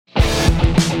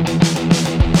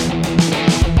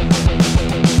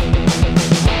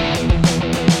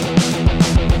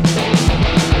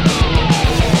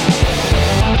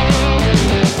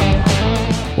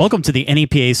Welcome to the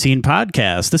NEPA Scene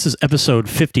Podcast. This is episode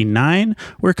 59.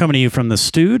 We're coming to you from the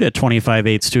Stewed at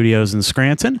 258 Studios in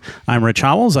Scranton. I'm Rich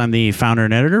Howells. I'm the founder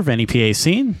and editor of NEPA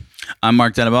Scene. I'm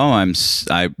Mark Denabo.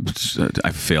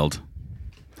 I failed.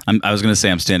 I was going to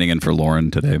say I'm standing in for Lauren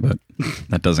today, but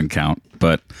that doesn't count.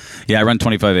 But yeah, I run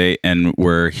 258, and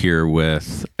we're here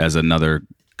with as another.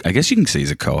 I guess you can say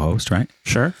he's a co-host, right?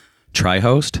 Sure.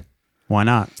 Tri-host. Why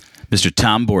not? Mr.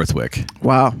 Tom Borthwick.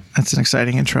 Wow, that's an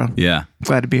exciting intro. Yeah.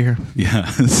 Glad to be here. Yeah,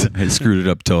 I screwed it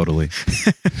up totally.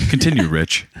 Continue,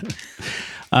 Rich.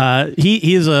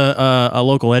 He is a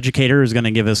local educator who's going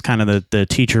to give us kind of the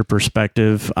teacher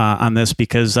perspective on this,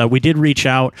 because we did reach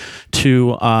out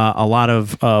to a lot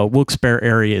of Wilkes-Barre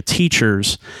area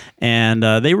teachers, and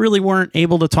they really weren't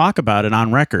able to talk about it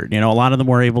on record. You know, a lot of them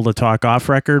were able to talk off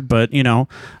record, but, you know,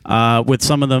 with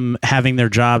some of them having their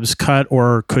jobs cut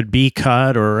or could be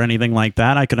cut or anything like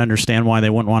that, I could understand why they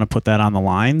wouldn't want to put that on the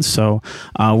line. So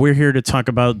we're here to talk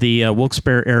about the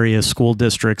Wilkes-Barre Area School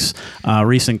District's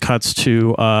recent cuts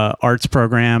to arts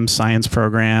programs, science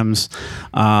programs,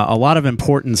 a lot of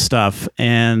important stuff.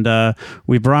 And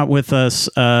we brought with us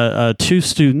two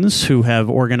students who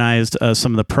have organized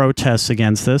some of the protests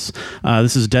against this.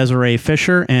 This is Desiree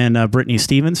Fisher and Brittany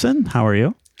Stevenson. How are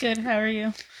you? Good. How are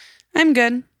you? I'm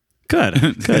good. Good.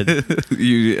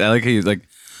 I like how you like.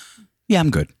 Yeah, I'm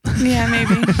good. Yeah,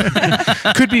 maybe.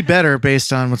 Could be better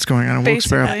based on what's going on in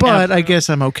Wilkes-Barre, Basically. but I guess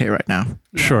I'm okay right now.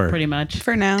 Sure. Pretty much.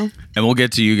 For now. And we'll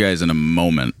get to you guys in a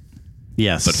moment.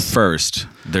 Yes. But first,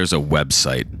 there's a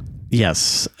website.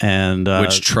 Yes. And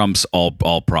Which trumps all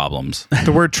problems.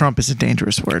 The word Trump is a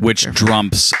dangerous word. Which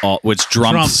trumps all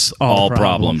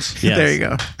problems. Yes. There you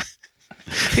go.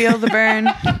 Feel the burn.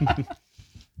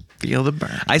 Feel the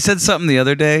burn. I said something the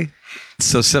other day.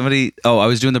 So somebody, I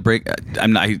was doing the break.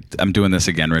 I'm doing this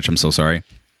again, Rich. I'm so sorry.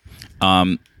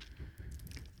 I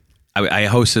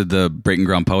hosted the Breaking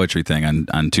Ground Poetry thing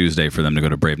on Tuesday for them to go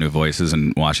to Brave New Voices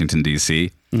in Washington,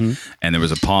 D.C. Mm-hmm. And there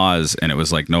was a pause, and it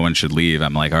was like, no one should leave.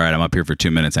 I'm like, all right, I'm up here for 2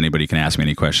 minutes. Anybody can ask me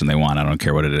any question they want. I don't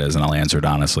care what it is, and I'll answer it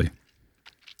honestly.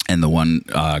 And the one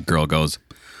girl goes,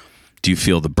 do you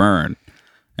feel the burn?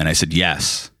 And I said,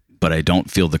 yes, but I don't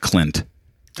feel the Clint.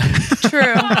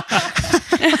 True.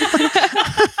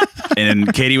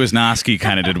 And Katie Wisnowski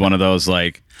kind of did one of those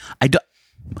like,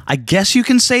 I guess you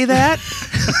can say that.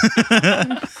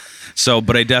 So,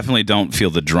 but I definitely don't feel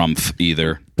the drumph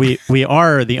either. We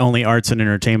are the only arts and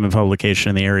entertainment publication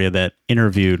in the area that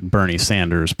interviewed Bernie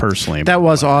Sanders personally. That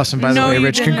was awesome, by the No, way, you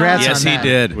Rich. did Congrats not. Yes, on he that.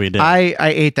 did. We did. I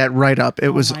ate that right up. It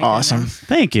was awesome.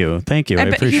 Thank you. I bet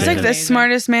appreciate he's like it. the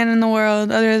smartest man in the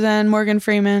world, other than Morgan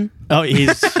Freeman. Oh,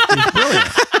 he's brilliant.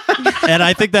 And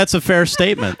I think that's a fair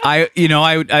statement.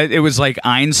 It was like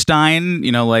Einstein,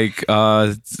 like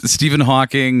Stephen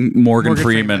Hawking, Morgan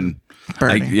Freeman.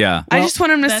 Bernie. Yeah. I just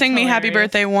want him to That's sing me happy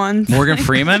hilarious. birthday once. Morgan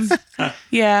Freeman?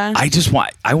 Yeah.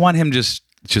 I want him just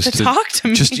to talk to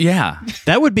me. Just, yeah.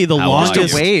 That would be the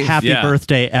longest wave. happy Yeah.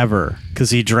 birthday ever, because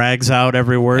he drags out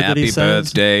every word that he Happy says.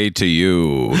 birthday to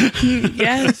you.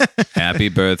 Yes. Happy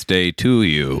birthday to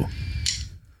you.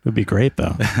 Would be great,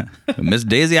 though. Miss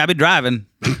Daisy, I'll be driving.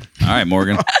 All right,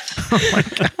 Morgan.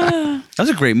 That was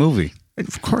a great movie.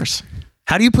 Of course.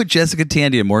 How do you put Jessica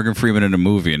Tandy and Morgan Freeman in a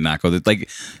movie and not go like?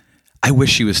 I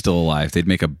wish she was still alive. They'd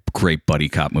make a great buddy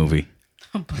cop movie.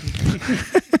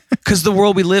 Because the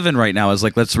world we live in right now is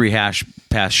like, let's rehash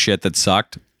past shit that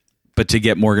sucked, but to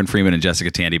get Morgan Freeman and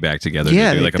Jessica Tandy back together to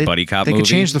do like a buddy cop they movie, could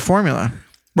change the formula.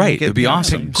 right? Make It'd be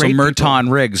awesome. So great Merton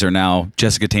Riggs are now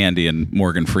Jessica Tandy and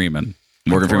Morgan Freeman.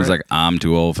 Morgan Freeman's it. like, I'm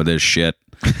too old for this shit.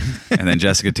 And then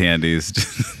Jessica Tandy's,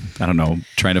 I don't know,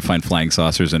 trying to find flying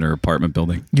saucers in her apartment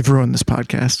building. You've ruined this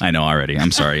podcast. I know already.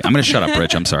 I'm sorry. I'm going to shut up,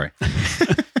 Rich. I'm sorry.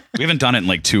 We haven't done it in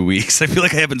like 2 weeks. I feel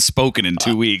like I haven't spoken in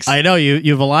 2 weeks. I know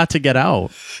you have a lot to get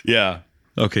out. Yeah.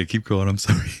 Okay, keep going. I'm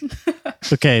sorry.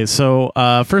 Okay, so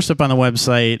first up on the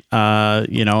website,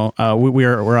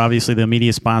 we're obviously the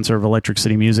media sponsor of Electric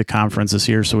City Music Conference this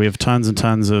year, so we have tons and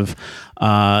tons of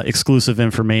exclusive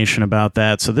information about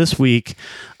that. So this week,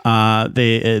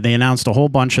 they announced a whole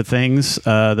bunch of things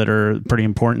that are pretty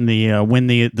important. When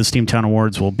the Steamtown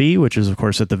Awards will be, which is of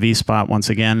course at the V Spot once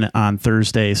again on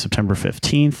Thursday, September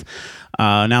 15th.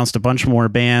 Announced a bunch more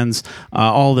bands,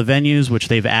 all the venues, which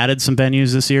they've added some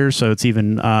venues this year, so it's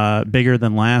even bigger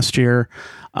than last year.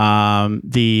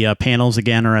 The panels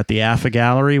again are at the AFA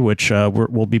Gallery, which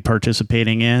we'll be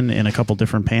participating in a couple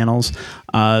different panels.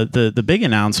 The big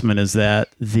announcement is that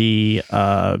the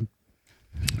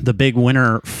big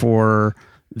winner for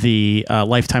the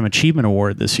Lifetime Achievement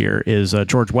Award this year is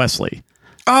George Wesley.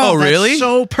 Oh, that's really?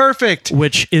 so perfect.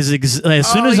 which is as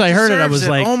soon as he I heard it, I deserves was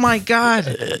like, oh my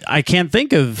God. I can't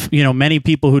think of many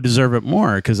people who deserve it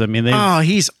more because I mean they. Oh,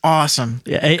 he's awesome.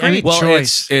 I mean, Well,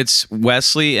 choice. it's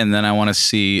Wesley, and then I want to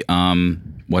see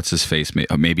what's his face.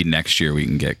 Maybe next year we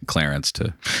can get Clarence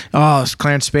to. Oh, it's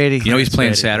Clarence Spady. You know, he's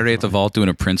playing Spady, Saturday at the Vault doing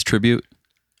a Prince tribute.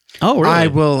 oh, really? I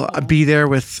will be there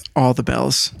with all the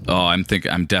bells. Oh, I'm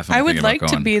definitely. I would thinking like about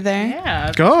to going. be there.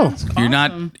 Yeah. Go.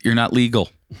 Sounds You're not legal.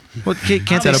 Well, can't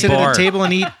they at a sit at bar. a table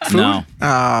and eat food? No.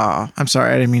 Oh, I'm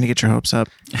sorry. I didn't mean to get your hopes up.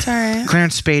 It's all right.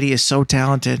 Clarence Spady is so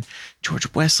talented.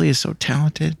 George Wesley is so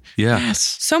talented. Yeah. Yes.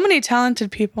 So many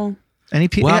talented people. Any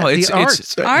people? Wow, yeah, it's the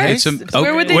arts. Arts?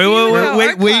 Where would they wait, be wait, without wait,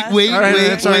 art wait, class? wait, All right,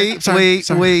 wait, sorry, wait, sorry, wait,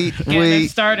 sorry. wait, Getting it wait,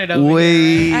 started over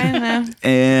wait, here. I don't know.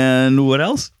 and what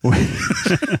else?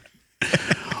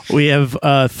 We have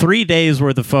 3 days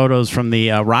worth of photos from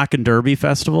the Rock and Derby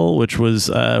Festival, which was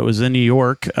in New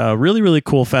York. Really, really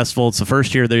cool festival. It's the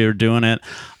first year they were doing it.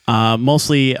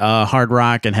 Mostly hard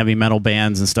rock and heavy metal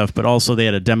bands and stuff, but also they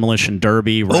had a demolition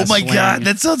derby. Oh my wrestling, God,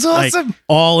 that sounds like, awesome!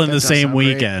 all in the does same sound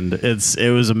great. weekend.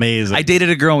 It was amazing. I dated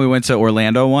a girl and we went to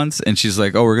Orlando once, and she's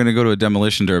like, "Oh, we're gonna go to a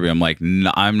demolition derby." I'm like,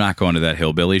 "No, I'm not going to that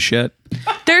hillbilly shit."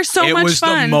 There's so It much was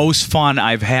fun. the most fun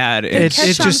I've had. It Catch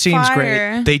just on seems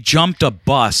fire. They jumped a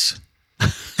bus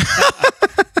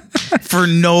for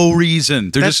no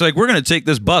reason. They're just like, we're going to take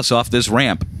this bus off this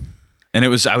ramp. And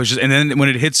and then when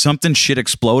it hit something, shit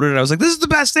exploded. I was like, this is the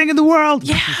best thing in the world.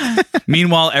 Yeah.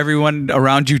 Meanwhile, everyone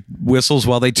around you whistles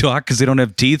while they talk because they don't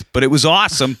have teeth, but it was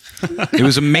awesome. It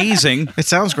was amazing. It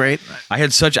sounds great. I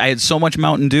had so much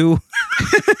Mountain Dew.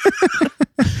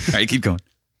 All right, keep going.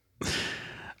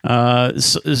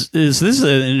 So this is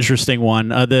an interesting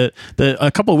one. A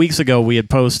couple of weeks ago we had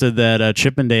posted that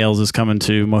Chippendales is coming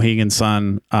to Mohegan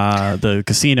Sun, the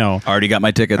casino. Already got my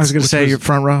tickets. I was going to say your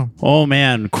front row. Oh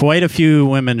man, quite a few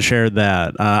women shared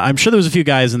that. I'm sure there was a few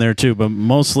guys in there too, but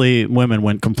mostly women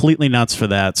went completely nuts for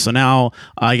that. So now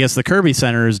I guess the Kirby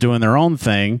Center is doing their own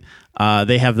thing.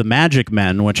 They have the Magic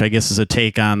Men, which I guess is a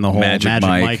take on the whole Magic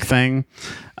Mike thing.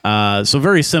 So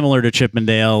very similar to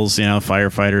Chippendales,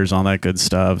 firefighters, all that good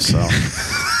stuff. So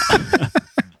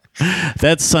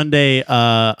that's Sunday,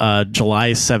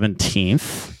 July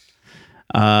 17th.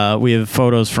 We have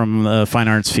photos from the Fine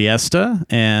Arts Fiesta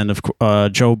and of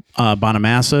Joe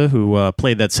Bonamassa, who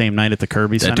played that same night at the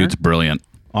Kirby Center. That dude's brilliant.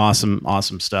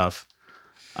 Awesome stuff.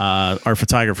 Our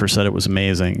photographer said it was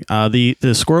amazing.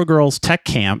 The Squirrel Girls Tech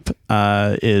Camp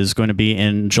is going to be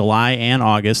in July and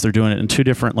August. They're doing it in 2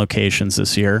 different locations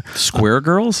this year. Square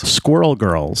Girls? Squirrel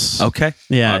Girls. Okay.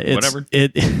 Yeah, whatever.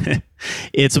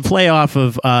 It's a play off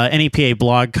of NEPA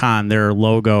BlogCon. Their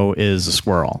logo is a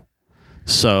squirrel.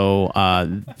 So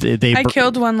they I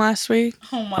killed one last week.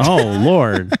 Oh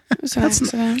Lord. It was an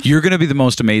accident. You're going to be the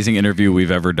most amazing interview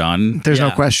we've ever done. There's no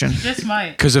Yeah. question. Just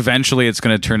might. Because eventually it's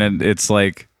going to turn in, it's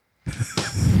like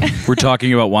we're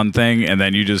talking about one thing and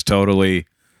then you just totally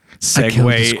I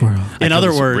killed a segue. squirrel. In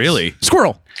other words, really?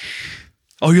 squirrel.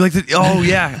 Oh, you like the, oh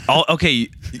yeah. Okay.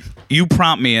 You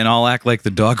prompt me and I'll act like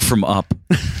the dog from Up.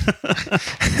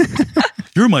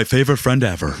 You're my favorite friend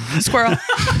ever. Squirrel.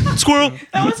 Squirrel.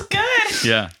 That was good.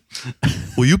 Yeah.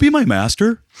 Will you be my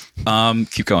master?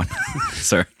 Keep going.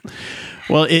 Sorry.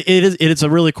 Well, it's a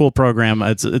really cool program.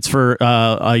 It's for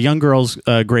young girls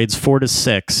grades 4 to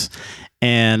 6.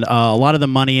 And a lot of the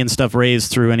money and stuff raised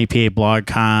through NEPA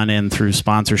BlogCon and through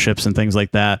sponsorships and things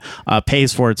like that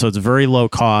pays for it. So it's very low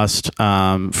cost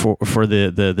for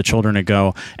the children to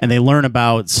go. And they learn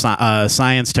about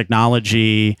science,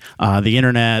 technology, the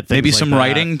internet. Things Maybe like some that.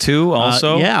 writing too,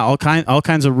 also. Yeah, all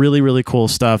kinds of really, really cool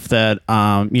stuff that,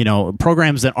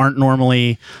 programs that aren't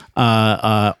normally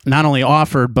not only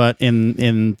offered, but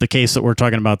in the case that we're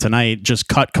talking about tonight, just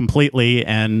cut completely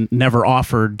and never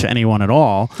offered to anyone at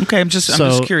all. Okay, I'm just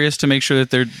curious to make sure that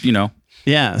they're,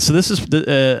 Yeah, so this is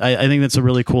I think that's a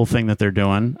really cool thing that they're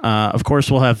doing. Of course,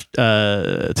 we'll have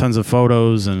tons of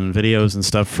photos and videos and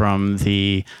stuff from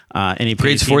the NEPA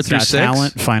Grades 4 through Got 6?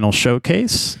 Talent final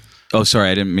showcase. Oh, sorry,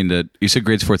 I didn't mean to. You said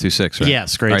grades 4 through 6, right?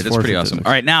 Yes, grades All right, that's 4 pretty through awesome. 6.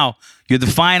 All right, now you had the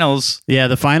finals. Yeah,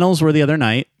 the finals were the other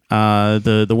night.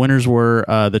 The winners were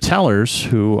the Tellers,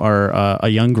 who are a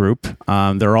young group.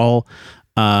 They're all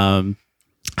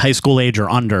high school age or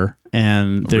under,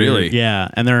 and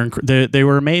they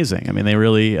were amazing. I mean, they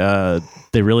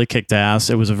really kicked ass.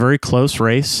 It was a very close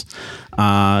race.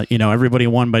 Everybody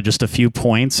won by just a few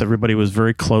points. Everybody was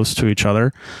very close to each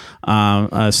other.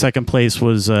 Second place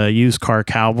was Used Car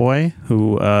Cowboy,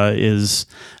 who he's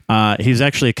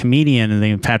actually a comedian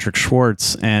named Patrick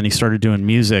Schwartz, and he started doing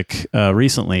music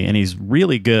recently, and he's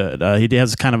really good. He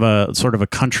has kind of a sort of a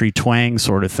country twang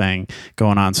sort of thing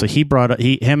going on. So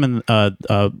him and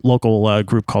a local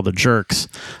group called the Jerks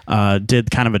did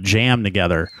kind of a jam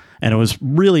together. And it was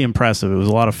really impressive. It was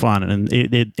a lot of fun, and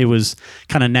it was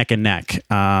kind of neck and neck.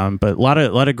 But a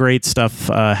lot of great stuff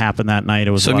happened that night.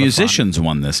 It was so musicians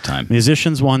won this time.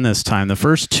 Musicians won this time. The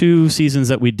first 2 seasons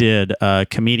that we did,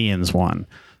 comedians won.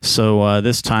 So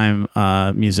this time,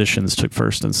 musicians took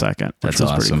first and second, which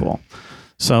was awesome. Pretty cool.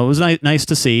 So it was nice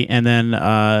to see. And then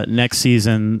next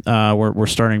season, we're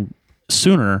starting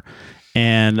sooner.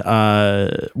 And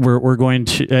we're going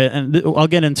to, and I'll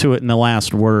get into it in the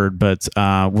last word, but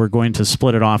we're going to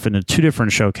split it off into 2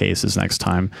 different showcases next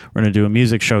time. We're going to do a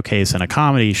music showcase and a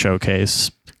comedy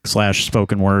showcase /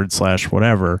 spoken word /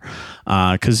 whatever,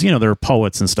 because there are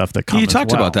poets and stuff that come. You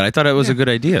talked about that. I thought it was a good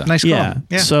idea. Nice call.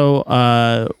 Yeah. So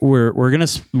we're gonna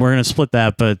split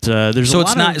that, but there's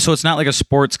it's not like a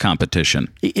sports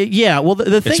competition. Yeah. Well,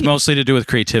 the thing, it's mostly to do with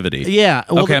creativity. Yeah.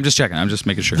 Well, okay. I'm just checking. I'm just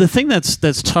making sure. The thing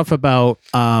that's tough about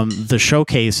the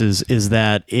showcases is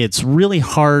that it's really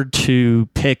hard to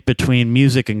pick between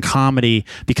music and comedy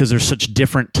because there's such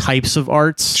different types of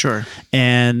arts. Sure.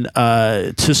 And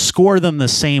to score them the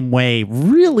same way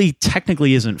really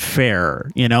technically isn't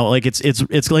fair. Like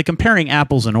it's like comparing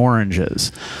apples and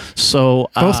oranges. So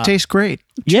both taste great.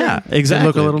 Yeah, exactly. They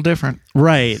look a little different.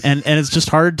 Right. And it's just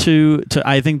hard to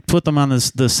I think put them on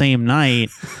the same night.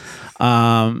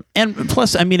 And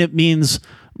plus, I mean, it means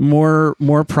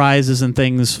more prizes and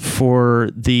things for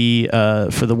the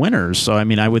winners. So I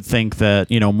mean, I would think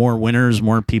that more winners,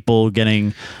 more people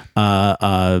getting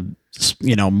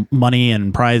money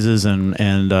and prizes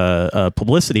and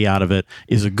publicity out of it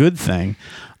is a good thing.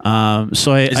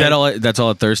 That all? That's all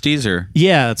at Thirsties, or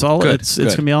it's all. Good, it's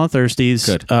gonna be all at Thirsties.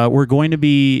 Good. We're going to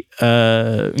be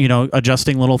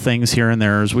adjusting little things here and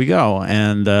there as we go,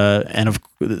 and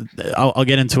I'll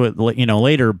get into it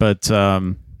later, but.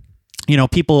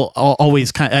 People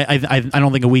always I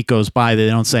don't think a week goes by that they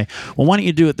don't say, well, why don't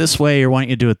you do it this way or why don't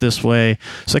you do it this way?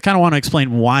 So I kind of want to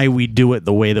explain why we do it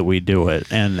the way that we do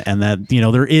it, and that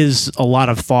there is a lot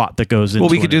of thought that goes into it.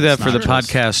 Well, we could do that for the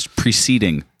podcast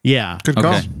preceding. Yeah, good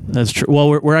call. Okay. That's true.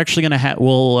 Well, we're actually going to have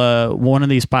one of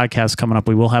these podcasts coming up.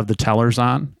 We will have the tellers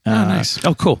on. Nice.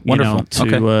 Oh, cool. Wonderful.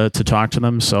 To talk to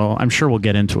them. So I'm sure we'll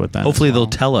get into it then. Hopefully they'll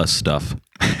tell us stuff.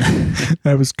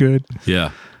 That was good.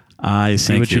 Yeah. I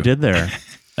see what you did there.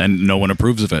 And no one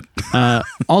approves of it.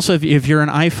 Also, if you're an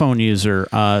iPhone user...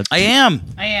 I am.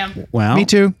 Well, me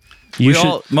too.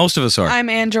 Most of us are. I'm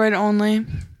Android only.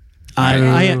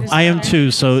 I am too.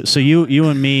 So you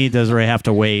and me, Desiree, have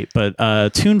to wait. But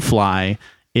Tunefly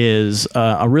is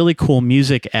a really cool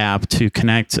music app to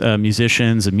connect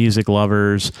musicians and music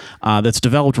lovers that's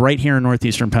developed right here in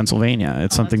northeastern Pennsylvania.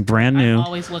 It's something brand new. I'm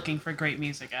always looking for great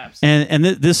music apps. And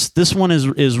this one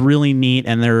is really neat,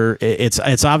 and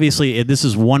it's obviously this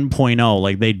is 1.0,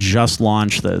 like they just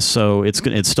launched this, so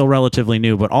it's still relatively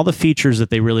new, but all the features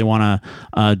that they really want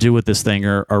to do with this thing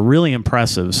are really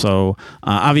impressive. So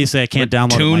obviously I can't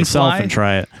download it myself and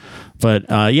try it, but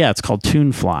it's called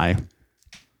Tunefly.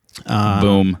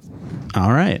 Boom.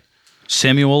 All right.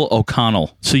 Samuel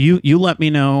O'Connell. So you let me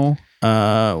know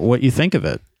what you think of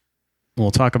it.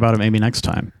 We'll talk about it maybe next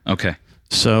time. Okay.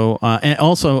 So and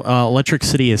also Electric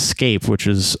City Escape, which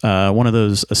is one of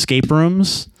those escape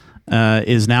rooms,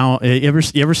 is now. You ever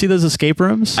see those escape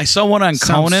rooms? I saw one on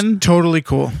Conan. Totally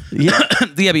cool. Yeah.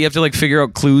 But you have to figure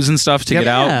out clues and stuff to get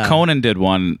out. Yeah. Conan did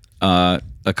one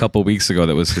a couple weeks ago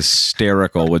that was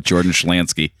hysterical with Jordan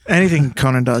Schlansky. Anything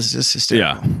Conan does is just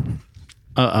hysterical.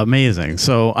 Yeah. Amazing.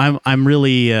 So I'm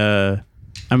really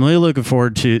looking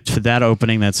forward to that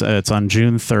opening. It's on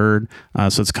June 3rd.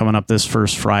 So it's coming up this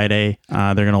first Friday.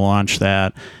 They're going to launch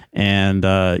that, and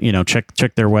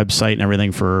check their website and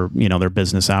everything for their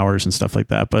business hours and stuff like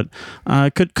that. But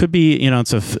could be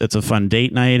it's a fun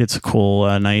date night. It's a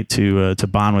cool night to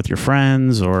bond with your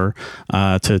friends, or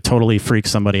to totally freak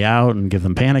somebody out and give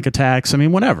them panic attacks. I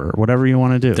mean, whatever you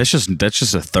want to do. That's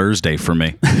just a Thursday for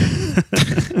me.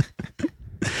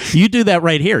 You do that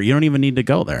right here. You don't even need to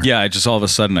go there. Yeah, all of a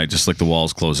sudden the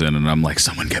walls close in and I'm like,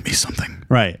 someone get me something.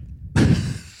 Right.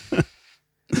 I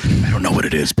don't know what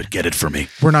it is, but get it for me.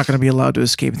 We're not going to be allowed to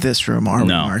escape this room, are we,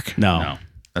 Mark? No.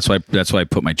 That's why I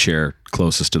put my chair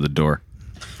closest to the door.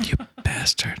 You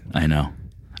bastard. I know. All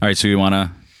right, so you want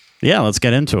to Yeah, let's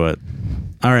get into it.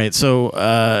 All right, so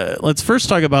let's first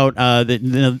talk about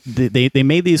they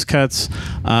made these cuts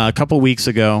a couple weeks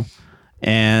ago,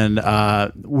 and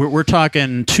we're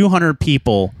talking 200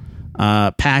 people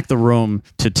packed the room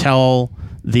to tell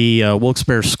the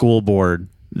Wilkes-Barre School Board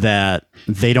that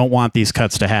they don't want these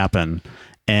cuts to happen.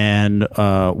 And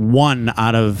one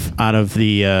out of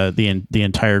the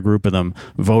entire group of them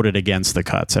voted against the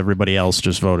cuts. Everybody else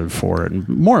just voted for it and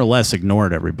more or less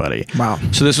ignored everybody. Wow.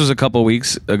 So this was a couple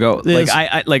weeks ago. Like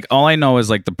I like all I know is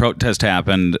like the protest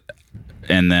happened,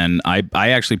 and then I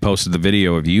actually posted the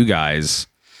video of you guys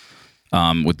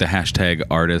with the hashtag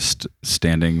artist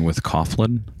standing with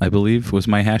Coughlin, I believe was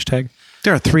my hashtag.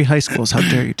 There are 3 high schools. How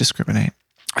dare you discriminate?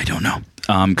 I don't know,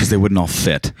 because they wouldn't all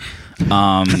fit.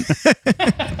 But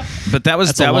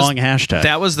that's a long hashtag.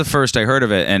 That was the first I heard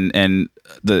of it, and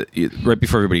right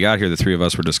before everybody got here, the 3 of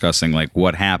us were discussing like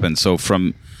what happened. So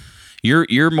from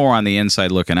you're more on the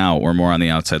inside looking out, we're more on the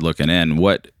outside looking in.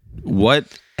 What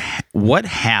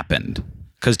happened?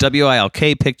 Because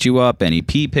WILK picked you up,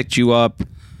 NEP picked you up.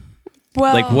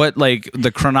 Well, Like what? Like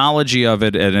the chronology of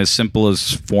it in as simple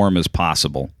as form as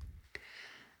possible.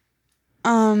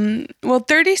 Well,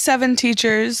 37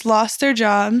 teachers lost their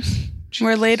jobs.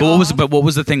 Were laid off. What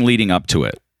was the thing leading up to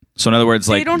it? So in other words,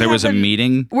 They like don't there was a have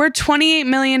meeting. We're $28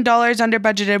 million under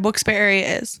budgeted. Wilkes-Barre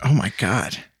area is. Oh my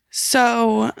God.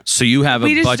 So So you have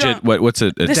We a just budget. don't- What's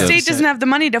it? the state doesn't have the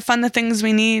money to fund the things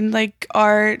we need, like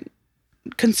art,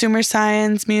 consumer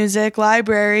science, music,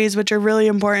 libraries, which are really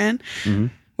important. Mm-hmm.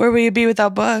 Where would you be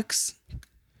without books?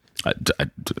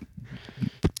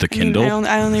 The Kindle. I, mean,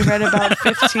 I only read about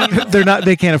 15.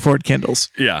 They can't afford Kindles.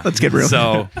 Yeah. Let's get real.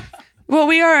 So Well,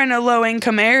 we are in a low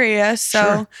income area, so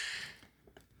Sure.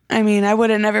 I mean, I would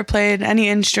have never played any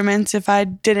instruments if I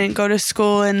didn't go to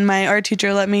school and my art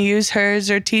teacher let me use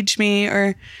hers or teach me,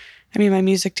 or I mean, my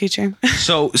music teacher.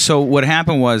 so what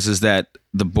happened is that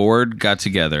the board got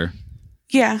together.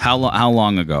 Yeah. How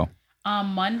long ago?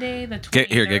 Monday the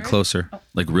 23rd. Get closer,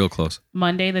 like real close.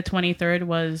 Monday the 23rd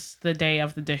was the day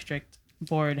of the district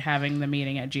board having the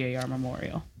meeting at GAR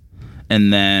Memorial.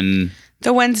 And then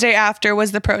The Wednesday after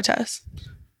was the protest.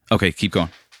 okay, keep going.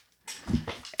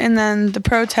 And then the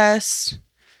protest,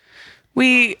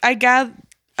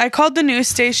 I called the news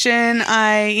station.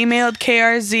 I emailed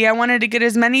KRZ. I wanted to get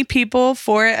as many people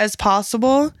for it as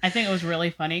possible. I think it was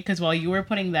really funny because while you were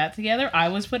putting that together, I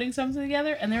was putting something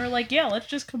together, and they were like, "Yeah, let's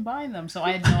just combine them." So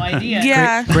I had no idea.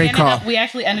 Yeah. Great call. We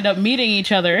actually ended up meeting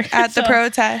each other At the So-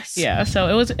 protest. Yeah, so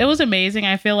it was amazing.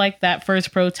 I feel like that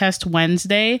first protest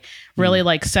Wednesday really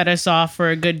like set us off for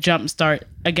a good jump start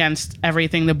against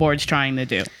everything the board's trying to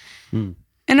do.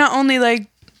 And not only like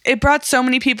it brought so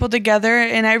many people together,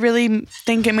 and I really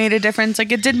think it made a difference.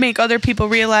 Like it did make other people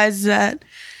realize that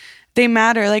they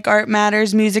matter. Like art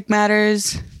matters, music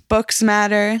matters, books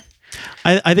matter.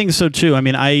 I think so too. I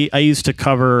mean, I used to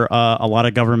cover a lot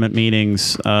of government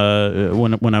meetings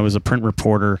when I was a print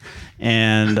reporter,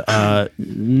 and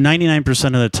 99%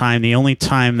 of the time, the only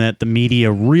time that the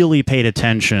media really paid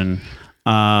attention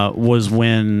was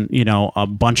when a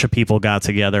bunch of people got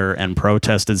together and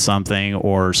protested something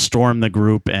or stormed the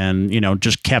group and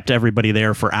just kept everybody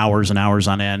there for hours and hours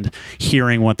on end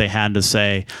hearing what they had to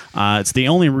say. It's the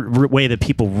only way that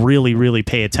people really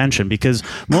pay attention, because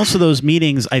most of those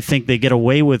meetings, I think they get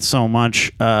away with so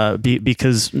much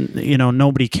because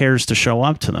nobody cares to show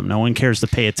up to them. No one cares to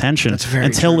pay attention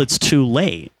until it's too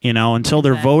late, until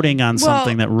they're voting on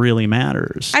something that really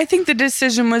matters. I think the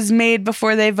decision was made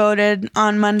before they voted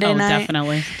on Monday night.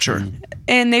 Definitely. Sure.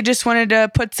 And they just wanted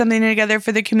to put something together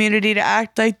for the community to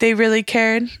act like they really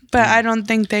cared. But I don't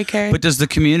think they cared. But does the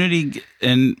community,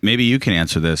 and maybe you can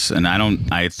answer this, and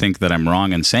I think that I'm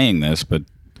wrong in saying this, but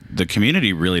the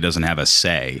community really doesn't have a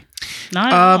say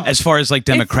Not at all. as far as like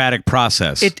democratic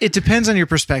process. It depends on your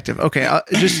perspective. Okay,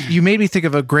 you made me think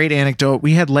of a great anecdote.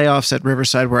 We had layoffs at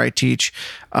Riverside where I teach.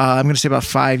 I'm going to say about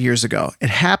 5 years ago. It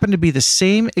happened to be the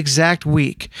same exact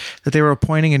week that they were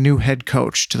appointing a new head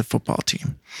coach to the football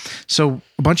team. So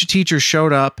a bunch of teachers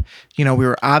showed up. We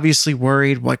were obviously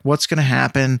worried, like what's going to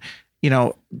happen.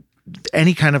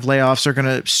 Any kind of layoffs are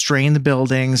going to strain the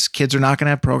buildings. Kids are not going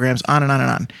to have programs, on and on and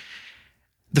on.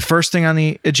 The first thing on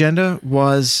the agenda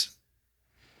was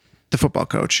the football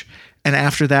coach. And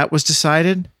after that was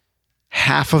decided,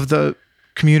 half of the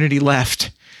community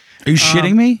left. Are you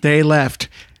shitting me? They left.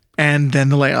 And then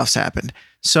the layoffs happened.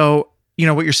 So,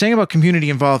 what you're saying about community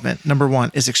involvement, number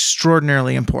one, is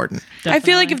extraordinarily important. I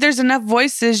feel like if there's enough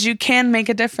voices, you can make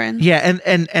a difference. Yeah.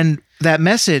 And that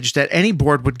message that any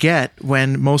board would get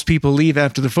when most people leave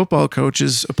after the football coach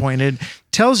is appointed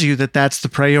tells you that that's the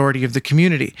priority of the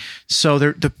community. So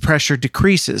the pressure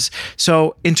decreases.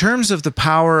 So in terms of the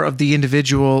power of the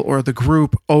individual or the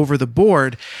group over the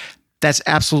board, that's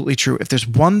absolutely true. If there's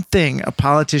one thing a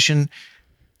politician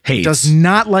does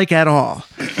not like at all,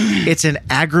 it's an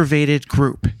aggravated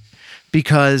group,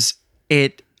 because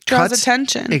it draws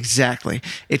attention. Exactly.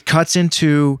 It cuts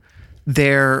into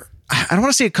their, I don't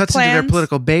want to say it cuts into their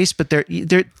political base, but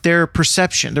their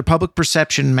perception, their public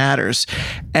perception matters.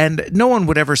 And no one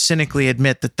would ever cynically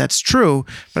admit that that's true,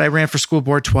 but I ran for school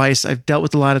board twice. I've dealt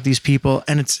with a lot of these people,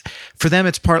 and for them,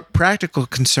 it's part practical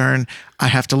concern. I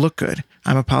have to look good.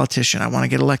 I'm a politician. I want to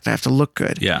get elected. I have to look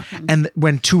good. Yeah. And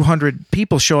when 200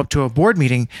 people show up to a board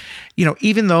meeting,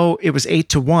 even though it was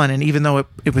 8-1, and even though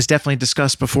it was definitely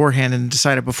discussed beforehand and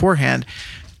decided beforehand,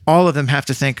 all of them have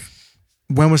to think,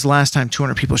 when was the last time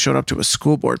 200 people showed up to a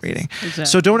school board meeting? Exactly.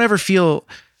 So don't ever feel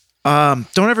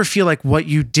like what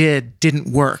you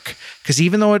didn't work, because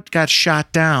even though it got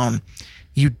shot down,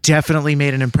 you definitely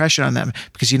made an impression on them,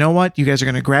 because you know what? You guys are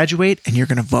going to graduate and you're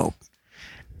going to vote.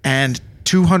 And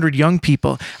 200 young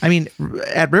people. I mean,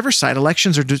 at Riverside,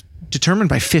 elections are determined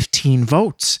by 15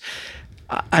 votes.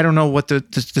 I don't know what the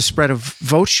spread of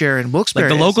vote share in Wilkes-Barre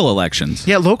is. Like the local elections.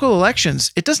 Yeah, local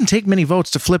elections. It doesn't take many votes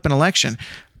to flip an election.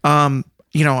 I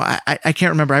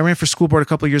can't remember. I ran for school board a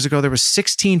couple of years ago. There was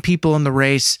 16 people in the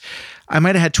race. I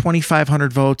might have had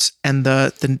 2,500 votes, and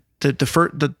the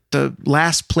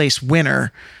last place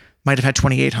winner might have had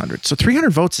 2,800. So 300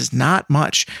 votes is not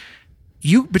much.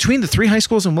 Between the 3 high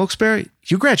schools in Wilkes-Barre,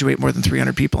 you graduate more than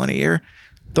 300 people in a year.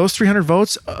 Those 300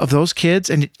 votes of those kids,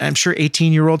 and I'm sure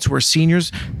 18-year-olds who are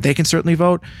seniors, they can certainly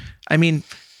vote. I mean,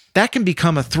 that can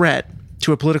become a threat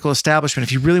to a political establishment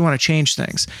if you really want to change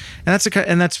things. And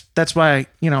that's why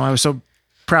I was so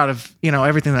proud of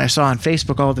everything that I saw on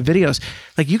Facebook, all of the videos.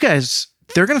 Like, you guys,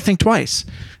 they're going to think twice,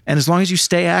 and as long as you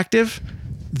stay active,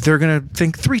 they're going to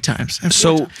think 3 times.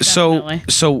 So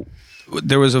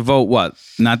there was a vote. What?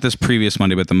 Not this previous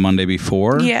Monday, but the Monday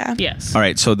before. Yeah. Yes. All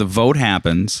right. So the vote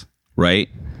happens, right?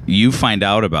 You find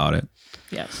out about it.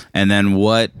 Yes. And then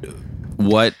what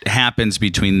happens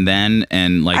between then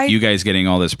and you guys getting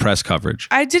all this press coverage?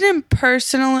 I wasn't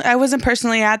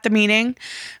personally at the meeting,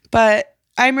 but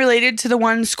I'm related to the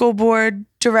one school board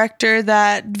director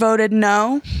that voted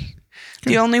no.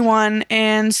 The only one.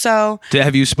 And so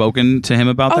have you spoken to him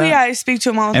about that? Oh yeah, I speak to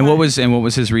him all the time. What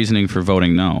was his reasoning for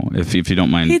voting no? If you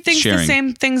don't mind sharing. He thinks the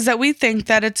same things that we think,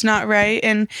 that it's not right,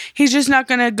 and he's just not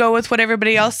going to go with what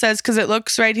everybody else says because it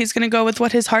looks right. He's going to go with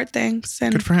what his heart thinks.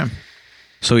 And good for him.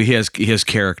 So he has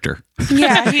character.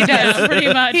 Yeah, he does.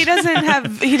 Pretty much. He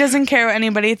doesn't care what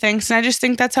anybody thinks, and I just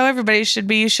think that's how everybody should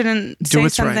be. You shouldn't say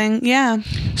something. Right. Yeah.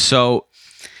 So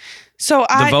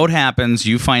the vote happens,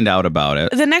 you find out about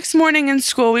it. The next morning in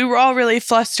school, we were all really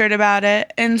flustered about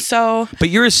it. And so... But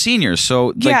you're a senior,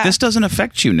 so this doesn't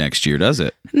affect you next year, does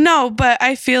it? No, but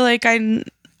I feel like I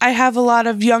have a lot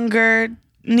of younger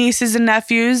nieces and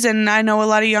nephews, and I know a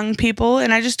lot of young people,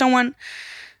 and I just don't want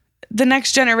the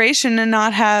next generation to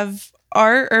not have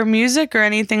art or music or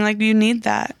anything. Like, you need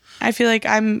that. I feel like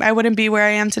I wouldn't be where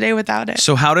I am today without it.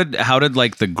 So how did the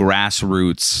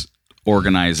grassroots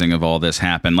organizing of all this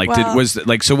happen?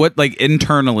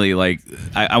 Internally,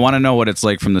 I want to know what it's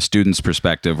like from the student's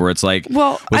perspective, where it's like,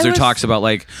 was there talks about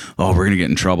we're gonna get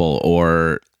in trouble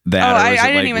or that?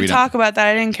 I didn't even talk about that.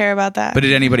 I didn't care about that. But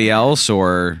did anybody else,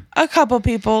 or a couple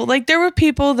people? There were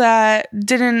people that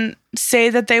didn't say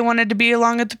that they wanted to be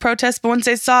along at the protest, but once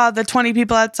they saw the 20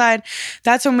 people outside,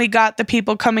 that's when we got the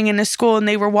people coming into school, and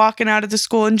they were walking out of the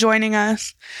school and joining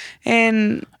us.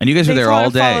 And you guys were there all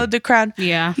day. Followed the crowd.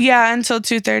 Yeah, until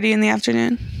 2:30 in the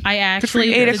afternoon. I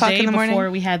actually 8 o'clock in the morning before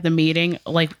we had the meeting,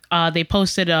 they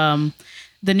posted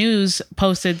the news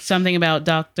posted something about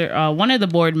one of the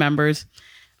board members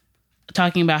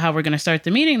talking about how we're going to start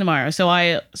the meeting tomorrow. So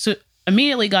I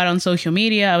immediately got on social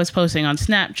media. I was posting on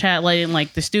Snapchat, letting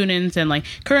the students and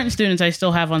current students I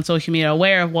still have on social media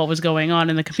aware of what was going on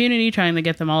in the community, trying to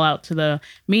get them all out to the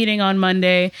meeting on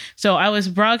Monday. So I was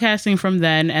broadcasting from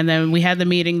then, and then we had the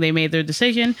meeting. They made their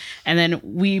decision, and then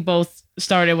we both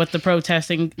started with the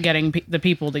protesting, getting the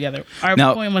people together. Our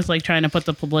point was trying to put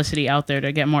the publicity out there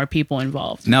to get more people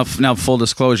involved. Now, full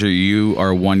disclosure, you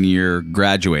are 1 year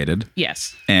graduated.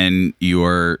 Yes. And you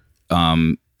are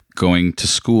going to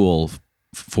school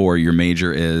for your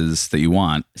major is that you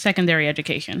want? Secondary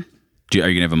education. Are you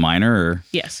going to have a minor? Or?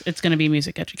 Yes, it's going to be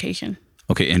music education.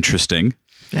 Okay, interesting.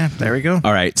 Yeah, there we go.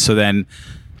 All right, so then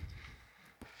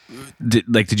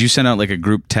did you send out like a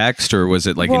group text, or was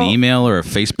it like an email or a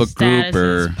Facebook group,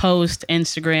 or post,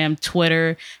 Instagram,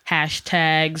 Twitter,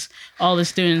 hashtags, all the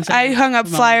students? I hung up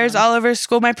flyers all over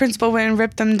school. My principal went and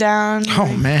ripped them down.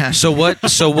 Oh man. So what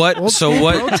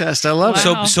protest. I love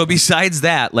it. So besides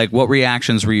that, like, what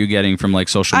reactions were you getting from like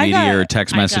social media or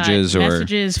text messages, or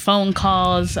messages, phone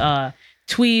calls,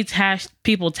 tweets,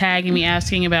 people tagging me,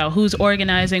 asking about who's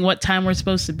organizing, what time we're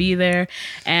supposed to be there.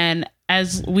 And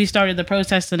as we started the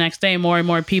protest the next day, more and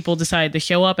more people decided to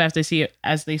show up as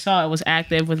they saw it was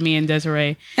active with me and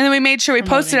Desiree. And then we made sure we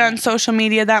posted it on social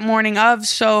media that morning of.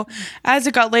 So as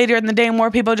it got later in the day,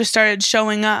 more people just started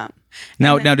showing up.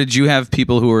 Now, did you have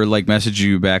people who were like messaging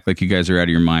you back like, you guys are out of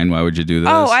your mind? Why would you do this?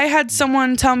 Oh, I had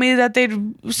someone tell me that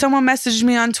someone messaged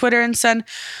me on Twitter and said,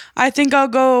 I think I'll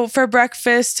go for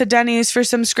breakfast to Denny's for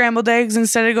some scrambled eggs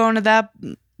instead of going to that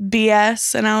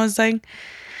BS. And I was like,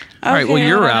 all right, well,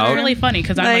 you're out. It's really funny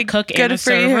because I'm a cook and a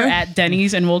server at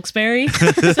Denny's in Wilkes-Barre.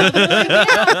 So they're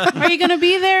like, are you going to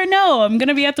be there? No, I'm going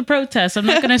to be at the protest. I'm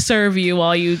not going to serve you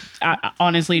while you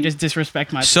honestly just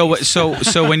disrespect my place.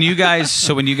 So when you guys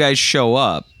show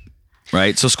up,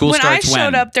 right? So school starts when? When I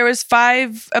showed up, there was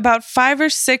about 5 or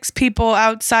 6 people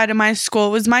outside of my school.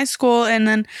 It was my school, and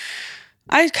then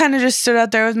I kind of just stood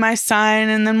out there with my sign,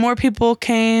 and then more people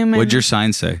came. What'd your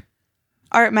sign say?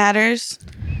 Art matters.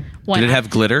 Did it have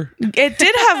glitter? It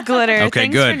did have glitter. Okay,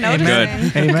 good.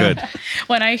 Good.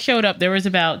 When I showed up, there was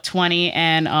about 20,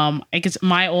 and I guess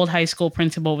my old high school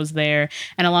principal was there,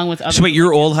 and along with other. So wait,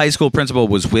 your old high school principal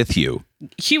was with you?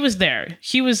 He was there.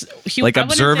 He like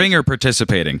observing or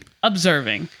participating?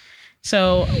 Observing.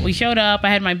 So we showed up. I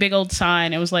had my big old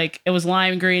sign. It was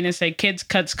lime green. It said "Kids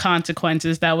Cuts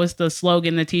Consequences." That was the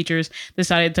slogan the teachers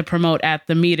decided to promote at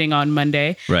the meeting on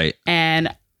Monday. Right.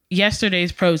 And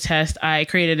yesterday's protest, I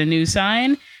created a new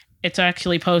sign. It's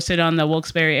actually posted on the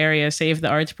Wilkes-Barre Area Save the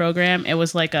Arts program. It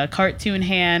was like a cartoon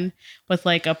hand with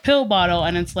like a pill bottle,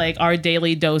 and it's like our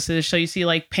daily dosage. So you see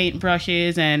like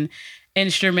paintbrushes and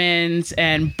instruments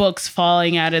and books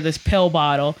falling out of this pill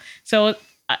bottle. So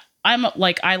I'm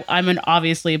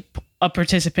obviously a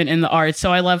participant in the arts,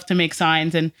 so I love to make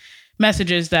signs and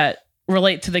messages that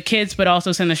relate to the kids, but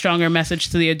also send a stronger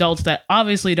message to the adults that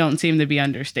obviously don't seem to be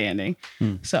understanding.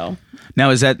 So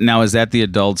now is that the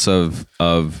adults of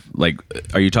like,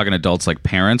 are you talking adults like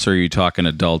parents, or are you talking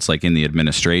adults like in the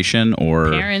administration,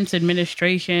 or parents,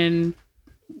 administration,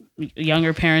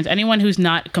 younger parents, anyone who's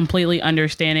not completely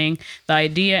understanding the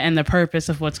idea and the purpose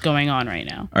of what's going on right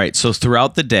now? All right. So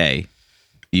throughout the day,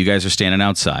 you guys are standing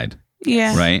outside.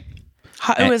 Yeah. Right.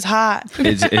 It was hot.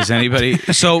 Is anybody?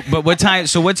 But what time?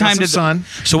 So what time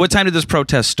what time did this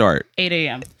protest start? 8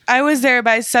 a.m. I was there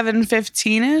by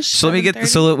 7:15ish. So let me get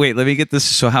this. So wait, let me get this.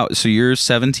 So you're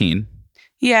 17.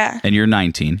 Yeah. And you're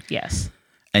 19. Yes.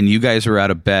 And you guys were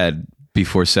out of bed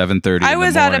before 7:30. I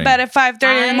was out of bed at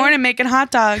 5:30 in the morning making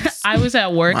hot dogs. I was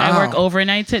at work. Wow. I work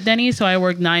overnights at Denny's, so I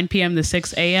work 9 p.m. to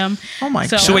 6 a.m. Oh my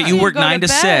God. So wait, you worked 9 to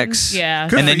 6? Yeah.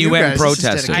 And then you went and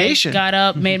protested. I got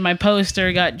up, made my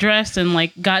poster, got dressed,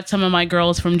 and got some of my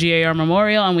girls from GAR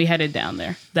Memorial, and we headed down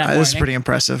there that morning. This is pretty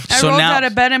impressive. I rolled out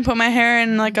of bed and put my hair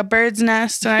in like a bird's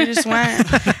nest, and I just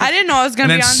went. I didn't know I was going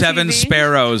to be on TV. And then 7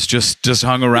 sparrows just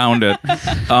hung around it.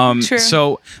 True.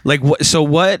 So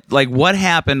what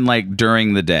happened like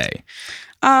during the day?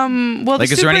 Well,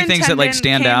 like, is there any things that like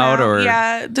stand out, or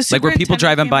like were people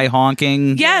driving by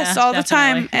honking? Yes, all the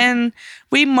time. And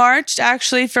we marched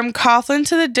actually from Coughlin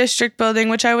to the district building,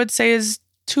 which I would say is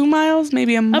 2 miles,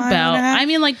 maybe a mile. About. And a half. I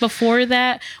mean, like before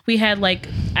that, we had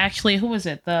who was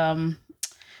it? I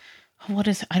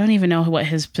don't even know what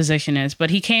his position is, but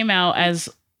he came out as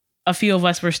a few of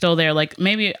us were still there. Like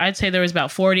maybe I'd say there was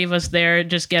about 40 of us there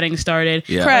just getting started.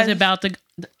 Yeah. It was about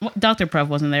Dr. Prev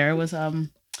wasn't there. It was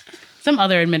some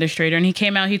other administrator, and he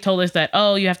came out. He told us that,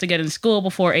 you have to get in school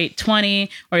before 8:20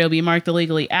 or you'll be marked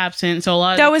illegally absent. So a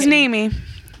lot of that was Namie.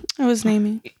 It was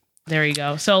Namie. There you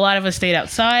go. So a lot of us stayed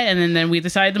outside, and then we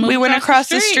decided to move. We went across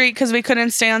the street because we couldn't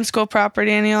stay on school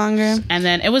property any longer. And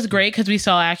then it was great because we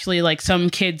saw actually some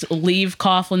kids leave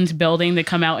Coughlin's building to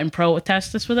come out and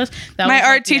protest this with us. My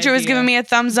art teacher was giving me a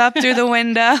thumbs up through the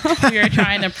window. We were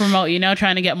trying to promote,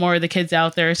 trying to get more of the kids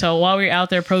out there. So while we were out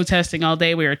there protesting all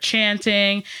day, we were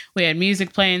chanting. We had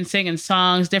music playing, singing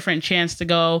songs, different chants to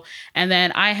go. And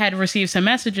then I had received some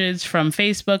messages from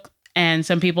Facebook and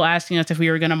some people asking us if we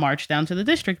were going to march down to the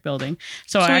district building.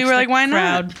 So I we were like, why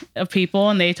not? Crowd of people,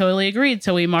 and they totally agreed.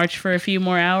 So we marched for a few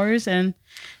more hours, and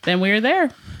then we were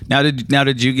there. Now,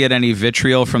 did you get any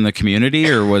vitriol from the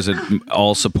community, or was it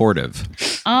all supportive?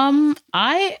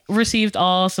 I received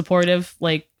all supportive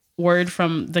word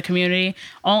from the community.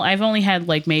 I've only had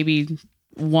maybe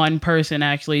one person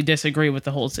actually disagree with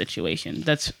the whole situation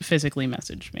that's physically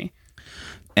messaged me.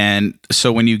 And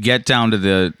so when you get down to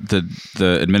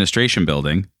the administration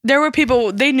building, there were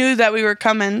people. They knew that we were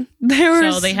coming. There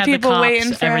were So they had people the cops,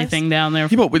 waiting for everything down there.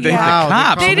 people with Wow, the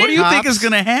cops. they What do you called think cops. is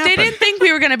going to happen? They didn't think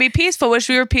we were going to be peaceful, which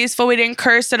we were peaceful. We didn't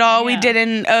curse at all. We Yeah.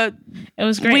 didn't. It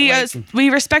was great. We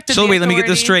respected. So the wait, let me get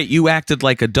this authority. straight. You acted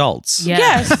like adults. Yeah.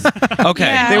 Yes, Okay.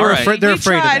 Yeah. They were All right. afraid. They're we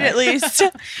afraid of tried that. at least.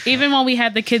 Even when we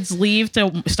had the kids leave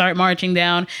to start marching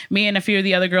down, me and a few of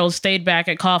the other girls stayed back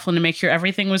at Coughlin to make sure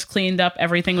everything was cleaned up,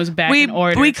 everything was back in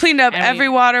order. We cleaned up And every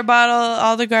water bottle,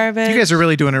 all the garbage. You guys are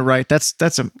really doing it right. That's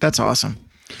awesome.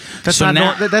 That's So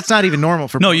not now- that's not even normal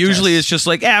for No, protests. usually it's just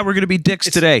like, we're going to be dicks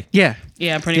today. yeah.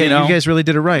 Yeah, pretty Yeah, much. you guys really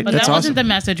did it right. But That's that awesome. wasn't the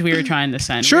message we were trying to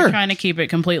send. We Sure. were trying to keep it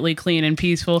completely clean and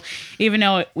peaceful. Even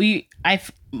though I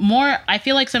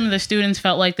feel like some of the students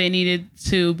felt like they needed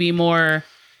to be more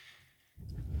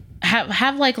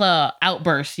have like a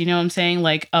outburst. You know what I'm saying?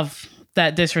 Like of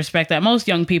that disrespect that most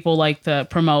young people like to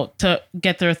promote to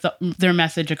get their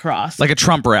message across. Like a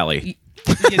Trump rally.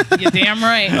 You're damn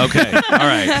right. Okay. All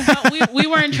right. But we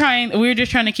weren't trying. We were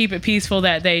just trying to keep it peaceful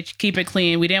that day, keep it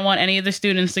clean. We didn't want any of the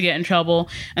students to get in trouble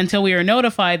until we were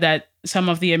notified that some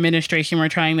of the administration were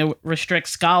trying to restrict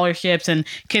scholarships and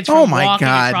kids from Oh my walking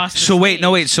God. across the So wait, stage.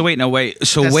 no, wait.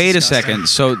 So That's wait a disgusting.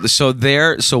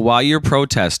 second. So while you're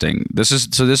protesting, this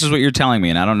is what you're telling me,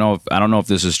 and I don't know if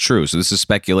this is true. So this is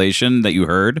speculation that you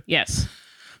heard. Yes.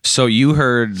 So you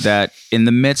heard that in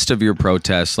the midst of your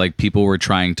protests, like people were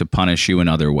trying to punish you in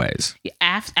other ways.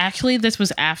 Actually, this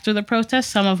was after the protest.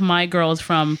 Some of my girls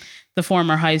from the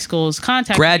former high schools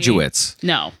contacted Graduates. me.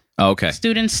 No. Oh, okay.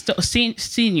 Students,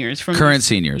 seniors from Current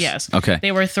seniors. Yes. Okay.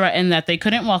 They were threatened that they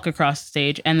couldn't walk across the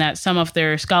stage and that some of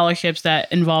their scholarships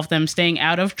that involved them staying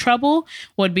out of trouble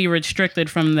would be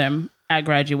restricted from them at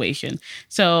graduation.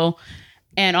 So,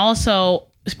 and also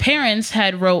parents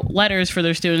had wrote letters for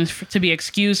their students to be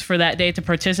excused for that day to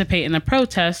participate in the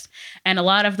protest. And a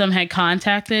lot of them had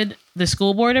contacted the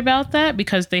school board about that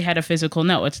because they had a physical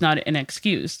note. It's not an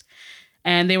excuse.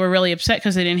 And they were really upset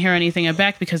because they didn't hear anything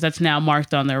back because that's now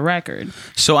marked on their record.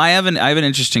 So I have an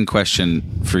interesting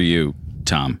question for you,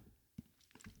 Tom.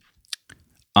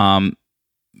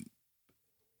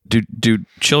 Do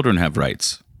children have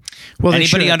rights? Well, they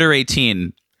Anybody should. under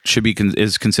 18 should be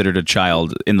is considered a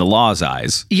child in the law's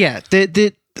eyes. Yeah,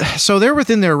 so they're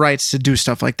within their rights to do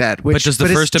stuff like that. But does the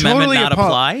it's First Amendment totally not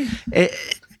apply?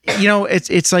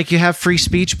 It's like you have free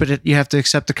speech, but you have to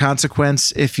accept the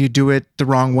consequence if you do it the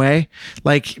wrong way.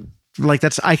 Like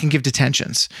that's I can give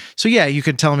detentions. So yeah, you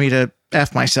could tell me to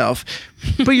F myself,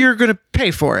 but you're going to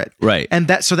pay for it, Right. And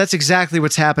that's exactly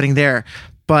what's happening there.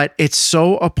 But it's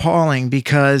so appalling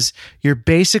because you're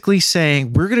basically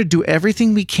saying we're going to do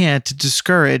everything we can to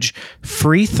discourage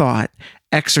free thought,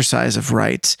 exercise of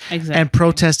rights, Exactly. and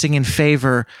protesting in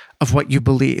favor of what you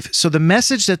believe. So the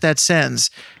message that sends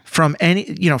from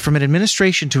from an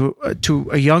administration to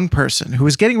a young person who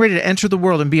is getting ready to enter the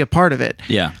world and be a part of it,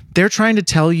 Yeah. they're trying to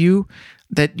tell you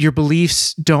that your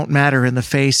beliefs don't matter in the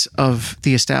face of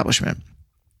the establishment.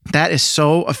 That is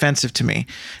so offensive to me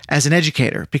as an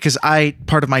educator because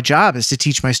part of my job is to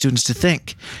teach my students to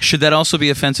think. Should that also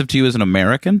be offensive to you as an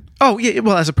American? Oh, yeah,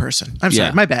 well, as a person. I'm sorry,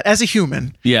 Yeah. my bad. As a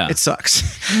human, Yeah. it sucks.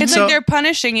 It's So- like they're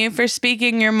punishing you for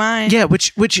speaking your mind. Yeah,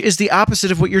 which is the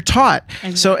opposite of what you're taught.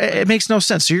 So it makes no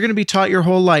sense. So you're going to be taught your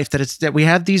whole life that we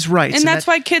have these rights, And that's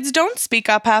why kids don't speak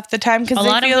up half the time because A they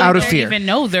lot of feel them Out of don't fear. even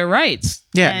know their rights.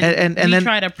 Yeah, and we then-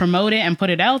 try to promote it and put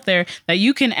it out there that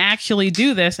you can actually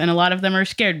do this, and a lot of them are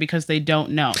scared because they don't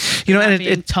know. You know, They're and not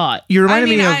being taught. You I reminded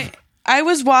mean, me of. I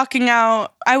was walking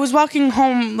out. I was walking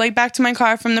home, like back to my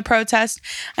car from the protest,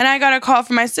 and I got a call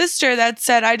from my sister that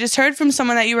said, "I just heard from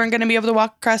someone that you weren't going to be able to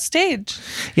walk across stage."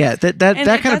 Yeah, that And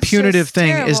kind of that's punitive just thing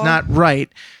is terrible. not right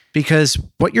because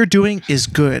what you're doing is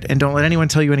good, and don't let anyone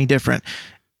tell you any different.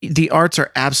 The arts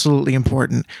are absolutely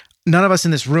important. None of us in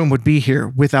this room would be here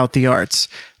without the arts,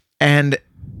 and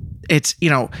it's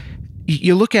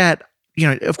you look at.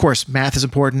 Of course, math is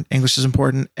important, English is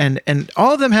important, and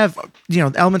all of them have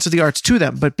elements of the arts to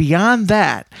them. But beyond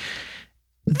that,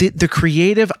 the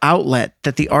creative outlet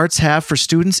that the arts have for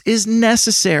students is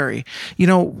necessary.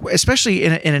 Especially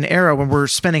in an era when we're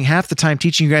spending half the time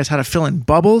teaching you guys how to fill in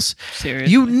bubbles.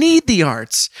 Seriously. You need the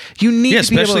arts. You need Yeah, to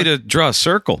be able especially to draw a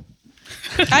circle.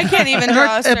 I can't even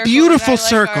draw a circle. beautiful and I like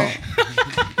circle.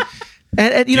 art.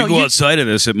 And you go outside of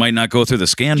this, it might not go through the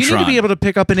Scantron. You need to be able to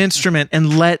pick up an instrument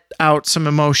and let out some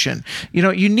emotion.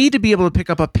 You need to be able to pick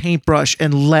up a paintbrush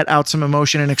and let out some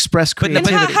emotion and express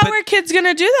creativity. And how are kids going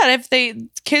to do that if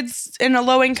kids in a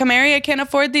low-income area can't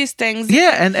afford these things?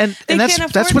 Yeah, and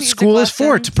that's what school is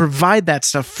for, to provide that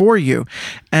stuff for you.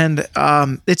 And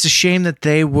it's a shame that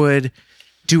they would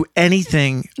do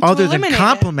anything other than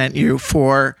compliment you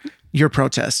for your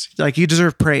protest. Like, you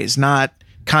deserve praise, not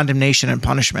condemnation and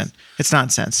punishment. It's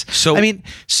nonsense. So, I mean,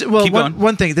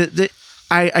 one thing that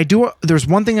I do, there's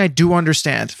one thing I do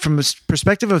understand from a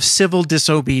perspective of civil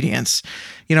disobedience.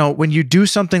 When you do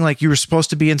something like you were supposed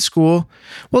to be in school,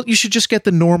 well, you should just get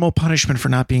the normal punishment for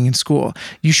not being in school.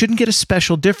 You shouldn't get a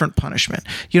special different punishment.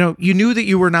 You knew that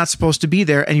you were not supposed to be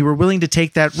there, and you were willing to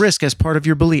take that risk as part of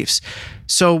your beliefs.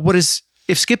 So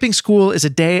if skipping school is a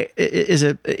day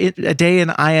in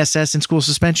ISS in school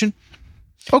suspension,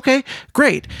 okay,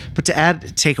 great. But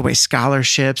to take away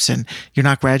scholarships and you're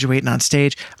not graduating on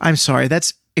stage, I'm sorry,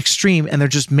 that's extreme, and they're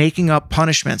just making up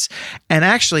punishments. And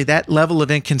actually, that level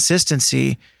of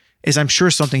inconsistency is, I'm sure,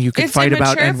 something you could fight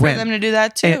about and win. It's immature for them to do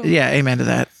that too. Yeah, amen to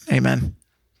that. Amen.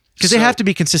 Because they have to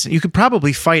be consistent. You could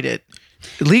probably fight it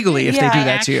legally if they do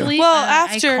that to you. Well,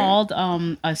 I called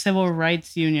a civil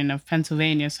rights union of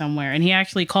Pennsylvania somewhere, and he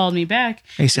actually called me back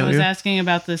and was asking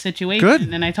about the situation.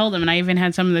 Good. And I told him, and I even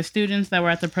had some of the students that were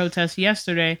at the protest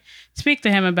yesterday speak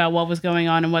to him about what was going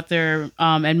on and what their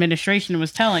administration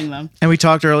was telling them. And we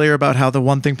talked earlier about how the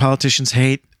one thing politicians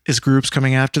hate is groups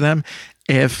coming after them.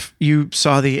 If you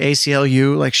saw the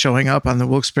ACLU showing up on the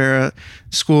Wilkes-Barre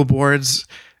school boards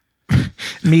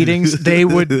meetings, they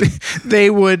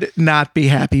would not be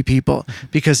happy people,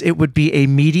 because it would be a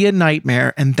media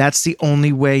nightmare, and that's the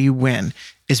only way you win,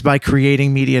 is by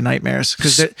creating media nightmares,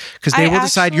 because they will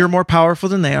decide you're more powerful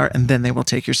than they are, and then they will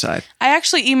take your side. I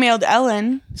actually emailed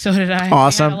Ellen. So did I.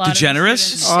 Awesome.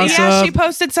 DeGeneres? Awesome. Yeah, she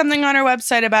posted something on her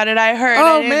website about it. I heard.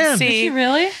 Oh, I didn't man. see. Did she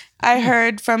really? I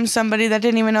heard from somebody that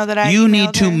didn't even know that I You emailed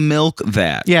need to her. milk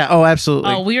that. Yeah. Oh,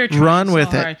 absolutely. Oh, we are trying run so with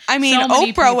hard. it. I mean, So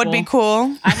many Oprah would be people.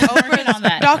 cool. I was working on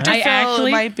that. Dr. I Phil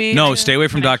actually might be. No, stay away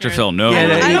from Dr. Phil. No.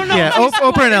 Yeah, I don't know. Yeah, if he's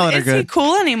Oprah cool. and Ellen are Is he good.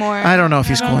 cool anymore? I don't know if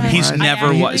he's cool anymore. He's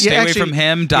never Yeah, was. Stay away actually, from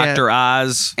him, Dr.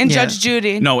 Oz. And Yeah. Judge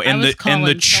Judy. No, I in was the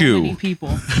calling Chew. So many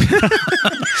people.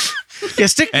 Yeah,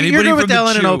 you're Anybody good with from the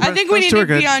Ellen and Chew. Oprah. I think we Those need two to are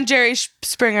good. be on Jerry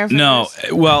Springer. For No,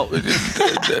 this. well,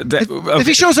 If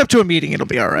he shows up to a meeting, it'll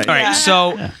be all right. all right. Yeah.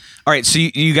 So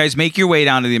you guys make your way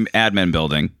down to the admin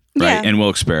building, right, Yeah. in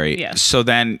Wilkes-Barre. Yeah. So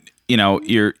then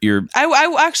you're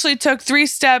I actually took 3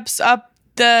 steps up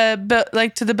to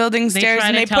the building They stairs, tried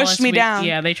and to they tell pushed us me down.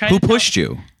 Yeah, they tried. who to pushed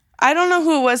you? I don't know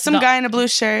who it was. Some The- guy in a blue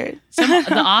shirt.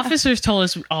 The officers told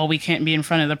us, "Oh, we can't be in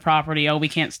front of the property. Oh, we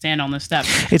can't stand on the steps."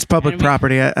 It's public And we-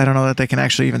 property. I don't know that they can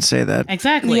actually even say that.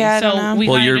 Exactly. Yeah, I don't so know. we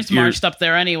Well, kind you're- of just marched up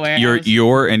there anyway.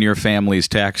 Your and your family's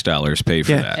tax dollars pay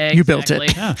for Yeah. that. You built it.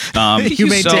 Exactly. You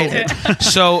maintain it.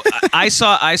 So I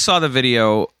saw the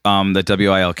video that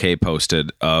WILK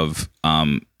posted of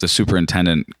the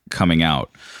superintendent coming out.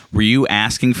 Were you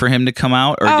asking for him to come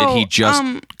out, or did he just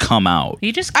come out?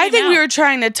 He just. I came think we out. were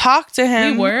trying to talk to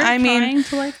him. We were. I mean,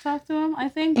 trying to talk to him. I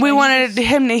think we but he wanted just-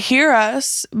 him to hear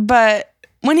us, but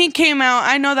when he came out,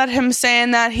 I know that him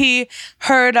saying that he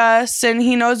heard us and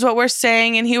he knows what we're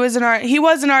saying, and he was an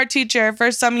art teacher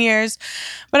for some years,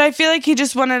 but I feel like he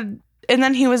just wanted, and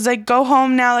then he was like, "Go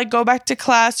home now, like go back to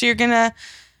class. You're gonna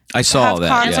I saw have that.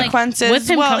 Yeah. consequences." With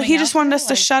him Well, coming he just out, wanted us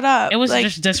to shut up. It was like,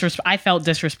 just disrespect. I felt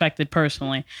disrespected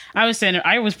personally. I was saying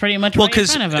I was pretty much Well, right in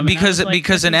front of him. and I because was like,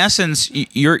 because this in is- essence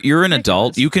you're an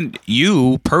adult.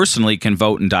 You personally can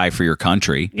vote and die for your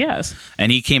country. yes, And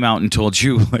he came out and told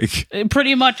you like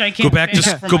pretty much. I can't go back say to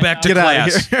that for go back to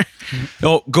myself. Get outta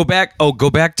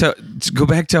class. Go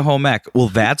back to home ec. Well,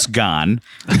 that's gone.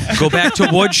 Go back to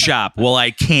wood shop. Well,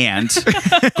 I can't.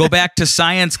 Go back to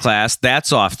science class.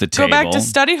 That's off the go table. back to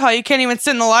study hall. You can't even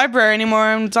sit in the library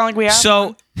anymore. And it's not like we have.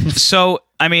 So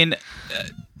I mean,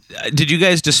 did you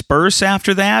guys disperse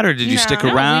after that, or did you No. stick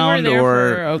No, around, we were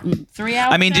or? there for 3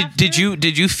 hours. I mean, did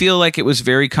you feel like it was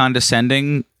very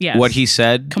condescending? Yes. What he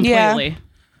said, completely?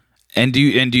 and do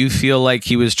you feel like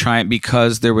he was trying,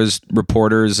 because there was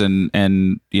reporters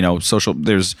and social,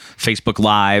 there's Facebook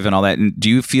Live and all that, and do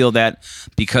you feel that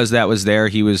because that was there,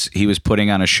 he was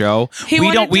putting on a show? He we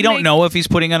wanted don't to know if he's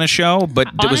putting on a show, but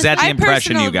was that the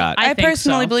impression you got? I I think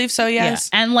personally so. believe so. Yes.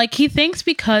 Yeah. And like he thinks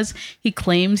because he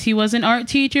claims he was an art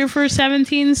teacher for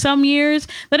 17 some years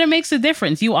that it makes a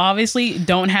difference. You obviously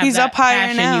don't have He's that up higher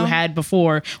passion now. you had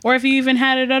before, or if you even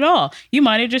had it at all. You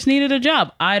might have just needed a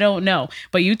job. I don't know.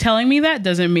 But you telling me that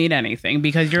doesn't mean anything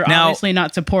because you're obviously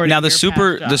not supporting Now your past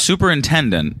job. the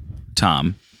superintendent,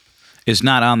 Tom, is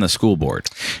not on the school board.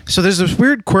 So there's this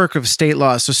weird quirk of state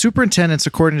law. So superintendents,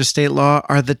 according to state law,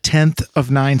 are the 10th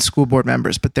of 9 school board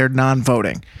members, but they're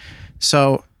non-voting.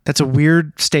 So that's a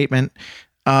weird statement.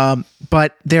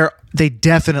 But they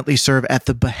definitely serve at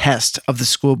the behest of the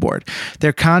school board.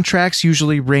 Their contracts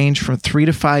usually range from 3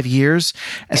 to 5 years.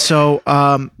 So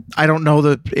I don't know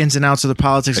the ins and outs of the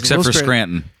politics. Except for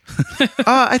Scranton.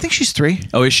 I think she's 3.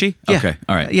 Oh, is she? Yeah. Okay.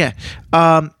 All right. Yeah.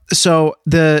 So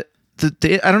the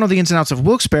I don't know the ins and outs of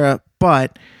Wilkes-Barre,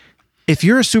 but if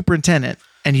you're a superintendent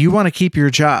and you want to keep your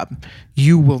job,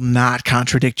 you will not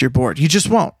contradict your board. You just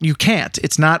won't. You can't.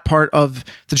 It's not part of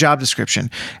the job description,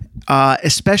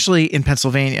 especially in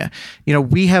Pennsylvania. You know,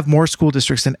 we have more school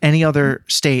districts than any other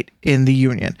state in the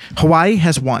union. Hawaii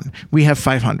has 1. We have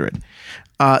 500.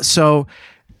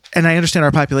 And I understand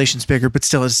our population's bigger, but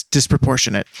still is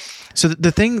disproportionate. So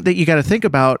the thing that you got to think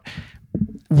about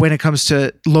when it comes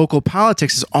to local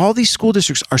politics is all these school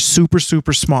districts are super,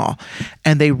 super small,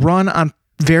 and they run on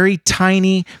very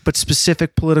tiny but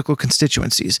specific political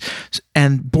constituencies.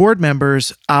 And board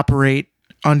members operate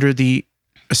under the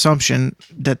assumption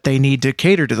that they need to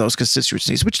cater to those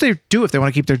constituencies, which they do if they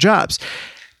want to keep their jobs.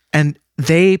 And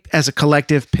they, as a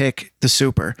collective, pick the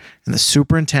super, and the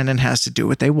superintendent has to do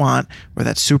what they want, or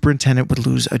that superintendent would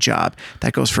lose a job.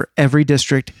 That goes for every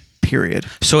district, period.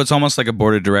 So it's almost like a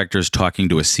board of directors talking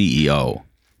to a CEO.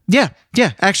 Yeah.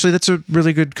 Actually, that's a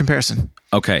really good comparison.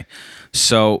 Okay.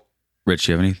 So, Rich,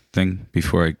 do you have anything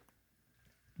before I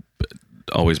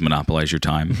always monopolize your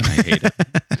time? I hate it.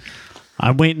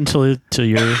 I'm waiting until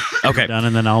you're okay. done,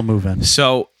 and then I'll move in.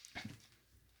 So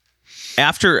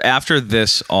after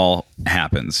this all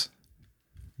happens,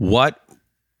 what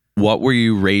were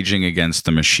you raging against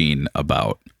the machine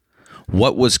about?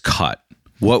 What was cut?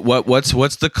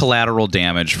 What's the collateral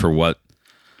damage for what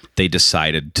they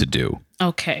decided to do?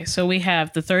 Okay, so we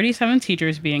have the 37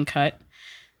 teachers being cut.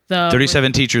 The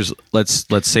 37 teachers, let's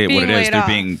say it what it is. They're off.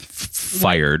 being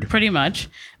fired. Pretty much.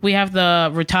 We have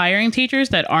the retiring teachers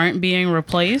that aren't being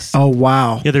replaced. Oh,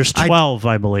 wow. Yeah, there's 12,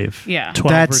 I believe. Yeah.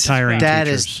 12 retiring that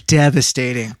teachers. is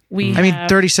devastating. I mean,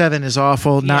 37 is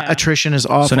awful. Not Yeah. attrition is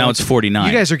awful. So now it's 49.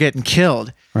 You guys are getting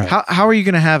killed. Right. How are you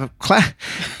going to have a class?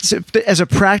 As a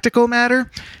practical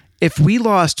matter, if we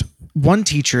lost one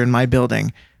teacher in my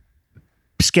building,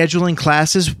 scheduling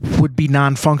classes would be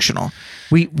non-functional.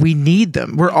 We need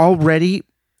them. We're already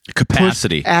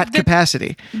capacity. at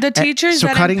capacity. The teachers So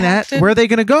that cutting impacted- that, where are they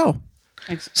going to go?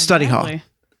 Study hall. Exactly.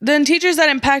 The teachers that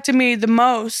impacted me the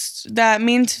most, that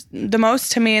means the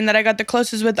most to me and that I got the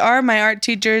closest with are my art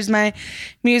teachers, my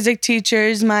music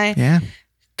teachers, my Yeah.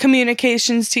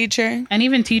 communications teacher. And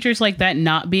even teachers like that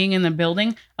not being in the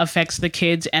building affects the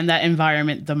kids and that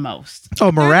environment the most.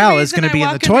 Oh, morale They're is the going to reason be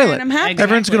I in the walk in there toilet. and I'm happy.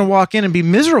 Everyone's going to walk in and be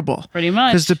miserable. Pretty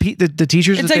much. Because the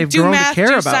teachers It's that like they've do grown math, to care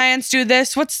do about. science, do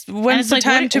this. And When's it's the like,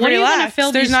 time what to are you going to relax?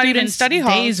 fill There's these not even students' study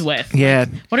halls. days with? Yeah.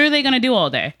 What are they going to do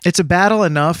all day? It's a battle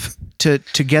enough to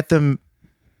get them,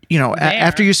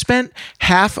 after you spent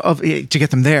half of to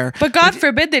get them there. But God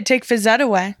forbid they take phys ed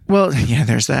away. Well, yeah,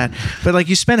 there's that. But like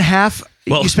you spend half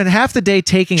the day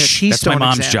taking a That's keystone my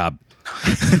mom's exam. job.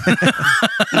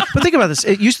 But think about this.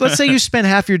 Let's say you spend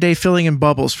half your day filling in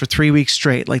bubbles for 3 weeks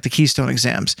straight, like the keystone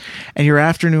exams, and your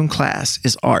afternoon class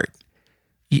is art.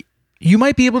 You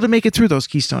might be able to make it through those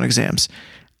keystone exams,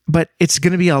 but it's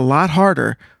going to be a lot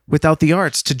harder without the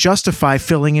arts to justify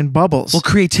filling in bubbles. Well,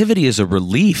 creativity is a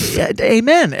relief.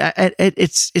 Amen.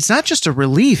 It's not just a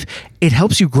relief. It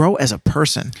helps you grow as a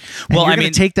person. And Well, you're I going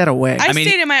mean- to take that away. I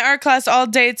stayed in my art class all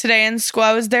day today in school.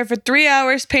 I was there for 3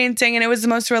 hours painting, and it was the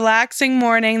most relaxing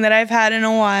morning that I've had in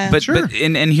a while. But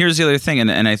and here's the other thing,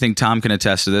 and I think Tom can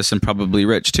attest to this, and probably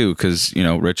Rich too, because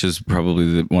Rich is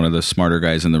probably one of the smarter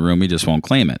guys in the room. He just won't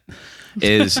claim it.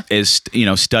 Is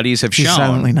studies have He's shown.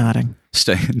 silently nodding.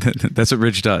 That's what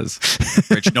Rich does.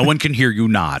 Rich, no one can hear you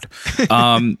nod.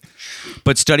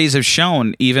 But studies have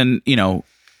shown, even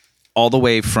all the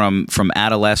way from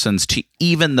adolescence to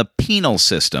even the penal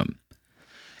system,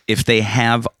 if they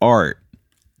have art,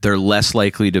 they're less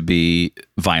likely to be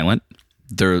violent.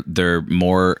 They're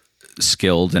more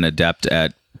skilled and adept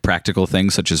at practical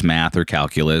things such as math or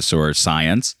calculus or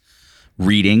science,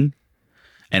 reading.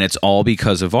 And it's all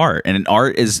because of art. And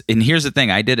art is, and here's the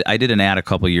thing, I did an ad a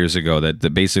couple years ago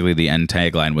that basically the end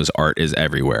tagline was art is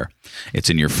everywhere. It's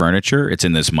in your furniture, it's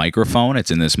in this microphone, it's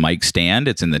in this mic stand,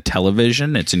 it's in the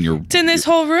television, it's in this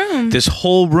whole room. This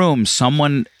whole room,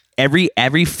 someone, every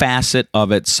facet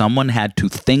of it, someone had to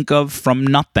think of from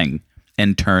nothing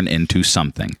and turn into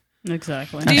something.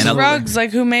 Exactly. These And rugs,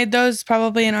 like who made those?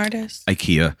 Probably an artist.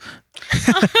 IKEA.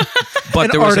 But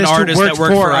An there was an artist who artist that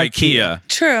worked for IKEA. IKEA.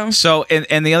 True. So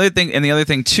and the other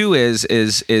thing too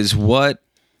is what,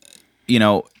 you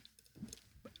know,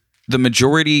 the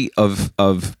majority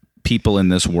of people in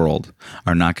this world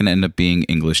are not going to end up being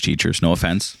English teachers. No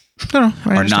offense. No, I Are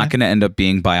not understand. going to end up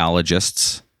being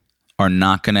biologists. Are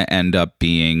not going to end up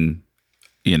being,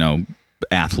 you know,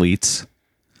 athletes.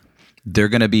 They're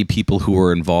going to be people who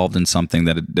are involved in something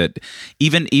that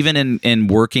even in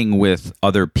working with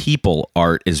other people,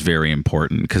 art is very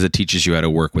important because it teaches you how to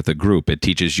work with a group. It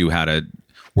teaches you how to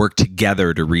work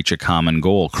together to reach a common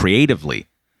goal creatively.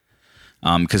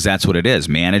 Because that's what it is.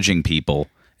 Managing people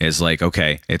is like,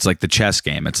 okay, it's like the chess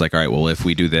game. It's like, all right, well, if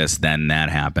we do this, then that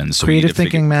happens. So Creative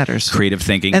thinking matters. Creative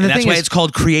thinking. And And the that's thing why is- it's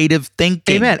called creative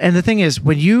thinking. Amen. And the thing is,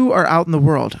 when you are out in the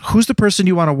world, who's the person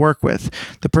you want to work with?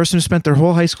 The person who spent their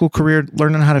whole high school career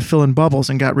learning how to fill in bubbles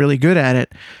and got really good at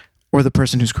it, or the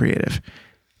person who's creative?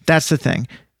 That's the thing.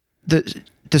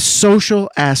 The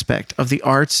social aspect of the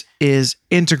arts is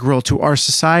integral to our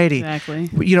society. Exactly.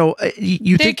 You know,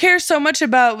 you They think, care so much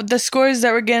about the scores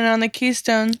that we're getting on the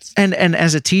Keystones. and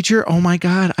as a teacher, oh my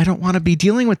God, I don't want to be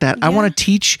dealing with that. I want to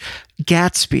teach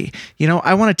Gatsby. You know,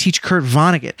 I want to teach Kurt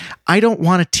Vonnegut. I don't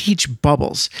want to teach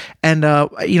bubbles. And,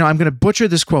 you know, I'm going to butcher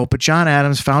this quote, but John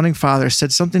Adams, founding father,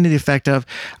 said something to the effect of,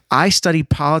 I study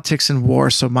politics and war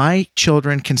so my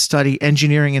children can study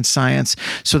engineering and science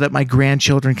so that my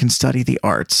grandchildren can study the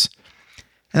arts.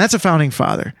 And that's a founding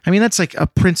father. I mean, that's like a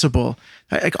principle.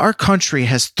 Like our country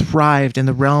has thrived in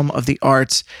the realm of the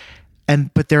arts,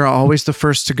 but they're always the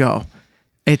first to go.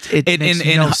 It makes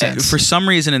no sense. For some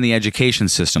reason in the education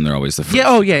system, they're always the first. Yeah.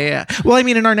 Oh, yeah. Well, I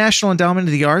mean, in our National Endowment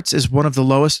of the Arts is one of the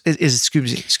lowest.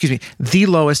 Excuse me, the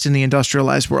lowest in the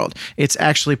industrialized world. It's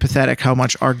actually pathetic how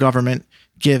much our government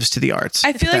gives to the arts.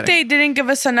 I feel like they didn't give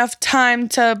us enough time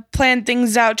to plan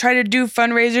things out, try to do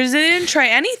fundraisers. They didn't try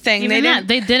anything. Even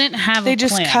they didn't have They a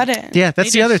just plan. cut it. Yeah,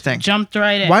 that's They the other just thing. Jumped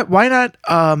right in. Why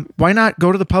not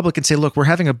go to the public and say, look, we're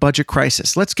having a budget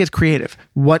crisis. Let's get creative.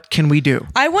 What can we do?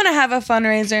 I want to have a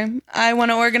fundraiser. I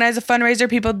want to organize a fundraiser.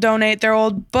 People donate their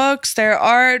old books, their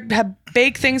art, have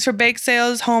bake things for bake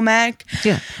sales, home ec.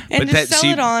 Yeah. And just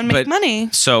sell it all and make money.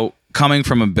 So coming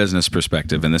from a business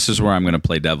perspective, and this is where I'm going to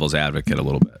play devil's advocate a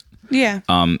little bit. Yeah.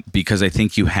 Because I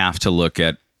think you have to look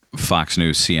at Fox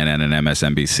News, CNN, and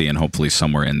MSNBC, and hopefully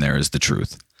somewhere in there is the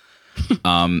truth.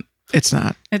 It's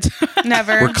not. It's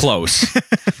Never. We're close.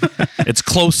 It's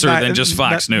closer than just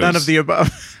Fox News. None of the above.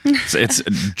 It's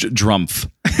drumpf.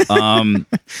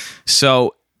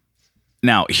 So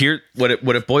now here, what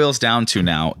it boils down to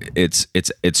now, it's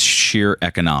sheer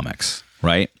economics,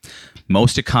 right?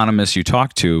 Most economists you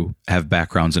talk to have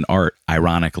backgrounds in art,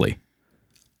 ironically.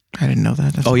 I didn't know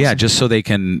that. That's Oh yeah, awesome. just so they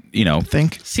can, you know,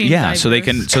 Think. Seems yeah, so they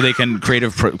diverse. can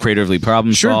creatively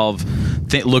problem Sure. solve,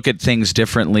 look at things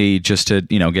differently, just to,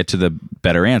 you know, get to the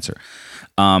better answer.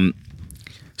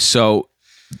 So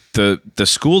the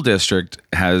school district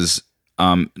has,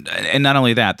 and not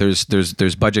only that,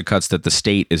 there's budget cuts that the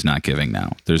state is not giving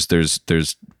now.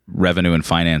 There's revenue and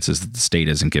finances that the state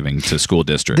isn't giving to school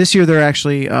districts. This year, they're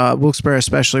actually, Wilkes-Barre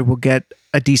especially, will get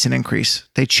a decent increase.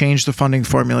 They changed the funding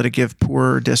formula to give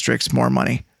poorer districts more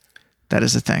money. That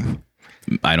is the thing.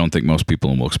 I don't think most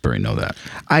people in Wilkes-Barre know that.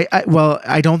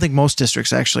 I don't think most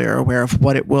districts actually are aware of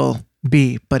what it will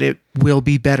be, but it will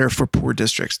be better for poor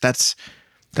districts. That's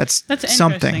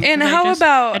something. interesting. And I how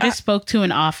about- I just spoke to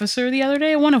an officer the other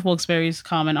day, one of Wilkes-Barre's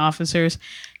common officers.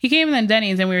 He came in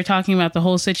Denny's and we were talking about the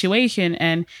whole situation,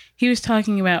 and he was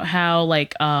talking about how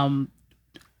like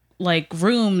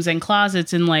rooms and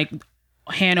closets in like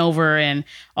Hanover and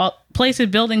all places,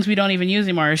 buildings we don't even use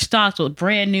anymore are stocked with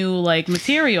brand new like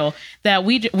material that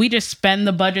we just spend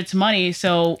the budget's money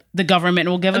so the government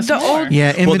will give us The more. old-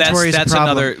 Yeah, Well, inventory is a that's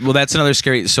problem. that's another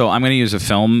scary. So I'm going to use a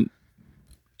film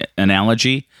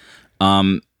analogy.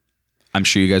 I'm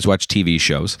sure you guys watch TV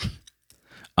shows.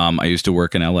 I used to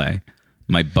work in LA.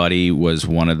 My buddy was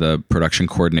one of the production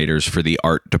coordinators for the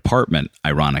art department,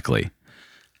 ironically.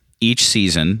 Each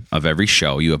season of every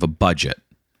show, you have a budget,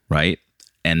 right?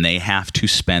 And they have to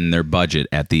spend their budget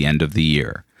at the end of the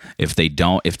year. If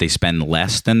they spend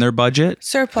less than their budget,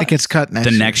 Surplus. It gets cut next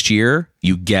the year. next year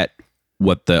you get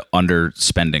what the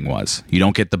underspending was. You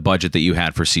don't get the budget that you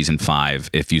had for season 5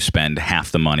 if you spend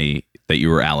half the money that you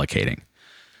were allocating.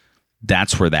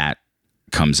 That's where that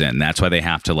comes in. That's why they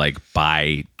have to like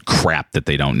buy crap that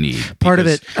they don't need. Part of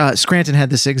Because- it, Scranton had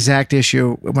this exact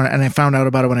issue, and I found out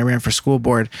about it when I ran for school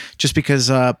board, just because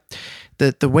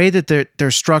the way that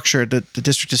they're structured, the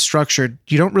district is structured,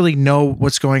 you don't really know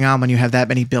what's going on when you have that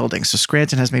many buildings. So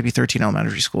Scranton has maybe 13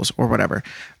 elementary schools or whatever.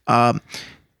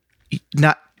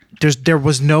 There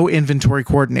was no inventory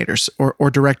coordinators or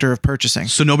director of purchasing.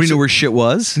 So nobody knew where shit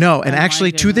was? No, and Oh,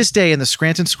 actually my to this day in the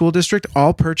Scranton School District,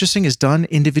 all purchasing is done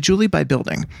individually by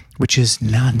building, which is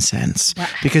nonsense.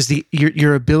 Because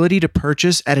your ability to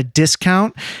purchase at a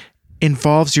discount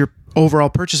involves your overall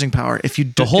purchasing power. If you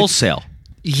The wholesale.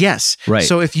 Yes. Right.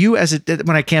 So if you,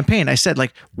 when I campaigned, I said,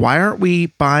 like, why aren't we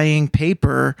buying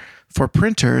paper for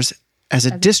printers as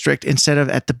a district instead of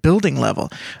at the building level,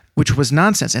 which was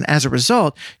nonsense. And as a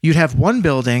result, you'd have one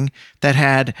building that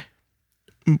had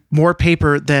more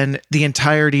paper than the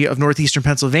entirety of northeastern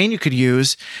Pennsylvania could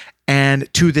use.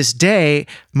 And to this day,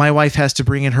 my wife has to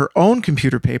bring in her own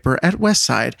computer paper at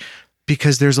Westside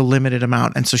because there's a limited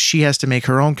amount. And so she has to make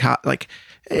her own, but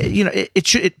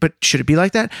should it be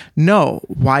like that? No.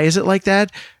 Why is it like that?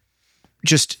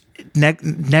 Just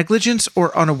negligence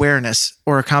or unawareness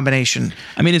or a combination.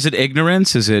 I mean, is it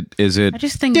ignorance? Is it I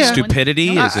just think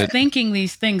stupidity? No Is it thinking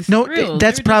these things No, through?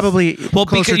 that's probably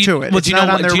closer to it. Well, It's do you not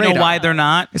know, on their do you know radar. why they're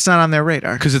not? It's not on their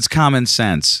radar. Because it's common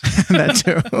sense. That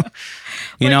too.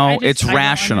 You know, I it's don't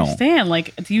rational. understand.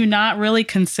 Like, do you not really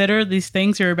consider these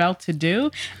things you're about to do?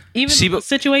 Even in a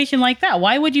situation like that,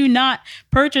 why would you not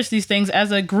purchase these things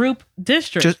as a group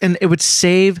district? And it would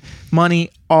save money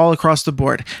all across the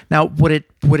board. Now, would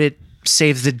it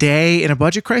save the day in a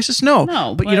budget crisis? No.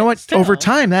 But you know what? still. Over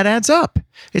time, that adds up.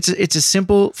 It's a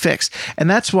simple fix, and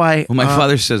that's why. Well, my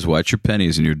father says, "Watch your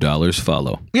pennies and your dollars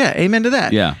follow." Yeah, amen to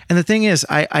that. Yeah. And the thing is,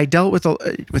 I dealt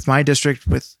with my district,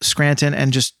 with Scranton,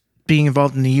 and just being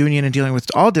involved in the union and dealing with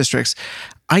all districts.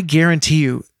 I guarantee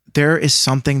you, there is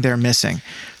something they're missing,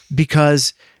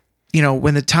 because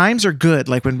when the times are good,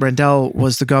 like when Rendell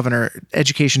was the governor,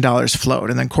 education dollars flowed,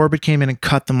 and then Corbett came in and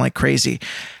cut them like crazy.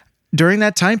 During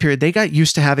that time period, they got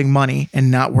used to having money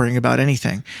and not worrying about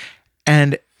anything.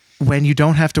 And when you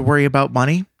don't have to worry about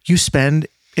money, you spend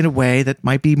in a way that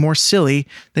might be more silly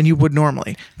than you would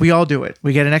normally. We all do it.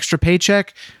 We get an extra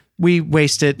paycheck, we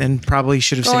waste it, and probably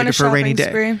should have Go on saved it for a rainy day.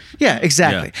 shopping spree. Yeah,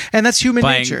 exactly. Yeah. And that's human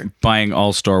nature. Buying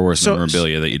all Star Wars So-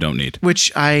 memorabilia that you don't need.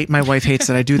 Which my wife hates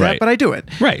that I do that, Right. but I do it.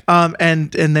 Right. And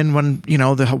then when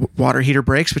the water heater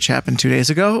breaks, which happened 2 days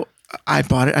ago, I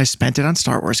bought it. I spent it on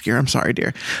Star Wars gear. I'm sorry,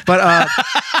 dear, but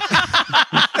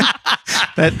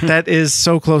that is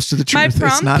so close to the truth. My It's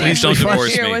prom not theme Please don't actually divorce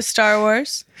funny. year me. was Star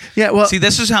Wars. Yeah, well, See,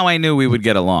 this is how I knew we would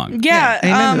get along. Yeah,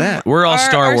 amen to that. We're all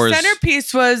Star Wars. Our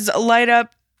centerpiece was light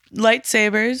up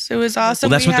lightsabers. It was awesome.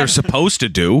 Well, that's We what they're had- supposed to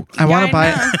do. I want to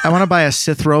I buy. know. I want to buy a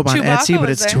Sith robe on Chewbacca Etsy, but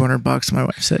was it's there. $200. My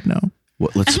wife said no.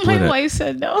 Let's my split it. wife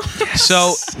said no.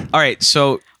 So, all right.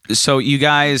 So you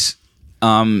guys,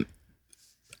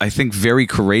 I think very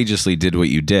courageously did what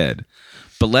you did,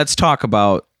 but let's talk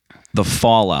about the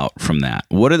fallout from that.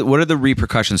 What are the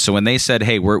repercussions? So when they said,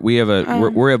 "Hey, we're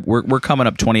coming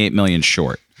up 28 million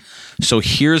short," so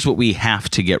here's what we have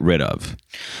to get rid of,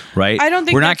 right? I don't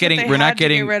think we're not that's what getting they we're not had to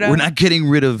getting get rid of. we're not getting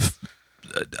rid of.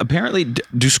 Apparently,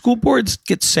 do school boards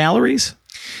get salaries?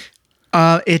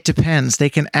 It depends. They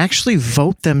can actually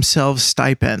vote themselves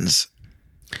stipends,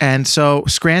 and so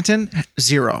Scranton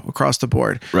 0 across the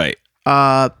board. Right.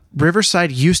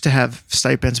 Riverside used to have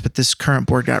stipends, but this current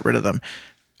board got rid of them.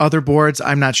 Other boards,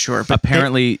 I'm not sure, but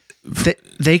Apparently,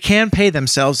 they can pay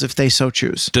themselves if they so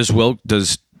choose.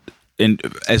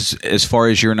 as far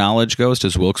as your knowledge goes,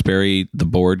 does Wilkes-Barre, the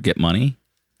board, get money?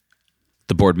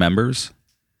 The board members?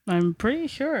 I'm pretty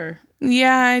sure.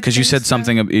 Yeah, Because you said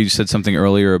something. You said something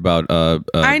earlier about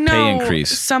I know pay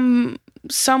increase.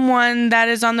 someone that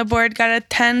is on the board got a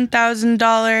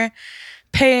 $10,000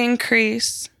 pay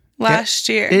increase last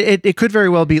year. It could very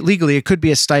well be legally. It could be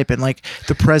a stipend, like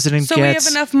the president So we gets.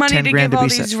 have enough money 10 to grand give all be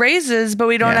these set. raises, but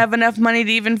we don't Yeah. have enough money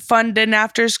to even fund an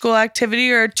after-school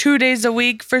activity or 2 days a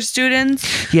week for students.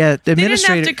 Yeah, the They didn't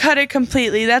administrator. have to cut it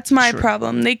completely. That's my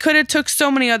problem. They could have took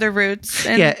so many other routes.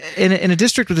 And Yeah, in a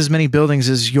district with as many buildings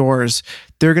as yours,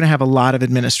 they're going to have a lot of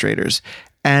administrators,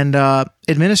 and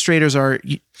administrators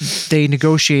they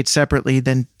negotiate separately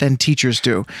than teachers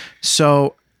do.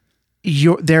 So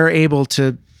they're able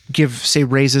to give, say,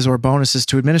 raises or bonuses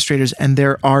to administrators, and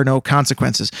there are no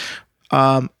consequences,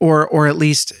 or at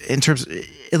least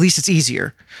at least it's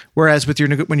easier. Whereas with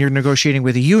when you're negotiating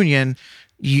with a union,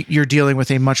 you're dealing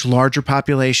with a much larger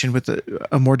population with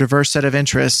a more diverse set of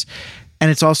interests,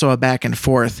 and it's also a back and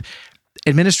forth.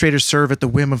 Administrators serve at the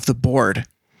whim of the board,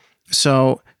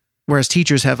 so whereas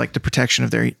teachers have like the protection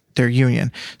of their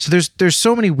union. So there's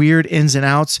so many weird ins and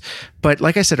outs, but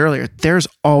like I said earlier, there's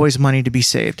always money to be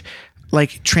saved.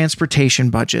 Like transportation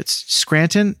budgets.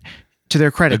 Scranton to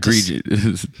their credit.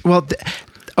 Egregious. Well,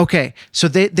 okay. So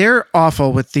they're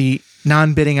awful with the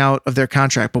non-bidding out of their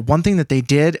contract. But one thing that they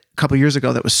did a couple years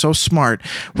ago that was so smart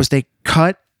was they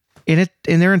cut in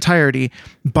their entirety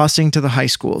busing to the high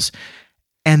schools.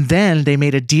 And then they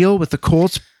made a deal with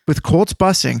Colts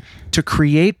Busing to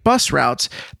create bus routes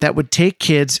that would take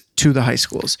kids to the high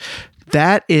schools.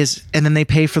 And then they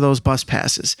pay for those bus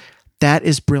passes. That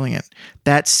is brilliant.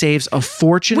 That saves a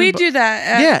fortune. We do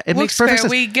that. It makes perfect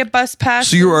sense. We get bus passes.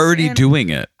 So you're already doing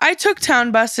it. I took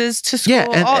town buses to school.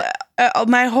 Yeah,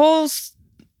 my whole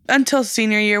until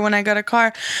senior year when I got a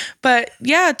car. But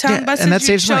yeah, town buses. And that you'd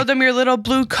saves show money. them your little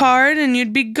blue card, and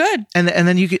you'd be good. And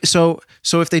then you get so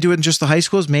if they do it in just the high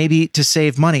schools, maybe to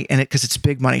save money, and because it's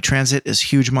big money, transit is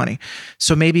huge money.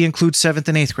 So maybe include 7th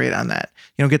and 8th grade on that.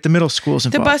 Get the middle schools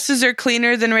involved. The buses are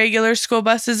cleaner than regular school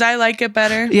buses. I like it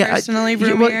better. Personally,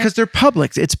 because they're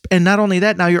public. And not only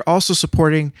that, now you're also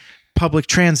supporting public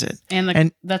transit,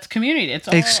 and that's community.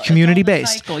 It's community all the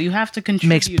based. cycle. You have to contribute.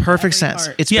 Makes perfect every sense.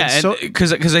 part. It's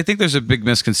because I think there's a big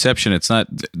misconception.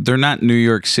 They're not New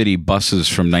York City buses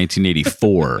from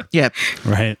 1984. Yeah,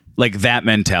 Right. Like that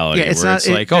mentality. Yeah, it's where not-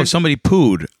 it's like, somebody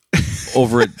pooed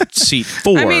over at seat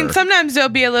 4. I mean, sometimes they'll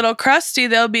be a little crusty.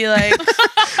 They'll be like,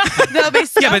 there'll be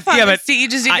stuff on the seat. You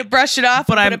just need to brush it off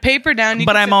and put a paper down.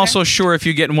 But I'm also sure if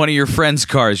you get in one of your friends'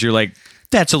 cars, you're like,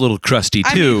 that's a little crusty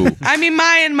too. I mean,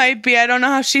 mine might be. I don't know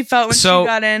how she felt when she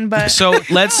got in, but so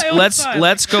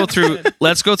let's go through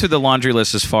the laundry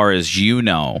list as far as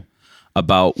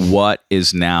about what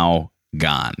is now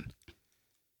gone.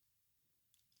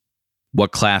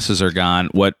 What classes are gone?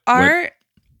 What art,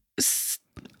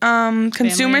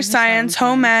 consumer science,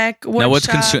 home ec. Now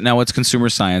what's consumer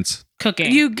science?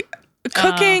 Cooking.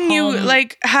 Cooking.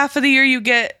 Like half of the year you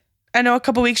get. I know a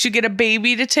couple weeks you get a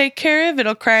baby to take care of.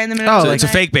 It'll cry in the middle of the night. It's a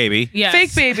fake baby. Yes.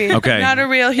 Fake baby. Okay. Not a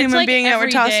real human being that we're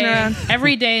tossing around.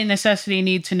 Everyday necessity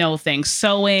need to know things.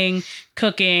 Sewing,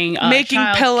 cooking, making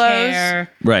child pillows. care.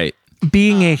 Right.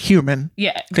 being a human.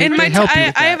 Yeah. In my help you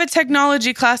with I that. have a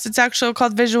technology class. It's actually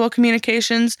called visual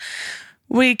communications.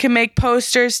 We can make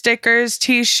posters, stickers,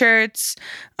 T-shirts.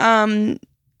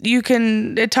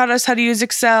 It taught us how to use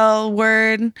Excel,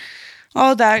 Word,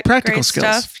 all that Practical great skills.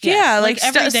 stuff. Yes, Yeah, like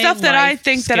everyday stuff that I life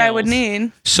think that I would skills.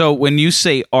 need. So when you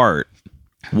say art,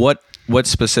 what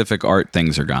specific art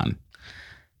things are gone?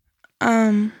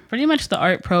 Pretty much the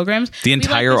art programs. The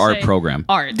entire art program.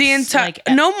 Art. The entire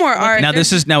no more art. Now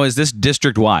is this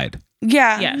district wide?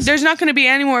 Yeah. Yes. There's not going to be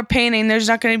any more painting. There's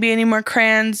not going to be any more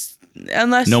crayons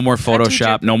unless No more a teacher-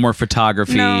 Photoshop, no more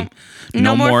photography, No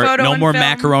more photo no and more film.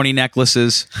 macaroni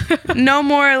necklaces. No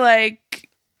more like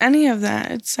any of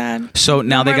that. It's sad. So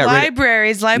now No they more got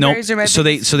libraries. Libraries are my so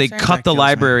they biggest so they concern. cut the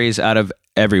libraries out of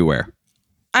everywhere.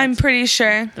 I'm pretty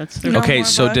sure. That's the No Okay, more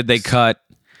so did they books. cut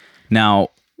now?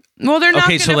 Well, they're not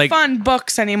Okay, going so, to like- fund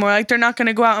books anymore. Like they're not going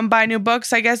to go out and buy new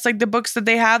books. I guess like the books that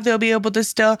they have, they'll be able to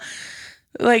still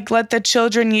like let the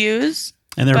children use.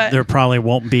 And But there probably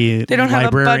won't be they don't have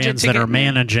a budget librarians to that get are new.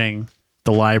 managing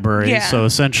the library. Yeah. So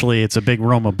essentially, it's a big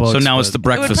room of books. So now it's the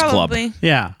but- It would Breakfast Club. probably.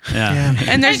 Yeah.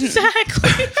 And there's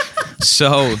Exactly.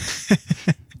 So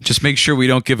just make sure we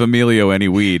don't give Emilio any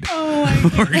weed.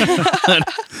 oh my God.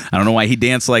 I don't know why he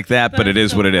danced like that, but it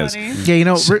is what it is. Yeah, you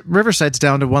know, Riverside's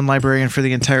down to one librarian for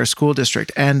the entire school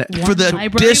district, and For the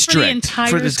district.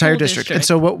 for the entire district. And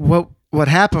so what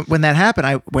happened when that happened?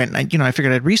 I went, and I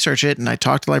figured I'd research it, and I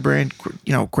talked to the librarian,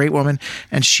 great woman,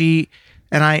 and she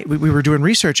and I we were doing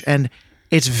research, and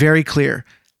it's very clear.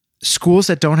 Schools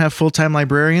that don't have full-time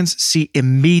librarians see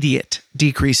immediate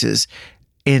decreases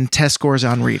in test scores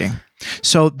on reading.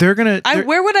 So they're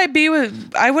Where would I be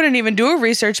with? I wouldn't even do a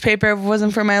research paper if it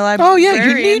wasn't for my library. oh yeah,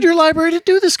 you need your library to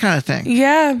do this kind of thing.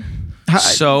 Yeah.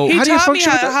 So He How do you taught me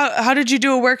function with that? how did you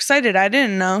do a works cited? I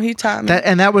didn't know. He taught me.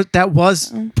 That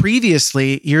was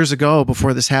previously years ago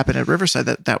before this happened at Riverside.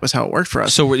 That was how it worked for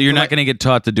us. So you're not going to get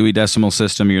taught the Dewey Decimal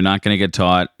System. You're not going to get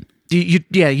taught.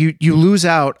 You lose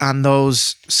out on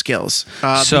those skills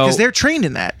because they're trained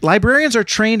in that. Librarians are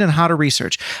trained in how to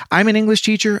research. I'm an English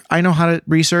teacher. I know how to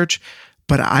research,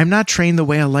 but I'm not trained the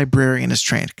way a librarian is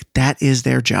trained. That is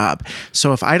their job.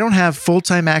 So if I don't have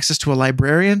full-time access to a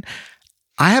librarian,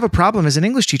 I have a problem as an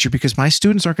English teacher because my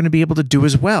students aren't going to be able to do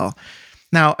as well.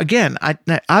 Now, again,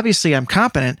 obviously I'm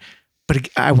competent, but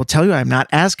I will tell you I'm not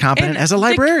as competent And as a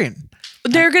librarian.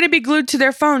 They're going to be glued to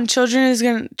their phone.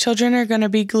 Children are going to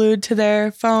be glued to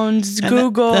their phones. And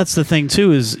Google. That's the thing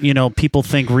too. Is people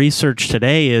think research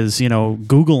today is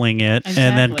Googling it and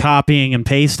then Exactly. copying and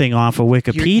pasting off of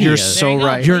Wikipedia. You're so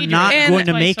right. You're not And going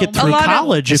to make it through lot of-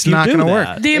 college It's if you not do gonna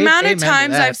that. work. The amount of Amen to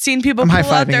times that. I've seen people I'm pull out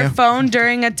high-fiving their you. phone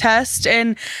during a test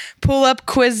and pull up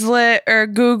Quizlet or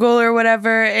Google or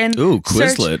whatever and Ooh,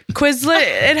 search- Quizlet.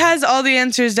 Quizlet, it has all the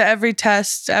answers to every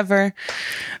test ever.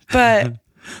 But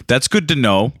That's good to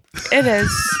know. it is.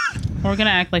 We're gonna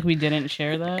act like we didn't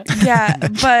share that. Yeah,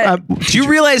 but Do you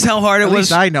realize how hard it At was?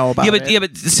 least I know about yeah, but, it. Yeah,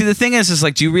 but see, the thing is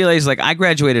like, do you realize, like, I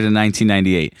graduated in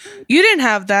 1998. you didn't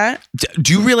have that.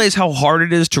 Do you realize how hard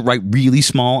it is to write really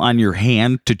small on your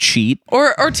hand to cheat?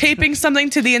 Or taping something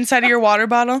to the inside of your water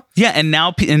bottle. Yeah, and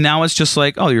now it's just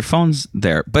like, oh, your phone's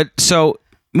there. But so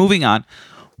moving on,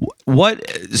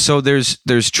 so there's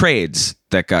trades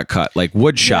that got cut, like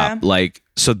wood shop, Yeah.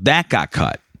 so that got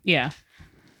cut. Yeah.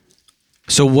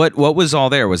 So what was all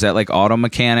there? Was that like auto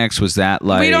mechanics? Was that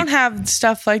like We don't have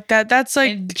stuff like that. That's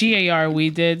like In GAR we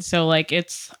did. So like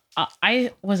it's I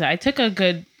took a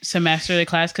good semester of the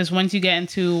class because once you get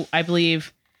into, I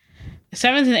believe,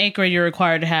 7th and 8th grade, you're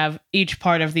required to have each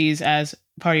part of these as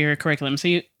part of your curriculum.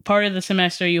 So part of the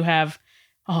semester you have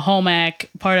a home ec,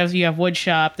 you have wood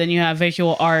shop, then you have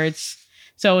visual arts.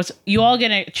 So you all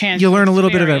get a chance. You to learn a little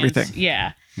bit of experience. everything.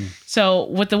 Yeah. So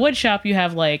with the wood shop, you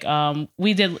have like have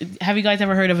you guys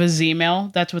ever heard of a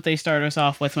Z-mail? That's what they start us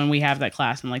off with when we have that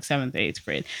class in like 7th, 8th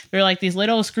grade. They're like these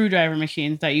little screwdriver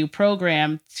machines that you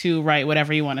program to write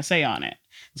whatever you want to say on it.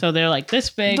 So they're like this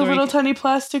big. the or you little can- tiny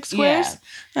plastic squares.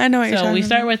 Yeah. I know what you're So talking we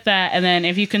start about. with that, and then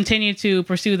if you continue to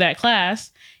pursue that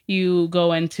class, you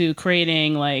go into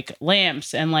creating like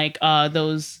lamps and like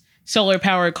those solar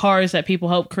powered cars that people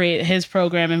help create. His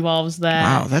program involves that.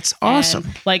 Wow, that's awesome.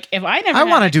 And, like if I never, I had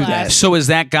wanna that do class- that. So is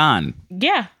that gone?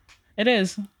 Yeah, it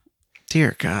is.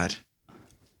 Dear God.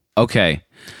 Okay.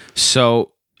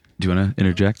 So do you want to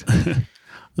interject?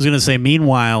 I was going to say,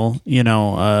 meanwhile,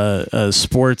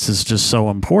 sports is just so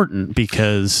important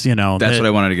because, That's what I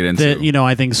wanted to get into.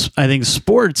 I think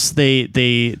sports,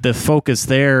 the focus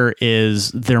there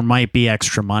is there might be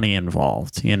extra money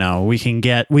involved. We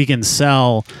can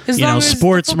sell, As long as the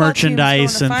sports football team's going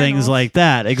merchandise to and things finals. like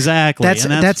that. Exactly.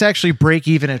 That's actually break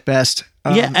even at best.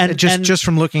 Yeah, and just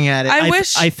from looking at it.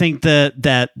 I think that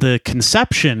the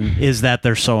conception is that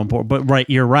they're so important, but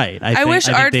you're right. I wish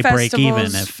think art they break even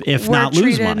festivals if were not lose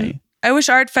treated- money. I wish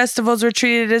art festivals were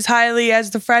treated as highly as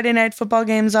the Friday night football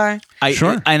games are.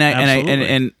 Sure, absolutely.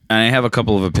 And I have a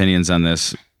couple of opinions on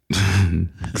this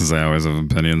because I always have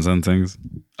opinions on things.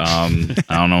 I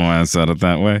don't know why I said it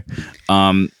that way.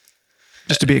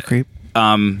 Just to be a creep.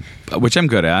 Which I'm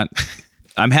good at.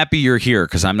 I'm happy you're here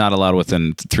because I'm not allowed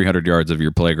within 300 yards of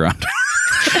your playground.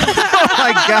 Oh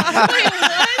my God.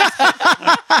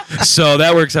 So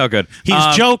that works out good.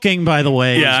 He's joking, by the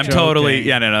way. Yeah, I'm He's totally. joking.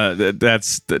 Yeah, no.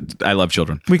 I love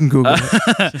children. We can Google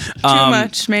it. Too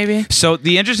much, maybe. So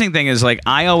the interesting thing is, like,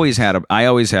 I always had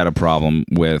a problem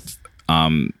with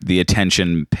the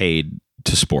attention paid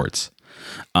to sports.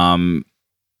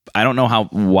 I don't know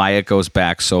why it goes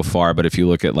back so far, but if you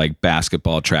look at like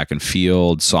basketball, track and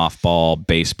field, softball,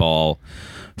 baseball,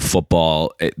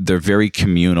 football, they're very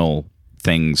communal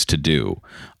things to do.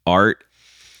 Art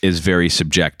is very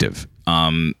subjective.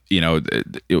 One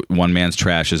man's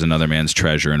trash is another man's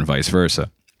treasure, and vice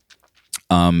versa.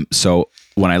 So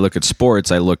when I look at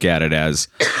sports, I look at it as,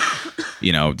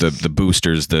 the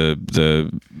boosters,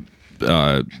 the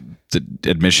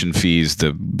admission fees,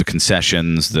 the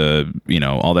concessions,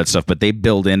 all that stuff. But they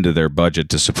build into their budget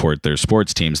to support their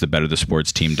sports teams. The better the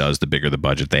sports team does, the bigger the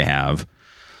budget they have.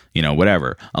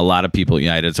 Whatever. A lot of people, I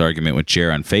had this argument with Jer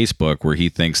on Facebook where he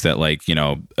thinks that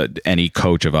any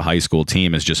coach of a high school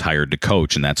team is just hired to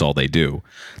coach and that's all they do.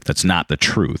 That's not the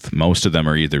truth. Most of them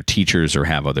are either teachers or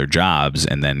have other jobs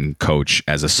and then coach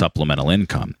as a supplemental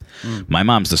income. My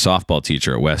mom's the softball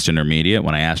teacher at West Intermediate.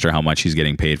 When I asked her how much she's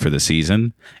getting paid for the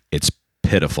season, it's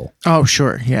pitiful. Oh,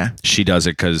 sure. Yeah. She does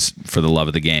it for the love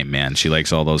of the game, man. She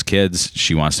likes all those kids.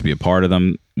 She wants to be a part of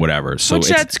them. Whatever. So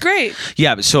That's great.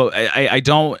 Yeah. So I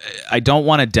don't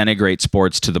want to denigrate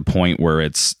sports to the point where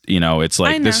it's it's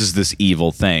like this is this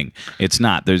evil thing. It's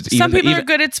not. There's Some people are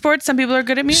good at sports. Some people are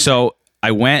good at music. So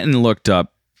I went and looked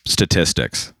up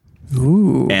statistics.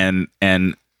 Ooh. And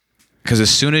because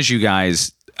as soon as you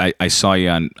guys, I saw you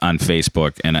on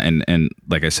Facebook and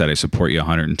like I said, I support you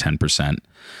 110%.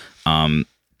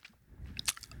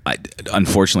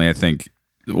 Unfortunately, I think.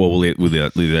 Well, we'll leave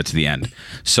that to the end.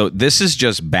 So this is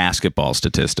just basketball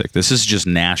statistic. This is just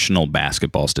national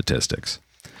basketball statistics.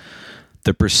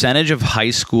 The percentage of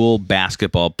high school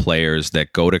basketball players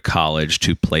that go to college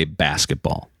to play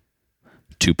basketball,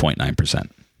 2.9%.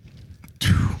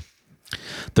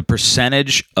 The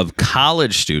percentage of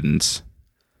college students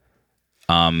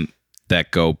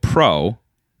that go pro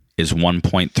is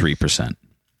 1.3%.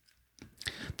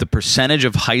 The percentage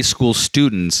of high school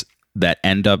students that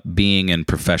end up being in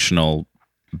professional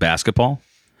basketball,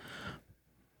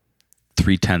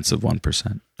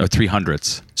 0.3%, or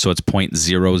 0.03. So it's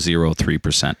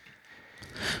 0.003%.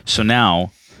 So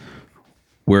now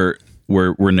we're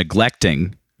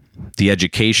neglecting the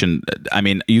education. I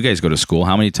mean, you guys go to school.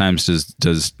 How many times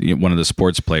does one of the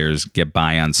sports players get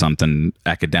by on something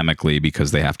academically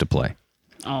because they have to play?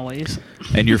 Always.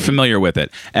 And you're familiar with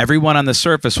it. Everyone on the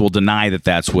surface will deny that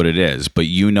that's what it is, but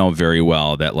you know very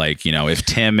well that, like, you know, if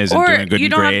Tim isn't doing good you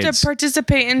in don't grades, have to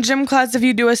participate in gym class if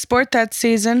you do a sport that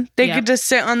season. They could just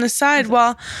sit on the side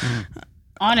while.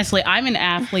 Honestly, I'm an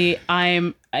athlete.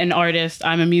 I'm an artist.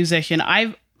 I'm a musician.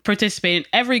 I've participated in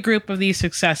every group of these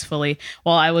successfully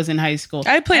while I was in high school.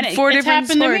 I played And four it's different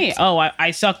happened sports. to me. Oh, I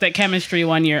sucked at chemistry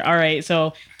one year. All right,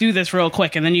 so do this real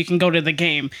quick, and then you can go to the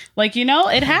game. Like, you know,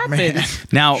 it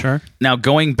happens. Now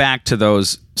going back to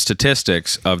those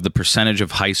statistics of the percentage of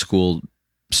high school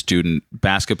student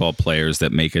basketball players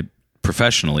that make it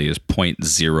professionally is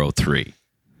 0.03.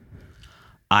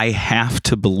 I have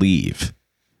to believe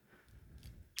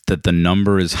that the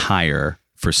number is higher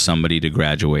for somebody to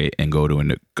graduate and go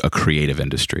to a creative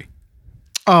industry.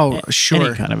 Oh, sure.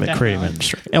 Any kind of a creative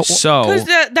industry. So, Because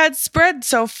that spread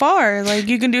so far. Like,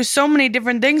 you can do so many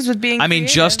different things with being I mean,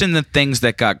 creative. just in the things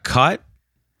that got cut,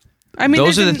 I mean,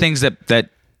 those are the there's things that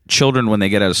children, when they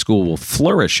get out of school, will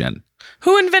flourish in.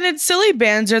 Who invented silly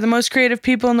bands are the most creative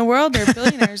people in the world. They're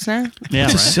billionaires now. Yeah,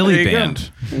 It's a right. silly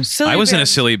band. Silly I was in a bands.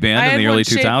 silly band I in had the one early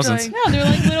shaped 2000s. like- No, they're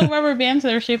like little rubber bands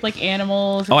that are shaped like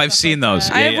animals. and Oh, I've stuff seen like those.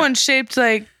 that. I Yeah, have yeah. one shaped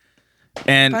like a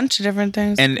And bunch of different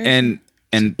things.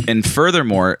 and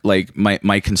furthermore, like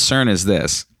my concern is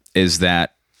this, is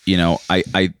that, you know,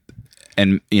 I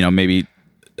and you know, maybe,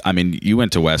 I mean, you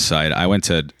went to West Side, I went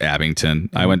to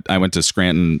Abington, I went to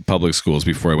Scranton Public Schools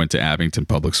before I went to Abington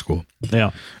Public School.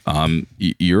 Yeah.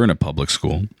 You're in a public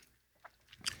school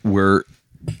where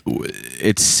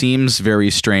it seems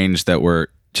very strange that we're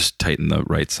just tighten the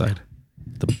right side,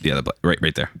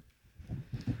 right there.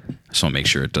 I just want to make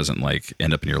sure it doesn't like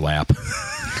end up in your lap.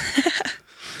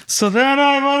 So then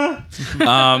I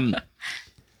wanna.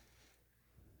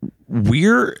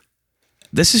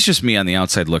 This is just me on the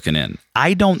outside looking in.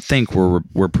 I don't think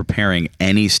we're preparing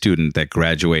any student that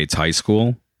graduates high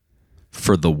school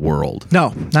for the world. No,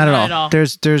 not at at all. all.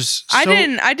 There's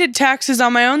I did taxes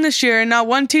on my own this year, and not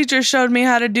one teacher showed me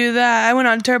how to do that. I went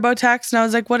on TurboTax, and I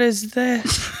was like, "What is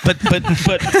this?"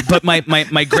 But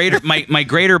my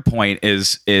greater point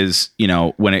is, you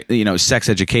know, when it, you know, sex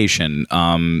education,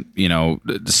 you know,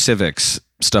 civics,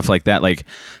 stuff like that, like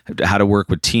how to work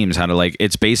with teams, how to, like,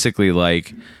 it's basically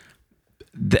like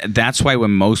that's why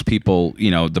when most people,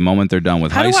 you know, the moment they're done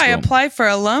with How high do I school, apply for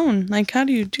a loan? Like, how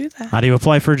do you do that? How do you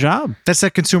apply for a job? That's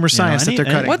that consumer science that they're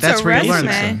cutting. What's That's a where you learn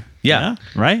resume? this. yeah.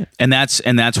 Right. And that's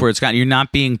where it's gotten. You're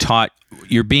not being taught.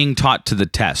 You're being taught to the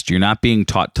test. You're not being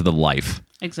taught to the life.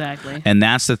 Exactly. And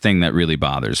that's the thing that really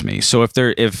bothers me. So if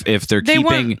they're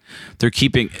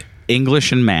keeping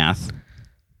English and math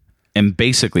and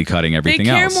basically cutting They everything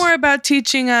care else more about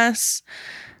teaching us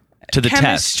to the test.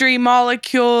 chemistry,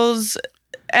 molecules,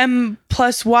 M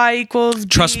plus Y equals B.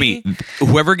 Trust me,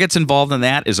 whoever gets involved in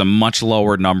that is a much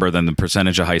lower number than the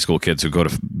percentage of high school kids who go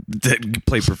to that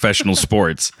play professional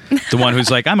sports. The one who's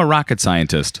like, I'm a rocket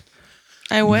scientist.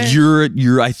 I wish.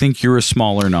 I think you're a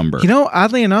smaller number. You know,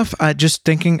 oddly enough, just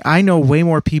thinking, I know way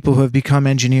more people who have become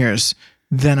engineers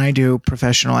than I do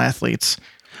professional athletes.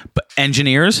 But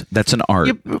engineers, that's an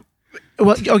art.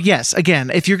 Well, oh yes.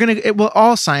 Again, if you're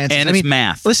all science, And it's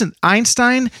math. Listen,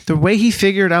 Einstein, the way he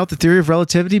figured out the theory of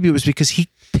relativity was because he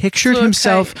pictured Flew a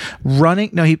himself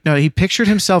running. He pictured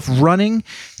himself running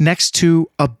next to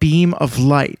a beam of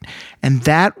light, and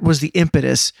that was the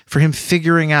impetus for him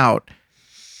figuring out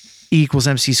E equals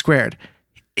MC squared.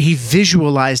 He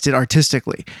visualized it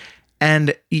artistically.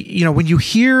 And, you know, when you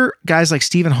hear guys like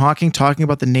Stephen Hawking talking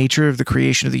about the nature of the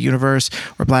creation of the universe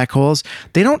or black holes,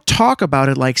 they don't talk about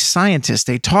it like scientists.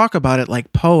 They talk about it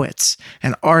like poets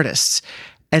and artists.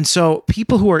 And so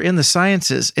people who are in the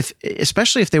sciences,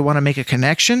 especially if they want to make a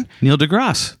connection. Neil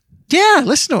deGrasse. Yeah,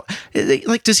 listen to,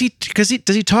 like, does he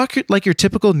talk like your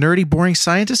typical nerdy, boring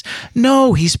scientist?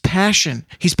 No, he's passionate.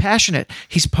 He's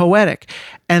poetic.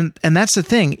 And that's the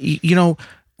thing, you know,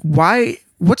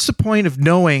 what's the point of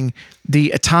knowing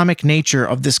the atomic nature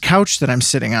of this couch that I'm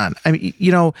sitting on? I mean,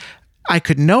 you know, I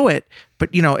could know it, But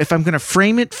if I'm going to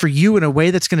frame it for you in a way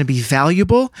that's going to be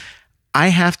valuable,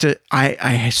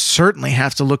 I certainly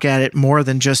have to look at it more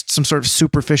than just some sort of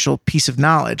superficial piece of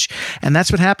knowledge. And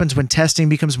that's what happens when testing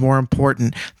becomes more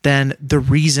important than the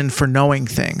reason for knowing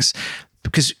things.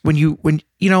 Because when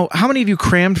how many of you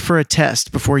crammed for a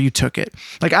test before you took it?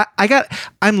 Like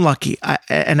I'm lucky.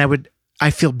 I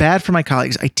feel bad for my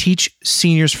colleagues. I teach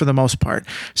seniors for the most part.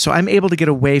 So I'm able to get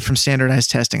away from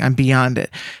standardized testing. I'm beyond it.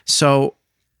 So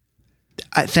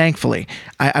thankfully,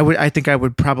 I think I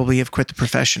would probably have quit the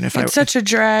profession if It's such a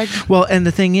drag. Well, and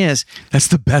the thing is, That's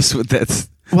the best. That's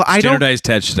standardized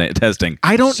testing.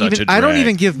 I don't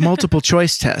even give multiple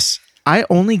choice tests. I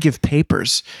only give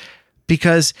papers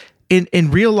because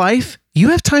in real life, you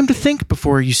have time to think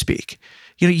before you speak.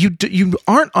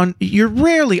 You're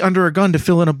rarely under a gun to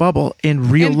fill in a bubble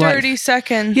in real life. 30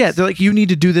 seconds. Yeah, they're like, you need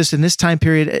to do this in this time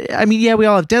period. I mean, yeah, we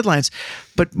all have deadlines,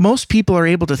 but most people are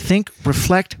able to think,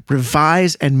 reflect,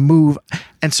 revise, and move.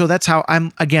 And so that's how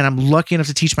I'm lucky enough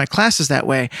to teach my classes that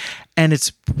way. And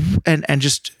and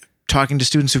just talking to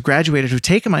students who've graduated, who've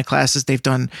taken my classes, they've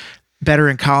done better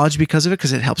in college because of it,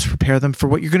 because it helps prepare them for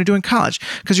what you're going to do in college.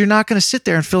 Because you're not going to sit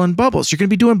there and fill in bubbles. You're going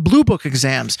to be doing blue book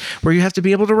exams where you have to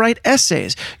be able to write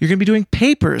essays. You're going to be doing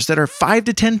papers that are 5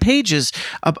 to 10 pages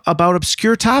about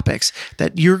obscure topics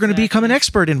that you're going to become an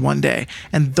expert in one day.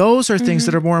 And those are things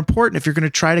that are more important if you're going to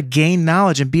try to gain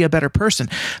knowledge and be a better person.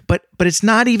 But it's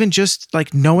not even just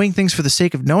like knowing things for the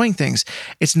sake of knowing things.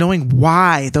 It's knowing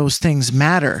why those things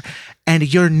matter.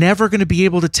 And you're never going to be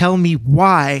able to tell me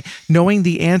why knowing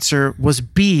the answer was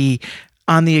B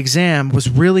on the exam was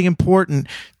really important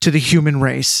to the human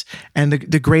race and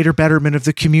the greater betterment of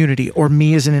the community or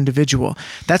me as an individual.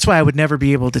 That's why I would never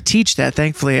be able to teach that.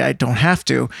 Thankfully, I don't have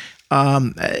to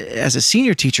as a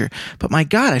senior teacher. But my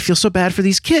God, I feel so bad for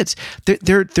these kids.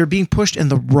 They're being pushed in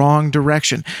the wrong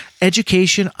direction.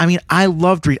 Education. I mean, I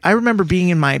loved reading. I remember being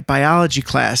in my biology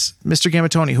class, Mr.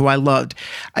 Gamatoni, who I loved.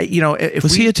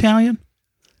 Was he Italian?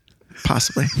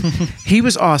 Possibly. He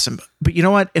was awesome. But you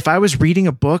know what? If I was reading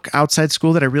a book outside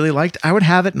school that I really liked, I would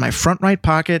have it in my front right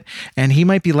pocket, and he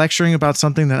might be lecturing about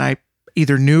something that I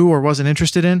either knew or wasn't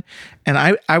interested in. And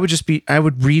I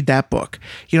would read that book,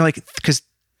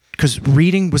 because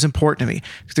reading was important to me.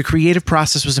 The creative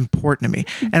process was important to me.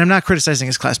 And I'm not criticizing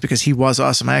his class because he was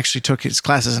awesome. I actually took his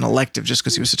class as an elective just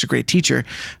because he was such a great teacher.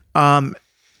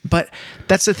 But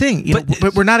that's the thing.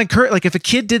 But we're not encouraged. Like if a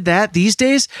kid did that these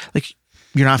days, like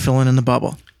you're not filling in the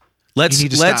bubble. Let's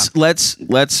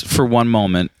for one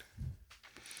moment,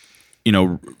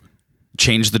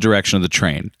 change the direction of the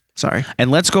train. Sorry.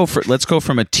 And let's go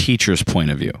from a teacher's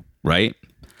point of view, right?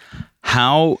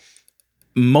 How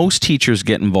most teachers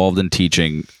get involved in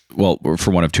teaching, well,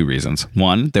 for one of two reasons.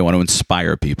 One, they want to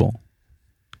inspire people.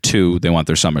 Two, they want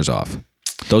their summers off.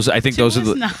 I think those are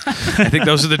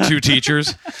the two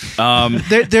teachers.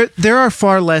 There are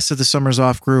far less of the summers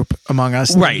off group among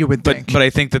us than you would think. But I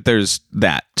think that there's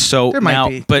that. So there might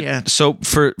be. But yeah. So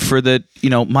for the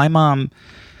my mom,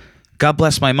 God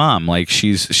bless my mom. Like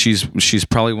she's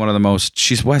probably one of the most.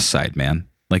 She's West Side, man.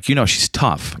 Like she's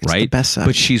tough, right? The best side.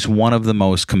 But she's one of the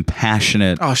most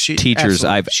compassionate teachers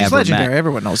I've ever legendary. met.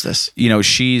 Everyone knows this.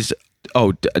 She's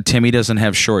Timmy doesn't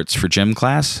have shorts for gym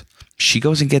class. She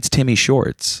goes and gets Timmy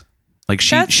shorts. Like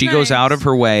she goes out of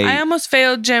her way. I almost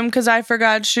failed gym because I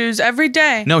forgot shoes every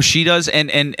day. No, she does.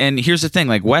 And here's the thing: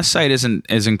 like West Side isn't.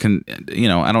 I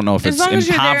don't know if it's as long as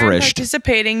you're there and impoverished.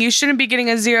 Participating, you shouldn't be getting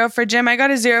a 0 for gym. I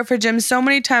got a 0 for gym so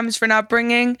many times for not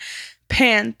bringing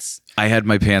pants. I had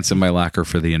my pants in my locker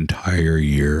for the entire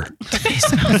year.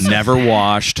 Never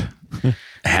washed.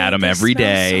 Had them every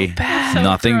day. So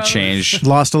Nothing gross. changed.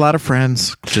 Lost a lot of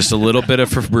friends. Just a little bit of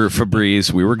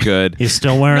Febreze. We were good. He's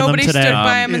still wearing Nobody them today. stood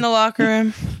by him in the locker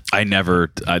room. I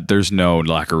never. There's no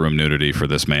locker room nudity for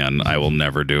this man. I will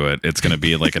never do it. It's going to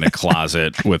be like in a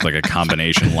closet with like a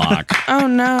combination lock. Oh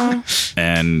no!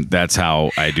 And that's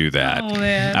how I do that. Oh,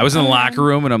 man. I was in the locker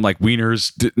room and I'm like,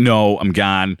 wieners. No, I'm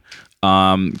gone.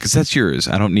 Because that's yours.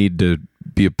 I don't need to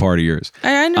be a part of yours.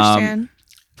 I understand.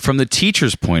 From the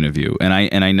teacher's point of view, and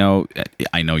I know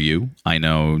you. I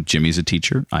know Jimmy's a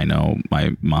teacher. I know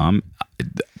my mom.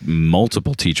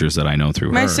 Multiple teachers that I know through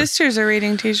her. My sister's a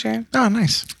reading teacher. Oh,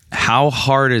 nice. How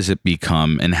hard has it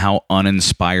become, and how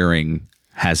uninspiring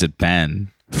has it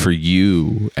been for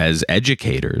you as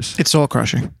educators? It's soul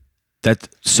crushing.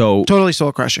 Totally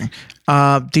soul crushing.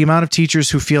 The amount of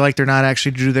teachers who feel like they're not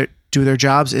actually do their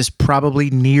jobs is probably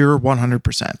near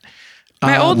 100%.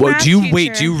 My old math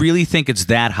teacher. Do you really think it's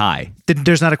that high?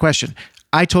 There's not a question.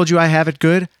 I told you I have it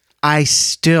good. I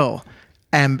still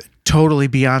am totally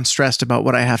beyond stressed about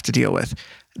what I have to deal with.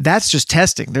 That's just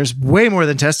testing. There's way more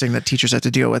than testing that teachers have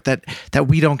to deal with that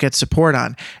we don't get support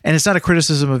on. And it's not a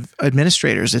criticism of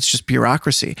administrators. It's just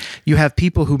bureaucracy. You have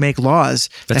people who make laws.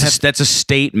 That's a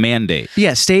state mandate.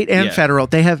 Yeah, state and federal.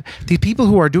 They have the people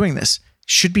who are doing this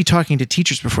should be talking to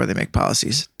teachers before they make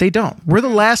policies. They don't. We're the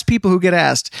last people who get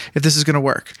asked if this is going to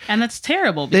work. And that's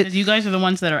terrible because you guys are the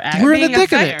ones that are we're in the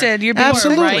thick affected. of it. You're being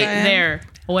Absolutely. right there,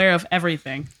 aware of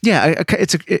everything. Yeah,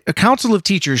 it's a council of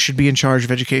teachers should be in charge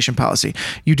of education policy.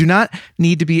 You do not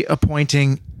need to be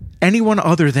appointing anyone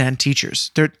other than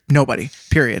teachers. They're nobody,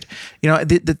 period.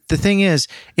 The thing is,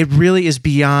 it really is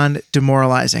beyond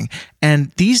demoralizing.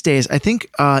 And these days, I think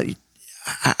I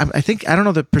don't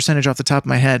know the percentage off the top of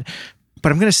my head,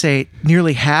 but I'm going to say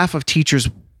nearly half of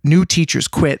new teachers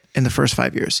quit in the first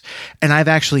 5 years. And I've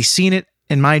actually seen it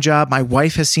in my job. My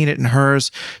wife has seen it in hers.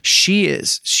 She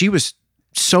was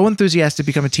so enthusiastic to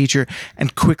become a teacher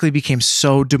and quickly became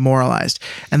so demoralized.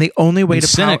 And the only way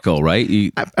cynical,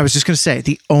 right? I was just going to say,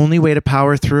 the only way to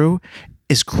power through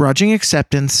is grudging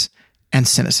acceptance and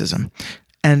cynicism.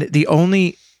 And the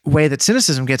only way that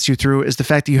cynicism gets you through is the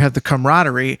fact that you have the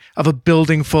camaraderie of a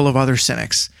building full of other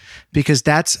cynics, because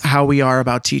that's how we are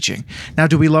about teaching. Now,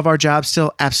 do we love our job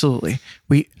still? Absolutely.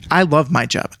 I love my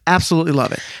job. Absolutely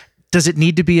love it. Does it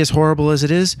need to be as horrible as it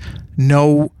is?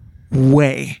 No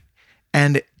way.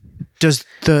 And do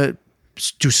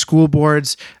school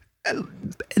boards?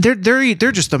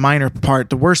 They're just the minor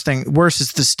part. The worst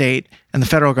is the state and the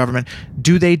federal government.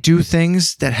 Do they do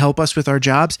things that help us with our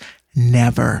jobs?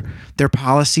 Never. Their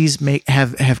policies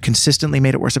have consistently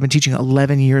made it worse. I've been teaching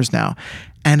 11 years now,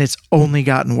 and it's only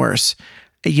gotten worse.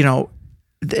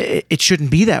 It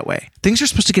shouldn't be that way. Things are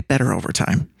supposed to get better over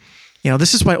time.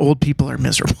 This is why old people are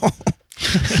miserable.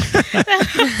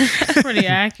 That's pretty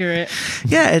accurate.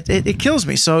 Yeah, it kills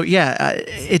me. So yeah,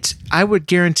 I would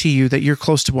guarantee you that you're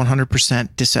close to 100%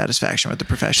 dissatisfaction with the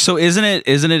profession. So isn't it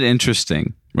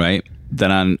interesting, right?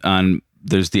 That on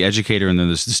there's the educator and then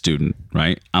there's the student,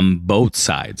 right? On both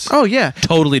sides. Oh yeah,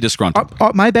 totally disgruntled.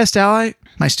 My best ally,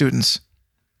 my students,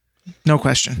 no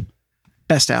question,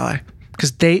 best ally.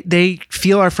 Because they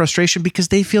feel our frustration because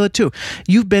they feel it too.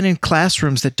 You've been in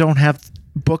classrooms that don't have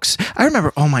books. I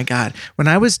remember, oh my God, when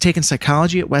I was taking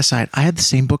psychology at Westside, I had the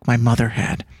same book my mother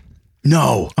had.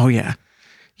 No. Oh yeah.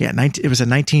 Yeah, it was a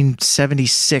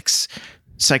 1976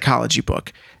 psychology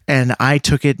book, and I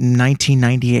took it in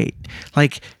 1998.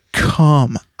 Like,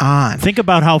 come on. Think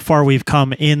about how far we've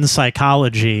come in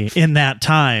psychology in that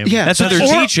time. Yeah, that's what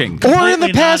they're teaching. Or in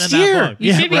the past year.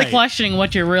 You should be questioning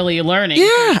what you're really learning.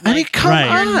 Yeah, I mean, come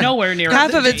on. You're nowhere near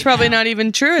half of it's probably not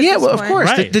even true. At this of point. course.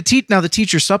 Right. Now the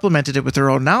teacher supplemented it with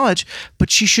her own knowledge, but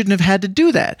she shouldn't have had to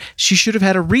do that. She should have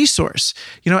had a resource.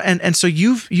 And so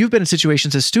you've been in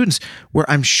situations as students where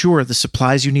I'm sure the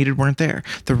supplies you needed weren't there,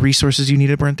 the resources you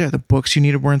needed weren't there, the books you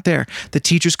needed weren't there. The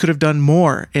teachers could have done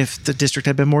more if the district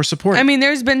had been more supportive. I mean,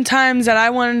 there's been times that I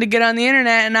wanted to get on the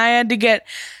internet and I had to get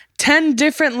 10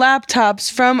 different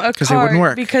laptops from a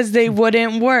cart because they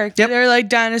wouldn't work. Yep. They're like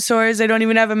dinosaurs. They don't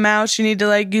even have a mouse. You need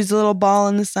to use a little ball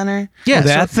in the center. Yeah,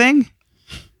 that thing?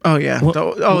 Oh yeah.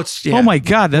 It's Oh my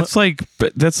God, that's like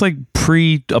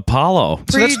pre-Apollo.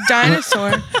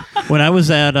 Pre-dinosaur. When I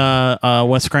was at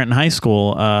West Scranton High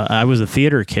School, I was a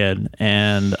theater kid,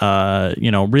 and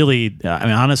really,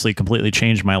 honestly, completely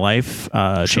changed my life,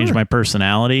 changed my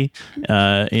personality, in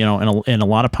a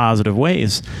lot of positive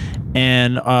ways.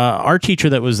 And our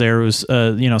teacher that was there was,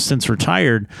 since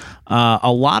retired.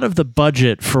 A lot of the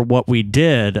budget for what we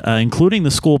did, including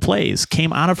the school plays,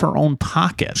 came out of her own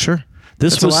pocket. Sure.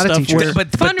 This was stuff where,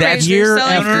 but fundraisers, year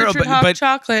selling hot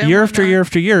chocolate, year after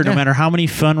year, no matter how many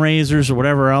fundraisers or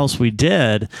whatever else we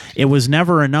did, it was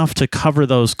never enough to cover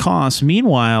those costs.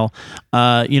 Meanwhile,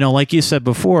 like you said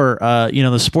before,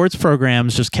 the sports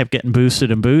programs just kept getting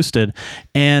boosted,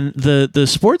 and the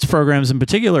sports programs in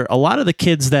particular, a lot of the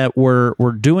kids that were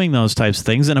doing those types of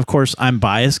things, and of course I'm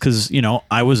biased because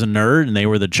I was a nerd and they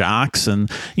were the jocks,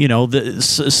 and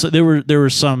so there were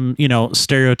some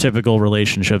stereotypical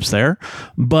relationships there.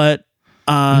 But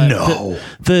the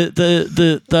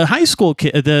high school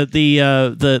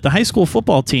the high school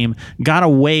football team got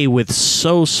away with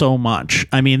so much.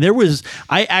 I mean,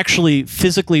 I actually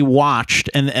physically watched,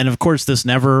 and of course this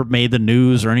never made the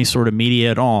news or any sort of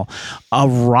media at all, a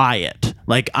riot.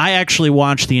 Like, I actually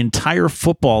watched the entire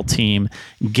football team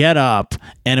get up,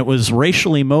 and it was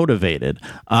racially motivated,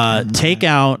 take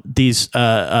out these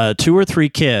 2 or 3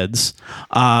 kids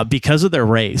because of their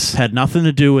race. Had nothing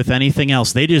to do with anything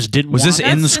else. They just didn't want this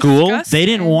them. in the school? disgusting. They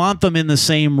didn't want them in the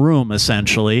same room,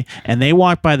 essentially, and they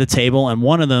walked by the table, and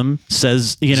one of them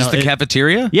says, Is this the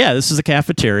cafeteria? Yeah, this is a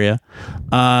cafeteria.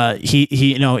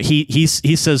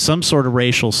 He says some sort of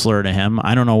racial slur to him.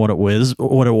 I don't know what it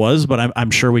was, but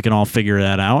I'm sure we can all figure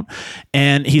that out.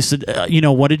 And he said,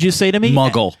 what did you say to me?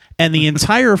 Muggle. And the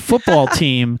entire football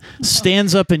team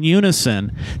stands up in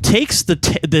unison, takes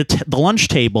the lunch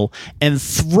table, and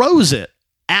throws it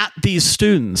at these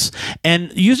students, and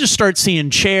you just start seeing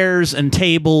chairs and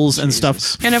tables and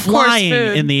stuff And of course, flying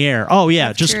food. in the air. Oh yeah,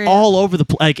 Cafeteria. just all over the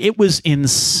place. Like, it was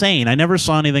insane. I never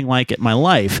saw anything like it in my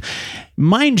life.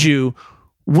 Mind you,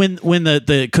 when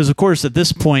because of course at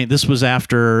this point this was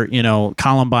after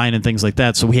Columbine and things like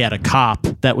that, so we had a cop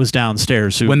that was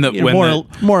downstairs who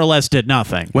more or less did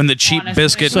nothing. When the cheap Honestly.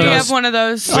 biscuit We goes, have one of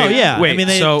those. Oh yeah, wait, I mean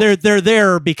so- they're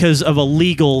there because of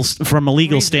from a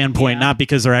legal standpoint, yeah. not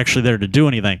because they're actually there to do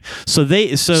anything. So when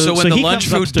the he lunch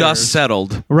comes food upstairs- dust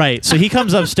settled, right? So he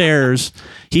comes upstairs,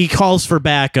 he calls for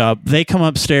backup. They come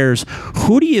upstairs.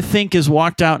 Who do you think has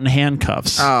walked out in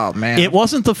handcuffs? Oh man. It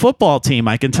wasn't the football team,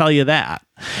 I can tell you that.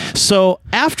 So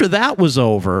after that was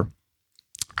over,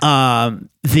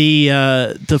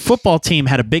 the football team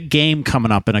had a big game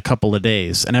coming up in a couple of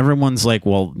days, and everyone's like,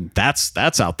 "Well, that's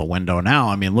out the window now."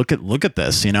 I mean, look at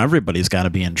this. Everybody's got to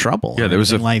be in trouble. yeah, there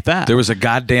was like that. There was a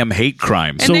goddamn hate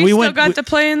crime. And So they we still went- got to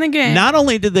play in the game. Not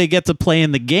only did they get to play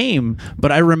in the game,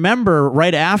 but I remember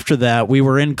right after that, we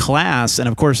were in class, and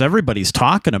of course, everybody's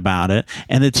talking about it,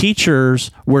 and the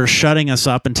teachers were shutting us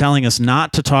up and telling us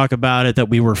not to talk about it, that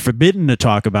we were forbidden to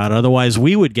talk about it, otherwise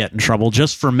we would get in trouble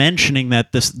just for mentioning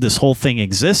that this whole thing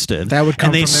existed. that would come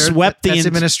and they from their, swept that's the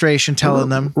administration telling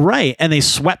them. Right, and they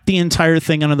swept the entire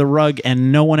thing under the rug,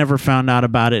 and no one ever found out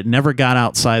about it. Never got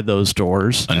outside those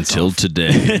doors Until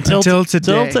today. until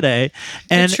today.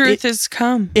 And the truth has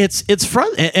come. it's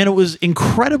and it was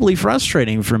incredibly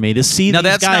frustrating for me to see Now,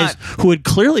 these that's guys not- who had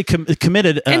clearly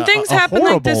committed And things a happen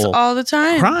like this horrible all the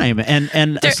time. crime and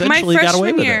essentially got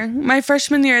away with it. My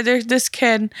freshman year, there's this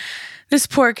kid, this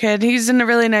poor kid. He's a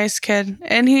really nice kid,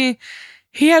 and he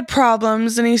had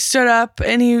problems, and he stood up,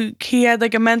 and he had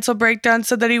like a mental breakdown,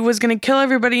 said that he was going to kill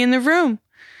everybody in the room.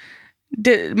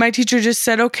 My teacher just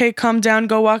said, "Okay, calm down,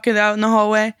 go walk it out in the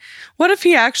hallway." What if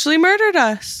he actually murdered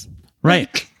us?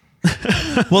 Right.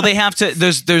 Well, they have to.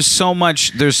 There's so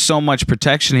much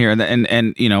protection here, and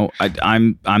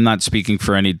I'm not speaking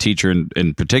for any teacher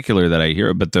in particular that I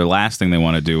hear, but the last thing they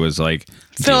want to do is like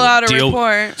Fill out a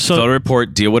report. Fill a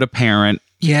report, deal with a parent.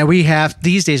 Yeah,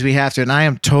 these days we have to, and I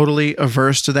am totally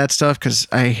averse to that stuff because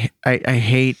I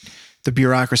hate the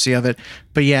bureaucracy of it.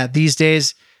 But yeah, these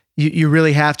days you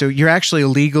really have to. You're actually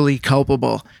legally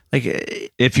culpable. Like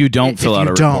If you don't fill out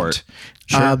a report.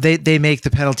 They make the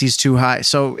penalties too high.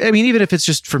 So I mean, even if it's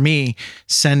just for me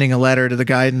sending a letter to the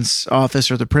guidance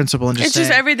office or the principal and It's saying,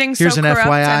 just everything's so here's an corrupt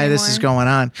FYI, this is anymore. going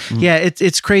on. Yeah,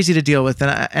 it's crazy to deal with,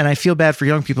 and I feel bad for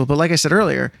young people. But like I said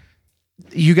earlier,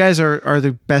 you guys are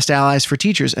the best allies for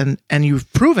teachers, and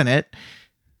you've proven it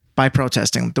by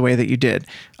protesting the way that you did,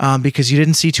 because you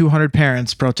didn't see 200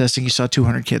 parents protesting, you saw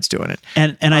 200 kids doing it.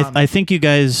 And I think you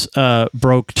guys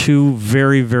broke two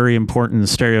very, very important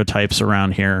stereotypes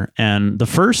around here. And the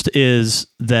first is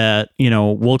that,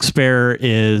 Wilkes-Barre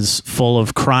is full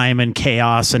of crime and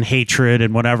chaos and hatred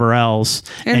and whatever else.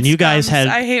 And you guys scums. had...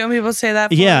 I hate when people say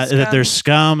that. Yeah, full of that there's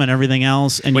scum and everything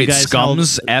else. And Wait, you guys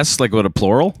scums? S, like what, a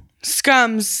plural?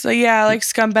 scums. So yeah, like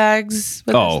scumbags.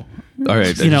 With Oh, all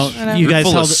right. you You're guys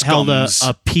full of held a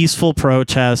scums. peaceful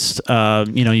protest.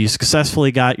 You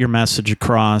successfully got your message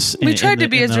across. We tried to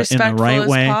be as respectful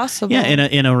as possible. Yeah,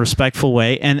 in a respectful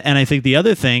way. And I think the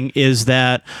other thing is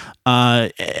that,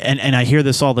 and I hear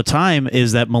this all the time,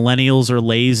 is that millennials are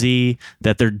lazy,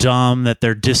 that they're dumb, that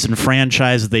they're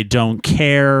disenfranchised, that they don't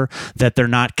care, that they're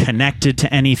not connected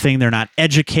to anything, they're not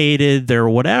educated, they're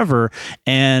whatever.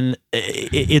 And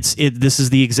this is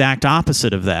the exact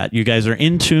opposite of that. You guys are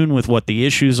in tune with what the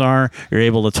issues are. You're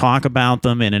able to talk about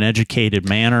them in an educated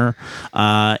manner,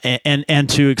 and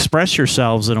to express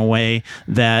yourselves in a way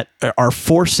that are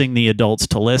forcing the adults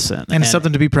to listen. And it's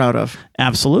something to be proud of.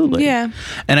 Absolutely. Yeah.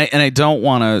 And I don't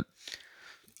want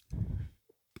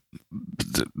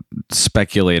to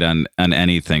speculate on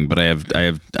anything, but I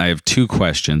have two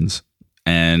questions,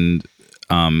 and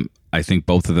I think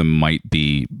both of them might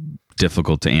be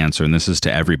difficult to answer, and this is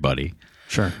to everybody.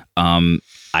 Sure.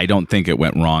 I don't think it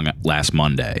went wrong last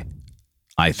Monday.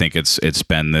 I think it's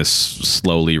been this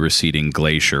slowly receding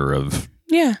glacier of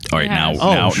Yeah. all right,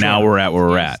 Yeah. now we're at where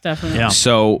we're Yes, at. definitely. Yeah.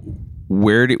 So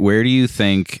where do you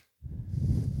think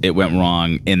it went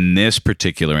wrong in this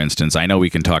particular instance? I know we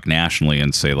can talk nationally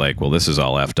and say like, well, this is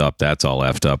all effed up. That's all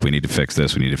effed up. We need to fix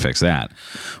this. We need to fix that.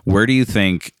 Where do you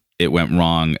think it went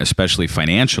wrong, especially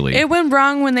financially? It went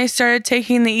wrong when they started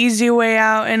taking the easy way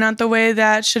out and not the way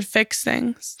that should fix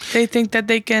things. They think that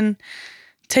they can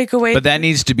take away. But that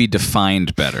needs to be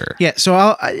defined better. Yeah, so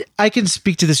I can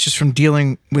speak to this just from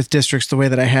dealing with districts the way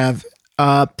that I have.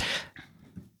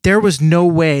 There was no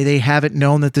way they haven't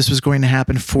known that this was going to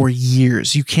happen for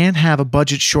years. You can't have a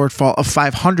budget shortfall of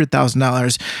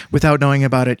 $500,000 without knowing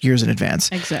about it years in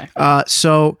advance. Exactly.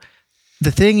 So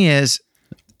the thing is,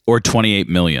 Or 28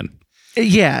 million.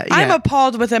 yeah. I'm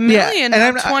appalled with $1 million,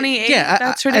 and not 28. Yeah,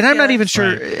 That's and ridiculous. I'm not even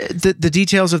sure the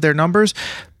details of their numbers,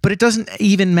 but it doesn't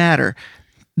even matter.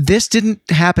 This didn't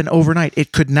happen overnight.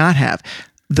 It could not have.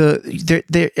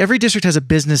 Every district has a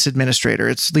business administrator.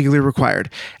 It's legally required,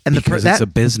 and Because it's a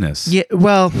business. Yeah,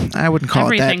 well, I wouldn't call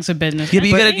Everything's it a business. Yeah,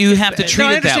 but you have to treat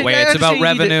I it that understand- way. I It's about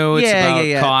understand you need to- revenue.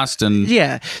 It's about cost and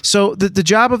yeah. So the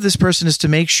job of this person is to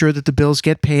make sure that the bills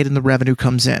get paid and the revenue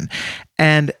comes in,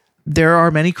 and there are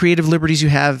many creative liberties you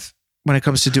have when it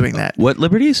comes to doing that. What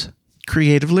liberties?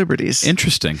 Creative liberties.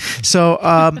 Interesting.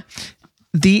 So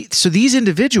these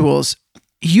individuals,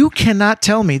 you cannot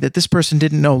tell me that this person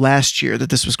didn't know last year that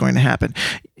this was going to happen.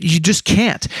 You just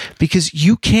can't, because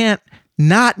you can't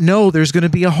not know there's going to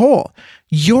be a hole.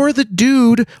 You're the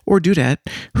dude or dudette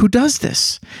who does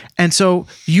this. And so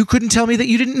you couldn't tell me that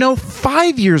you didn't know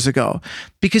 5 years ago,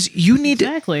 because you need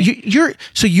Exactly. to,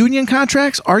 so union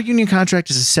contracts, our union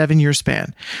contract is a 7-year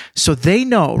span. So they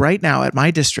know right now at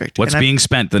my district. What's and being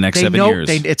spent the next they 7 know, years?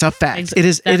 it's a fact. Ex- It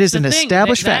is that's an the thing.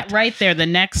 established That fact. right there, the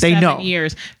next They 7 know.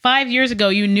 years. 5 years ago,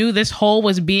 you knew this hole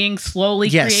was being slowly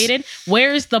Yes. created.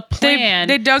 Where's the plan?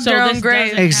 they dug so their own this grave.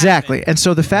 doesn't Exactly. happen? And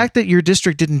so the fact that your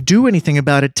district didn't do anything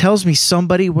about it tells me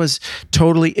somebody was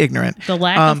totally ignorant. The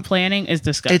lack of planning is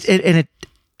disgusting.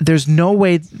 There's no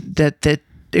way that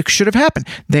it should have happened.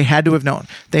 They had to have known.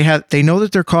 They know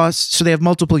that their costs, so they have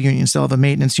multiple unions. They'll have a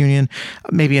maintenance union,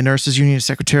 maybe a nurses union, a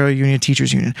secretarial union, a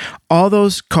teachers union. All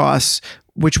those costs,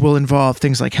 which will involve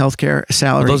things like healthcare,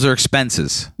 salary. Those are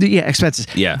expenses. Expenses.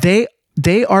 Yeah.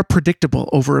 They are predictable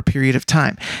over a period of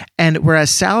time. And whereas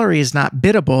salary is not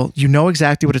biddable, you know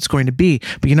exactly what it's going to be.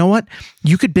 But you know what?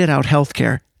 You could bid out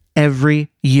healthcare every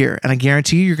year, and I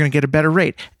guarantee you're going to get a better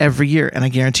rate every year. And I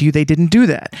guarantee you they didn't do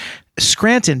that.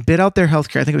 Scranton bid out their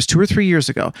healthcare. I think it was 2 or 3 years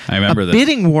ago. I remember a this.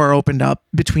 bidding war opened up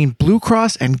between Blue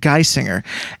Cross and Geisinger,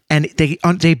 and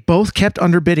they both kept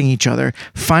underbidding each other.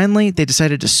 Finally, they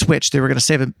decided to switch. They were going to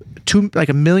save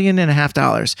 $1.5 million.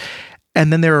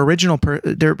 And then their original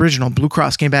Blue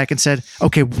Cross came back and said,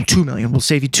 okay, $2 million, we'll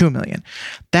save you $2 million.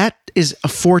 That is a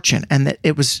fortune. And that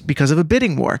it was because of a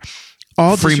bidding war.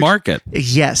 All Free market.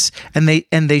 Yes. And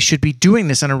they should be doing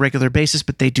this on a regular basis,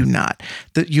 but they do not.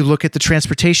 You look at the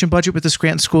transportation budget with the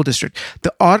Scranton School District.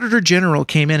 The Auditor General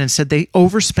came in and said they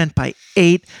overspent by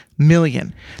 $8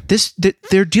 million.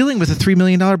 They're dealing with a $3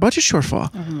 million budget shortfall.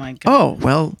 Oh my God. Oh,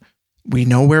 well, we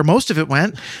know where most of it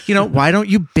went. Why don't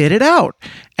you bid it out?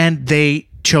 And they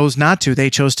chose not to. They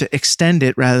chose to extend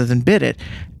it rather than bid it.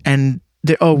 And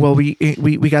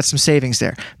we got some savings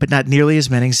there, but not nearly as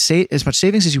much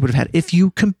savings as you would have had if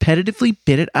you competitively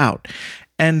bid it out.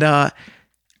 And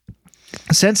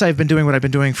since I've been doing what I've been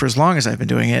doing for as long as I've been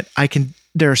doing it,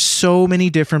 there are so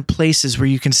many different places where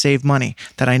you can save money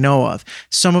that I know of.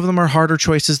 Some of them are harder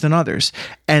choices than others,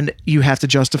 and you have to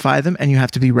justify them, and you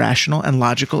have to be rational and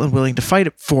logical and willing to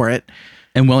fight for it.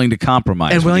 And willing to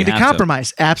compromise. And when willing you to have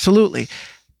compromise. Absolutely.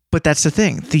 But that's the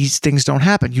thing. These things don't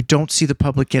happen. You don't see the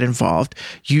public get involved.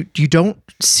 You don't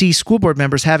see school board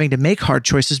members having to make hard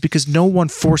choices because no one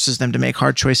forces them to make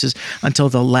hard choices until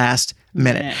the last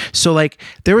minute. Yeah. So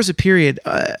there was a period,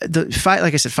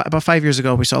 like I said, about 5 years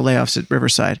ago, we saw layoffs at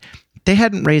Riverside. They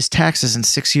hadn't raised taxes in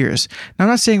 6 years. Now, I'm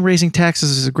not saying raising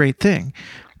taxes is a great thing.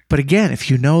 But again,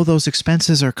 if you know those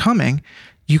expenses are coming,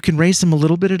 you can raise them a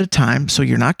little bit at a time so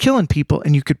you're not killing people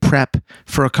and you could prep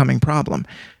for a coming problem.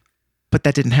 But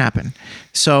that didn't happen.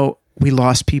 So we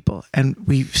lost people, and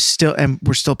we're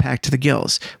still packed to the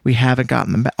gills. We haven't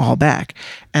gotten them all back.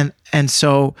 And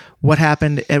so what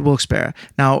happened at Wilkes-Barre?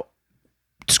 Now,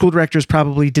 school directors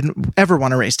probably didn't ever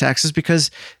want to raise taxes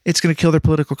because it's going to kill their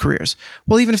political careers.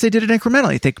 Well, even if they did it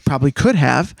incrementally, they probably could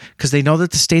have, because they know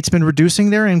that the state's been reducing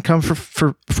their income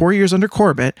for 4 years under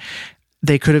Corbett.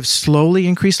 They could have slowly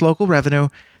increased local revenue.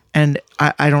 And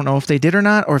I don't know if they did or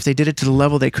not, or if they did it to the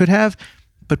level they could have.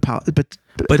 But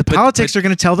the politics are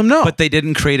going to tell them no. But they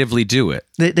didn't creatively do it.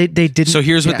 They didn't. So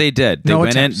here's what they did. They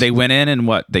went in. They went in and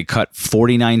what? They cut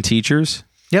 49 teachers.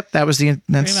 Yep, that was Pretty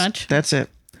much. That's it.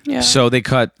 Yeah. So they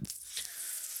cut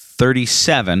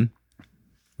 37,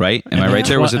 right? Am I right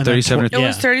there? Was it 37 or It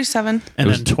was 37. And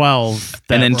then 12.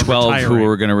 and then that were 12 who retiring.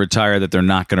 were going to retire that they're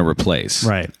not going to replace.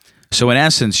 Right. So in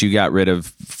essence, you got rid of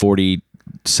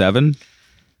 47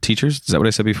 teachers. Is that what I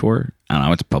said before? I don't know. I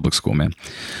went to public school, man.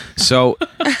 So,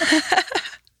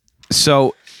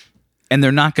 and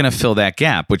they're not going to fill that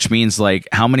gap, which means like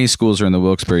how many schools are in the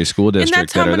Wilkes-Barre School And District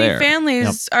that's how that are many there?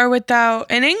 families are without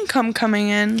an income coming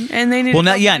in, and they need. Well, to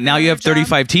now, go yeah, find now you another have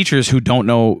 35 teachers who don't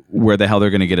know where the hell they're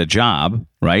going to get a job,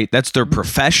 right? That's their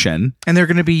profession. And they're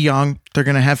going to be young. They're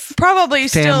going to have Probably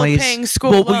families. still paying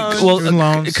school loans. Student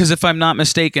loans. Because if I'm not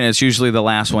mistaken, it's usually the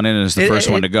last one in is the first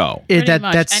one to go. Pretty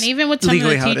much. That's And even with some of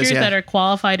legally the how it teachers is, yeah. that are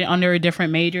qualified under a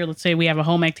different major, let's say we have a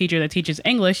home ec teacher that teaches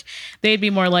English, they'd be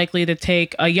more likely to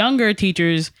take a younger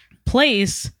teacher's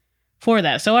place for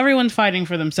that. So everyone's fighting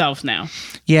for themselves now.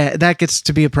 Yeah, that gets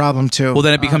to be a problem too. Well,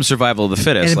 then it becomes survival of the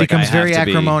fittest. and it Like, becomes I have very to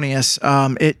be- acrimonious.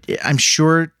 I'm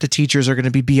sure the teachers are going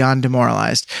to be beyond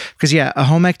demoralized because a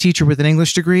home ec teacher with an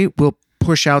English degree will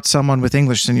push out someone with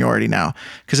English seniority now.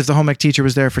 Because if the home ec teacher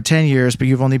was there for 10 years, but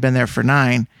you've only been there for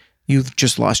 9, you've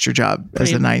just lost your job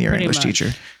as the 9-year pretty English much. teacher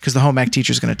because the home ec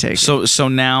teacher is going to take it. So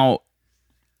now,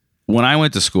 when I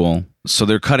went to school, so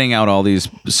they're cutting out all these.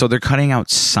 So they're cutting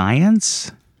out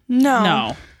science.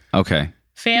 No. Okay.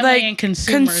 Family like and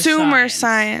consumer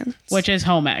science, which is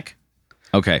home ec.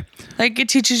 Okay. like it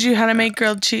teaches you how to make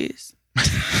grilled cheese.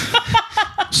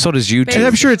 So does YouTube. And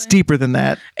I'm sure it's deeper than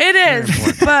that. It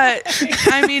is, but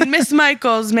I mean, Miss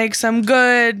Michaels makes some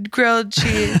good grilled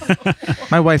cheese.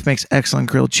 My wife makes excellent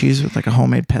grilled cheese with like a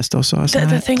homemade pesto sauce. The, on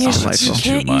the it. thing It's is, delightful. you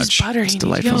can't Too use much. butter. It's You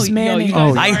delightful. need to use mayonnaise.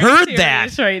 Oh, I heard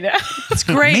that. Right now. It's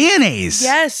great. Mayonnaise.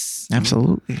 Yes.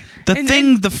 Absolutely. The And-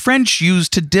 thing the French use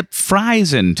to dip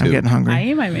fries into. I'm getting hungry.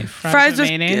 I might make fries Fries with with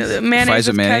mayonnaise. mayonnaise Fries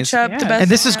with with mayonnaise? ketchup. Yeah. The best.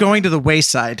 And this is going to the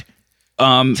wayside.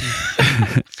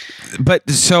 But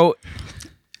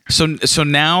so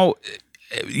now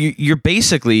you're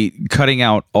basically cutting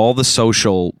out all the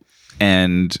social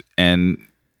and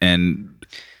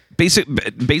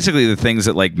basically the things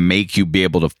that like make you be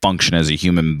able to function as a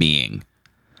human being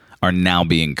are now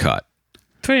being cut.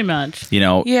 Pretty much. You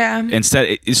know, Yeah.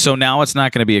 So now it's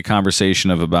not going to be a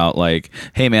conversation of about like,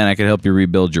 hey man, I can help you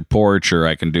rebuild your porch, or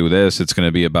I can do this. It's going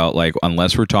to be about like,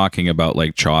 unless we're talking about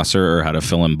like Chaucer or how to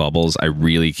fill in bubbles, I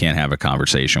really can't have a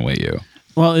conversation with you.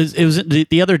 Well, it was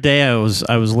the other day. I was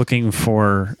looking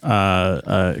for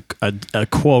a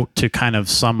quote to kind of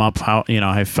sum up how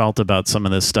I felt about some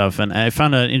of this stuff, and I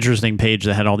found an interesting page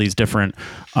that had all these different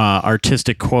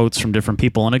artistic quotes from different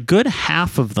people, and a good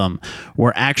half of them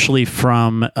were actually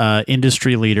from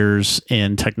industry leaders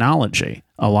in technology.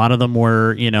 A lot of them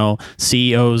were,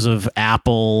 CEOs of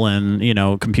Apple and,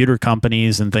 computer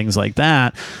companies and things like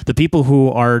that. The people who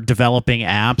are developing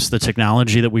apps, the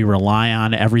technology that we rely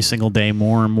on every single day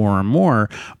more and more and more,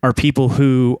 are people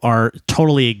who are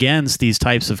totally against these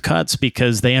types of cuts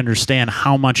because they understand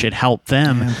how much it helped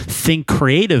them think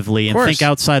creatively and think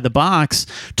outside the box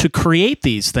to create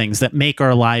these things that make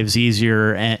our lives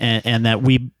easier and that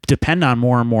we depend on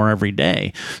more and more every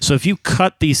day. So if you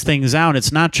cut these things out,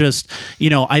 it's not just,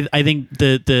 I think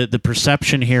the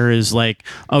perception here is like,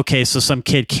 okay, so some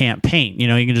kid can't paint, you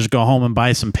can just go home and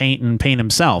buy some paint and paint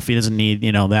himself. He doesn't need,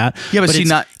 that. Yeah, but see,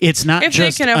 it's not If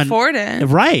just they can afford it.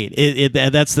 Right.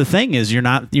 That's the thing is you're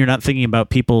not thinking about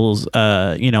people's,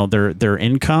 their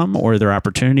income or their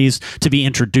opportunities to be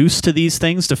introduced to these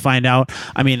things to find out.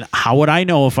 I mean, how would I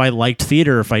know if I liked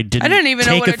theater if I didn't even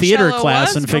know take what a theater cello class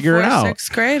was and figure it before out?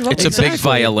 6th grade. What It's was a big that?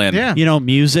 violin. Yeah.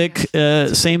 Music,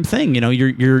 same thing.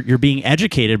 You're being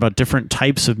educated about different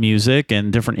types of music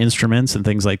and different instruments and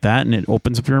things like that, and it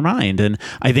opens up your mind. And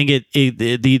I think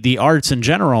the arts in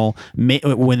general,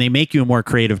 when they make you a more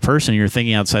creative person, you're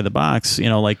thinking outside the box.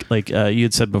 Like you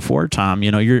had said before, Tom.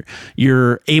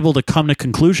 You're able to come to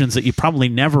conclusions that you probably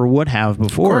never would have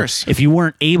before if you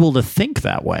weren't able to think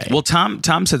that way. Well, Tom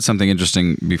said something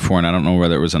interesting before, and I don't know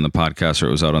whether it was on the podcast or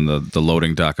it was out on the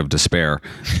loading dock of despair.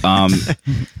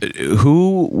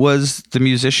 Who was the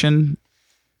musician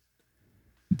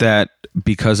that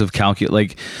because of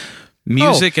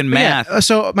music and math? Yeah.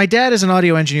 So my dad is an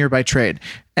audio engineer by trade,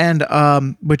 and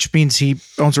which means he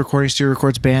owns a recording studio,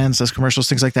 records bands, does commercials,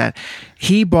 things like that.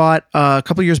 He bought a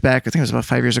couple years back, I think it was about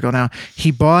 5 years ago now,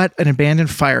 he bought an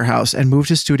abandoned firehouse and moved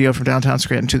his studio from downtown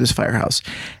Scranton to this firehouse.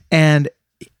 And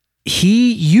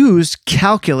he used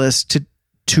calculus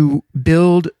to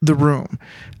build the room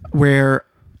where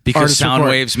Because sound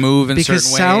waves move in certain ways.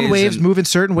 Because sound waves move in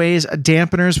certain ways.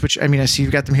 Dampeners, which I see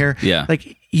you've got them here. Yeah.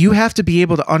 Like you have to be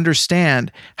able to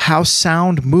understand how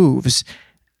sound moves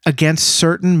against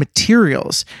certain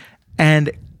materials,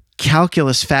 and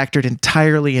calculus factored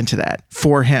entirely into that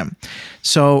for him.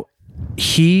 So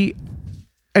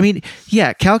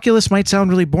calculus might sound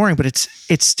really boring, but it's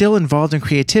still involved in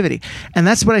creativity. And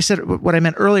that's what I said, what I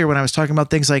meant earlier when I was talking about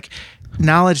things like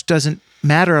knowledge doesn't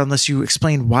matter unless you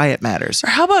explain why it matters. Or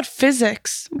how about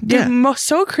physics? Yeah. They're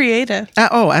so creative.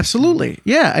 Oh, absolutely.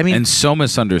 Yeah. I mean, And so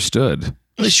misunderstood.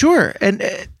 sure. And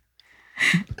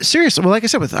seriously, well, like I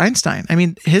said, with Einstein, I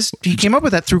mean, he came up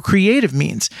with that through creative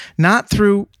means, not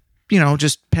through,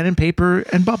 just pen and paper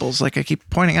and bubbles, like I keep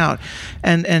pointing out.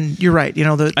 And you're right.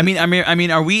 I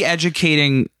mean, are we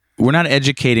educating? We're not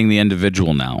educating the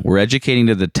individual now. We're educating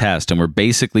to the test, and we're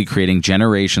basically creating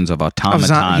generations of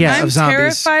automatons. I'm of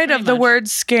zombies. terrified of the word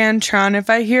Scantron. If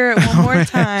I hear it one more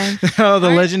time. Oh, the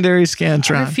legendary In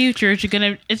Scantron. the future,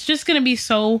 it's just gonna be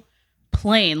so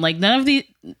plain. Like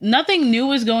nothing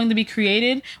new is going to be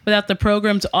created without the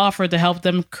programs offered to help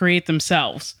them create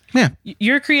themselves. Yeah.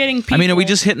 You're creating people. I mean, are we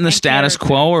just hitting the and status character.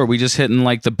 quo, or are we just hitting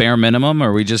like the bare minimum,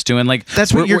 or are we just doing like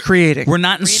That's what you're creating. We're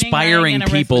not Reading, inspiring writing,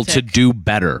 and people to arithmetic. do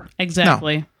better,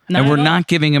 Exactly. and we're at all. not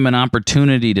giving them an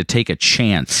opportunity to take a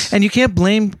chance. And you can't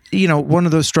blame, one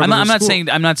of those struggles. I'm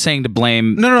not saying to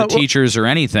blame No, the teachers or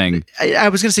anything. I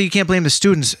was going to say you can't blame the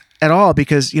students at all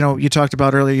because, you talked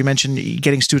about earlier, you mentioned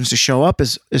getting students to show up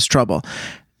is trouble.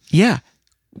 Yeah.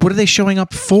 What are they showing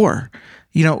up for?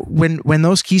 When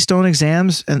those Keystone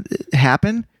exams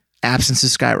happen,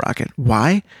 absences skyrocket.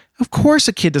 Why? Of course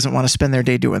a kid doesn't want to spend their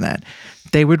day doing that.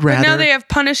 They would rather. But now they have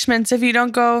punishments if you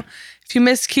don't go. If you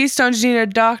miss Keystones, you need a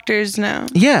doctor's now.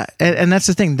 Yeah. And that's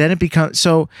the thing. Then it becomes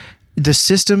so the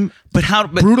system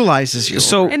brutalizes you.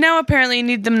 So And now apparently you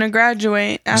need them to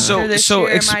graduate after this year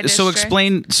in my district.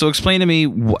 explain to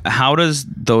me how does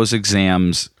those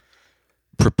exams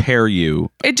prepare you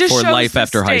It just for shows life the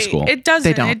after high state. school? It doesn't.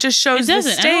 They don't. It just shows It the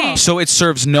doesn't at all. state. So it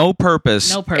serves no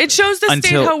purpose. No purpose. It shows the state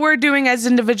Until- how we're doing as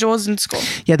individuals in school.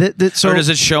 Yeah. Or does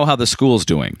it show how the school's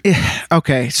doing?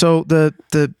 Okay. So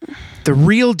the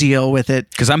real deal with it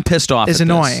Because I'm pissed off. is at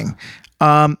this. annoying.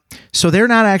 So they're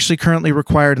not actually currently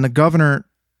required, and the governor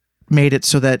made it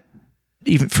so that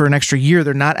even for an extra year,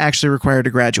 they're not actually required to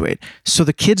graduate. So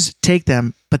the kids take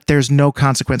them, but there's no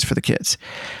consequence for the kids.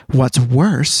 What's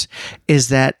worse is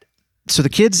that so the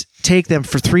kids take them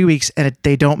for 3 weeks and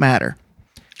they don't matter.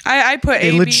 I put They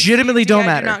A, B, legitimately C, D, don't I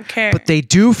matter, do not care. but they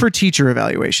do for teacher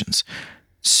evaluations.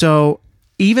 So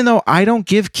even though I don't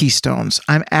give Keystones,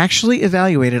 I'm actually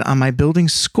evaluated on my building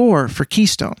score for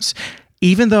Keystones,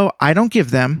 even though I don't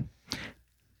give them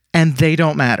and they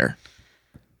don't matter.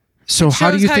 So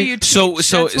how do Shows you how think? you teach. So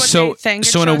That's what they think.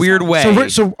 It in a shows weird how- way.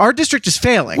 So our district is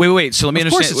failing. Wait. So let me Of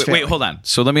course understand. it's Wait, failing. hold on.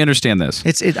 So let me understand this.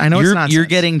 I know it's you're nonsense.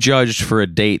 getting judged for a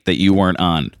date that you weren't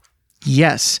on.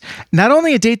 Yes. Not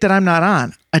only a date that I'm not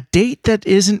on, a date that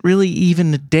isn't really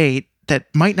even a date that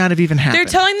might not have even happened. They're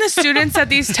telling the students that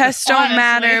these tests don't Honestly.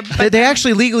 matter. They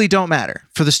actually legally don't matter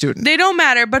for the student. They don't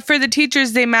matter, but for the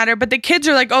teachers, they matter. But the kids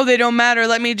are like, oh, they don't matter.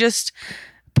 Let me just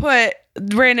put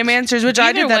random answers, which I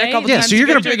Either did that a way, couple Yeah, times. so you're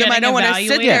gonna- to them. I don't want to sit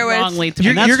evaluated there with. wrongly to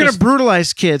You're, me. you're going to just-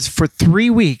 brutalize kids for 3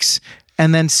 weeks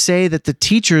and then say that the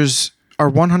teachers are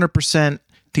 100%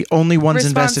 the only ones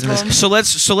invested in this.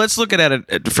 Responsible. So let's look at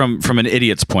it from an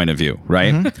idiot's point of view,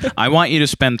 right? Mm-hmm. I want you to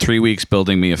spend 3 weeks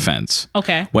building me a fence.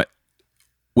 Okay. What?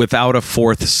 Without a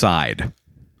fourth side.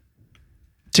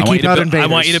 To I want keep you to out build- invaders.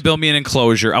 I want you to build me an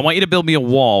enclosure. I want you to build me a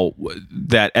wall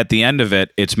that at the end of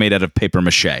it, it's made out of paper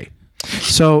mache.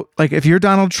 So, like, if you're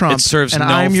Donald Trump It serves and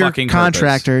no I'm your fucking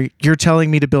contractor, you're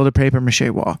telling me to build a paper mache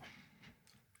wall.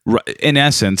 In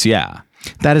essence, yeah.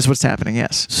 That is what's happening.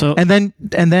 Yes. So- and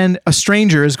then a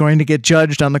stranger is going to get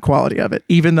judged on the quality of it,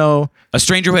 even though A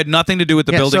stranger who had nothing to do with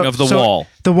the yeah, building so- of the so wall.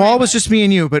 The wall was just me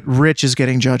and you, but Rich is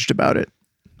getting judged about it.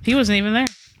 He wasn't even there.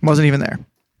 Wasn't even there.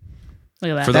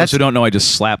 Look at that. For those who don't know, I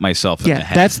just slapped myself in the Yeah,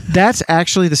 head. that's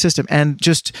actually the system. And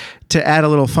just to add a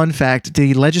little fun fact,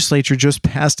 the legislature just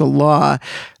passed a law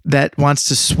that wants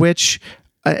to switch.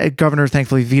 Governor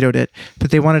thankfully vetoed it, but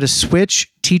they wanted to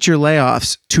switch teacher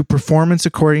layoffs to performance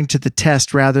according to the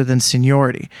test rather than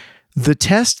seniority. The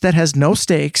test that has no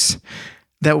stakes,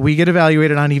 that we get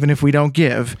evaluated on even if we don't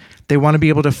give, they want to be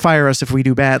able to fire us if we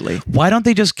do badly. Why don't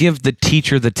they just give the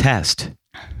teacher the test?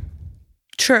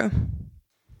 True.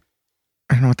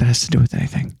 I don't know what that has to do with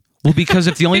anything. Well, because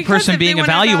if the only Because person if they being wanna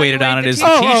evaluated on it evaluate is the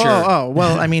the teacher- teacher,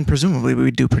 Well, I mean, presumably we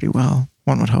would do pretty well.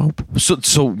 One would hope.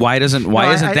 so why isn't No,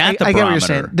 that the I get barometer? what you're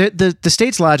saying. The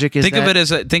state's logic is Think of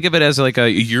it as like a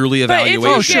yearly But if,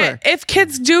 evaluation. if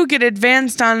kids do get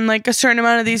advanced on like a certain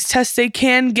amount of these tests, they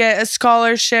can get a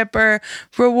scholarship or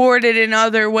rewarded in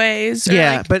other ways. Or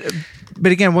Yeah, like-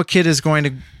 but again, what kid is going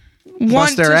to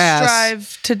bust their ass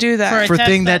strive to do that. for a test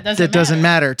thing that doesn't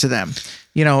matter. matter to them.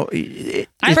 You know,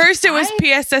 First it was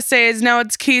PSSAs, now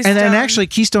it's Keystone. and then actually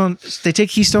Keystone, they take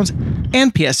Keystones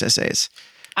and PSSAs.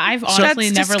 I've honestly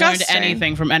That's never learned disgusting.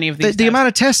 anything from any of these. The amount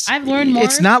of tests, I've learned more.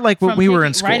 It's not like when from we were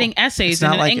in school. writing essays It's in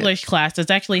not an like it. English class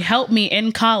that's actually helped me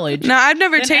in college. No, I've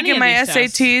never than any taken of my these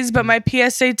tests. SATs, but my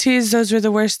PSATs, those were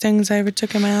the worst things I ever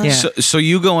took in my life. Yeah. So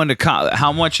you go into college.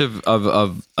 How much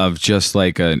of just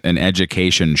like an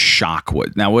education shock?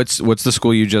 Now what's the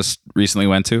school you just recently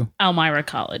went to? Elmira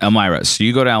College. Elmira. So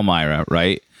you go to Elmira,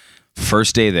 right?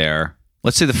 First day there.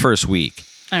 Let's say the first week.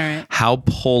 All right. How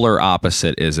polar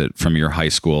opposite is it from your high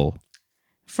school?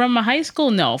 From my high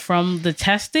school, no. From the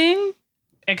testing,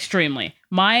 extremely.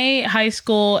 My high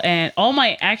school and all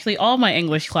my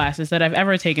English classes that I've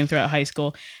ever taken throughout high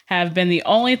school have been the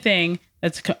only thing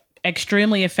that's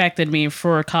extremely affected me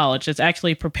for college. That's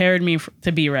actually prepared me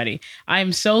to be ready.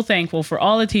 I'm so thankful for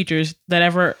all the teachers that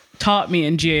ever taught me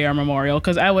in GAR Memorial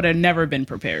because I would have never been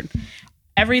prepared.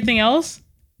 Everything else,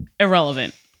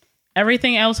 irrelevant.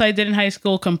 Everything else I did in high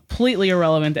school, completely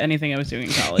irrelevant to anything I was doing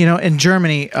in college. You know, in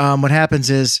Germany, what happens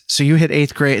is, so you hit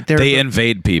 8th grade. They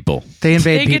invade people. They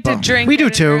invade They get people. to drink we do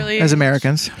at an too, early as age.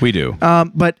 Americans. We do.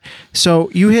 But so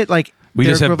you hit like We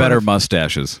their just have equivalent better of-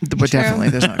 mustaches. But definitely,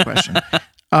 there's not a question.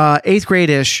 8th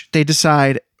grade-ish, they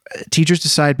decide. Teachers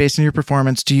decide based on your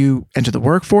performance. Do you enter the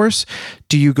workforce?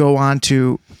 Do you go on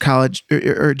to college,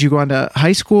 or do you go on to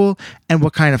high school? And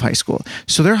what kind of high school?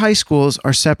 So their high schools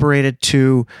are separated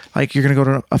to, like, you're going to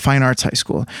go to a fine arts high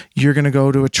school. You're going to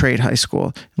go to a trade high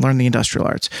school and learn the industrial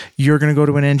arts. You're going to go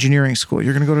to an engineering school.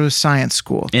 You're going to go to a science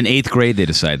school. In 8th grade, they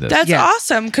decide this. That's Yeah.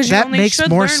 awesome because you That only makes should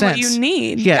more learn sense. what you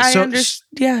need. Yeah, I so-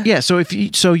 understand. Yeah. So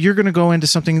so you're going to go into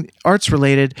something arts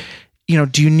related. You know,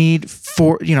 do you need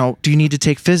to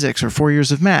take physics or 4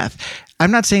 years of math?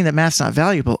 I'm not saying that math's not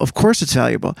valuable. Of course it's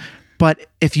valuable. But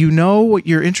if you know what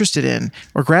you're interested in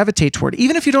or gravitate toward,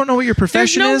 even if you don't know what your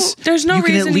profession is, there's no you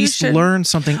can reason at you least should. learn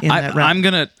something in that realm.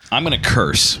 I'm gonna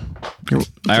curse.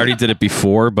 I already did it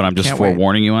before, but I'm just Can't wait.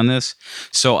 forewarning you on this.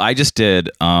 So I just did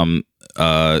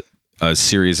a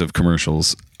series of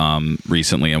commercials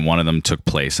recently, and one of them took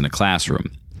place in a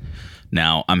classroom.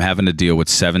 Now I'm having to deal with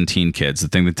 17 kids. The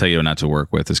thing they tell you not to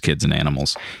work with is kids and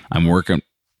animals. I'm working.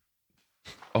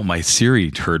 Oh, my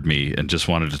Siri heard me and just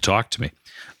wanted to talk to me.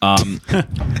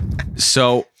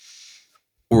 So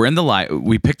we're in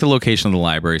we picked the location of the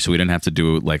library, so we didn't have to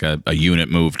do like a unit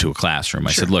move to a classroom.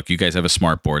 I said, look, you guys have a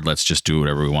smart board. Let's just do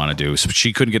whatever we want to do. So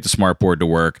she couldn't get the smart board to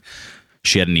work.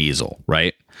 She had an easel,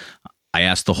 right? I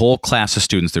asked the whole class of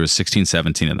students. There was 16,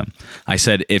 17 of them. I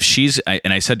said,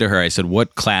 and I said to her, I said,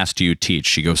 what class do you teach?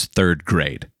 She goes, 3rd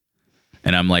grade.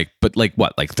 And I'm like, but like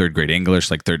what? Like 3rd grade English?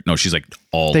 No, she's like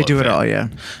all They of do it all, yeah.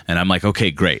 And I'm like,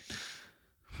 okay, great.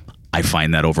 I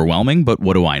find that overwhelming, but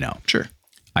what do I know? Sure.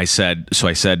 I said,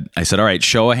 all right,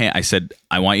 show a hand. I said,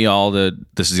 I want you all this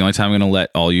is the only time I'm going to let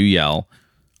all you yell.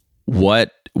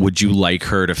 What would you like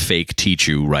her to fake teach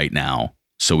you right now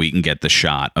so we can get the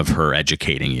shot of her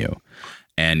educating you?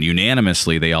 And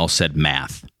unanimously, they all said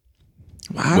math,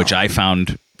 Wow. which I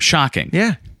found shocking.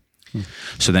 Yeah.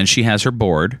 So then she has her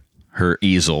board, her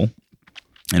easel,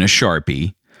 and a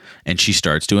Sharpie, and she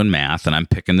starts doing math, and I'm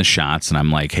picking the shots, and I'm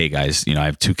like, hey, guys, I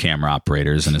have 2 camera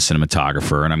operators and a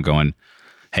cinematographer, and I'm going,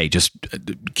 hey, just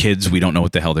kids, we don't know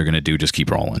what the hell they're going to do. Just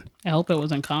keep rolling. I hope it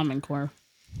wasn't Common Core.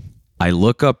 I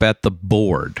look up at the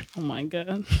board, Oh my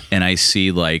God. and I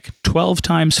see like 12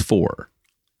 times 4.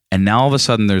 And now all of a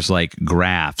sudden there's like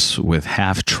graphs with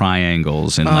half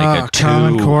triangles and like a 2.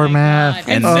 Common Core math.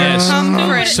 And Oh.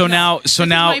 this. So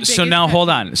now hold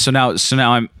on. So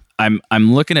now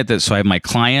I'm looking at this. So I have my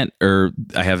client, or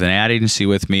I have an ad agency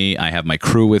with me. I have my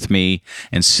crew with me,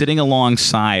 and sitting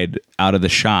alongside out of the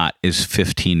shot is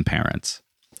 15 parents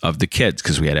of the kids,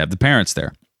 because we had to have the parents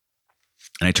there.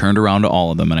 And I turned around to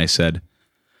all of them and I said,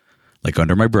 like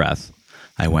under my breath,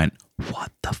 I went,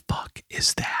 what the fuck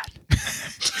is that?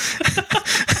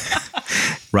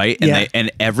 Right? And Yeah.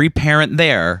 and every parent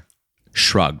there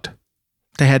shrugged.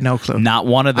 They had no clue. Not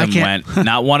one of them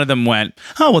went,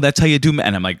 oh, well, that's how you do math.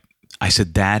 And I'm like, I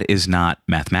said, that is not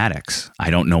mathematics. I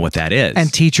don't know what that is.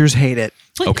 And teachers hate it.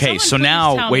 Okay, so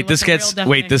now this gets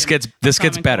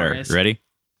better. Ready?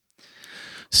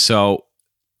 So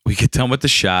we get done with the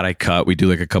shot. I cut. We do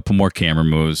like a couple more camera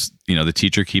moves. The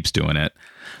teacher keeps doing it.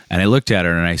 And I looked at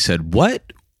her and I said,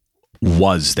 what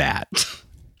was that?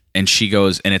 And she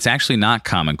goes, and it's actually not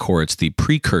Common Core. It's the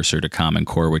precursor to Common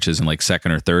Core, which is in like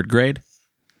 2nd or 3rd grade.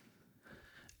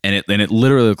 And it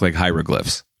literally looked like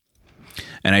hieroglyphs.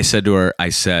 And I said to her, I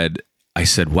said,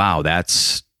 wow,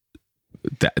 that's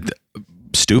that.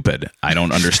 stupid. I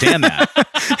don't understand that.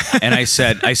 And I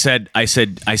said,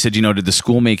 did the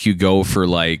school make you go for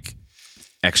like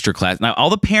extra class? Now all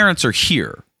the parents are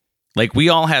here. Like we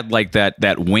all had like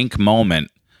that wink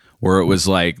moment where it was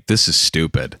like, this is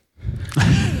stupid.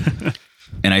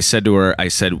 And I said to her, I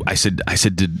said,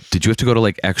 did you have to go to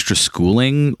like extra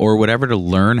schooling or whatever to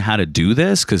learn how to do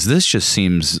this? Because this just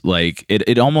seems like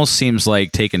it almost seems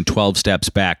like taking 12 steps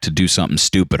back to do something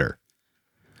stupider.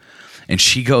 And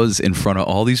she goes in front of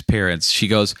all these parents. She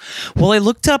goes, well, I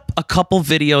looked up a couple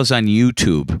videos on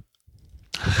YouTube.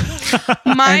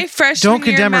 My freshman don't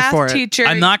condemn year her for math it. teacher.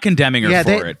 I'm not condemning her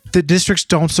for it. The districts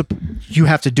don't. You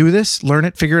have to do this. Learn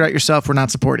it. Figure it out yourself. We're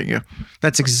not supporting you.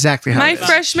 That's exactly how. My it is.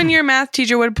 freshman year math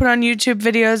teacher would put on YouTube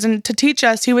videos, and to teach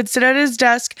us, he would sit at his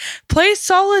desk, play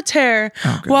solitaire,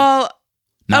 while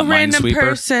Not a random Minesweeper?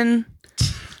 person.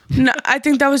 No, I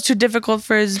think that was too difficult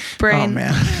for his brain. Oh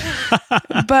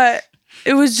man. But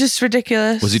it was just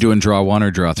ridiculous. Was he doing draw 1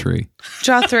 or draw 3?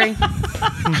 Draw 3.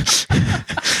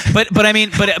 But I mean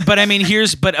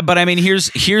here's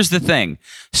the thing.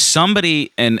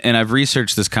 Somebody and I've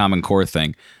researched this Common Core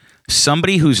thing.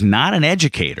 Somebody who's not an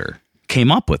educator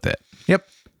came up with it. Yep.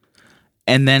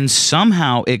 And then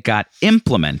somehow it got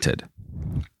implemented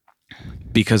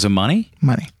because of money.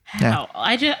 Money. Yeah. How?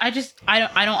 I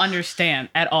don't understand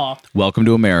at all. Welcome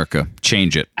to America.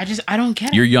 Change it. I don't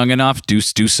get You're it. young enough. Do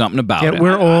something about Yeah, it.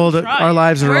 we're old. trying. Our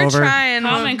lives are We're over. trying,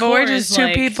 Common but we're Core just is, two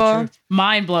like, people.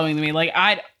 mind blowing to me. Like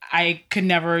I could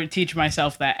never teach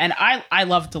myself that. And I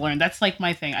love to learn. That's like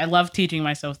my thing. I love teaching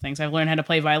myself things. I've learned how to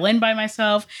play violin by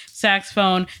myself,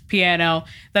 saxophone, piano.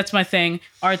 That's my thing.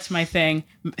 Art's my thing.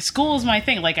 School is my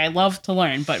thing. Like I love to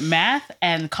learn, but math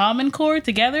and Common Core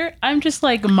together, I'm just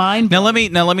like mind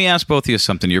blowing. Now let me ask both of you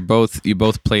something. You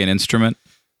both play an instrument?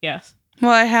 Yes.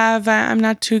 Well, I have. I'm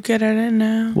not too good at it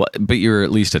now. Well, but you're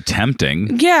at least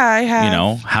attempting. Yeah, I have. You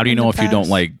know, how do you in know the if you don't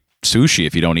past. like sushi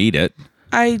if you don't eat it?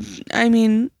 I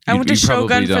mean, I went to you probably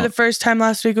Shogun for don't. the first time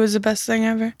last week. It was the best thing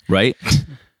ever. Right?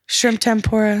 Shrimp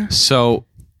tempura. So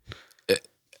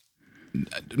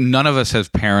none of us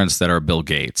have parents that are Bill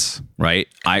Gates, right?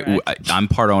 I'm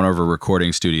part owner of a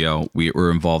recording studio.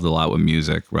 We're involved a lot with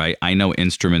music, right? I know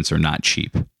instruments are not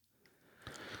cheap.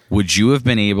 Would you have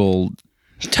been able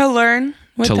To learn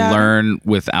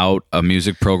without a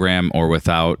music program or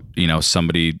without,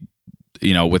 somebody,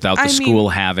 without the school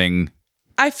having...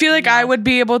 I feel like I would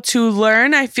be able to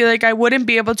learn. I feel like I wouldn't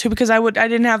be able to because I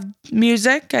didn't have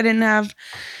music. I didn't have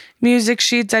music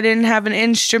sheets. I didn't have an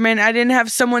instrument. I didn't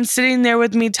have someone sitting there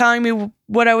with me telling me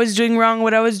what I was doing wrong,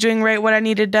 what I was doing right, what I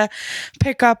needed to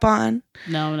pick up on.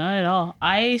 No, not at all.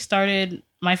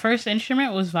 My first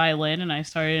instrument was violin, and I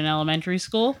started in elementary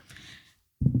school.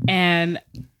 And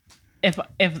if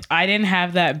I didn't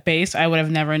have that base, I would have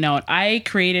never known. I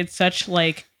created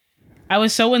I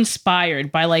was so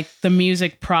inspired by like the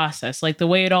music process, like the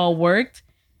way it all worked.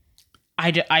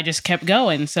 I just kept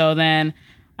going. So then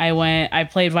I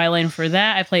played violin for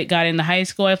that. Got into high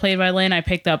school. I played violin. I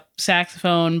picked up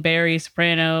saxophone, bari,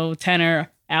 soprano, tenor,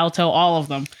 alto, all of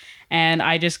them. And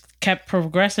I just kept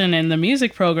progressing in the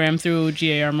music program through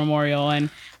GAR Memorial. And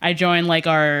I joined like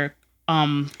our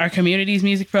community's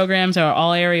music programs, our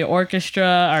all area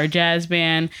orchestra, our jazz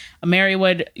band.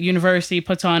 Marywood University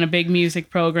puts on a big music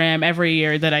program every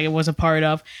year that I was a part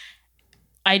of.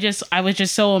 I was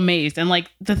just so amazed. And like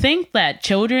to think that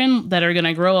children that are going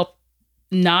to grow up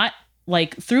not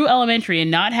like through elementary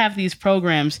and not have these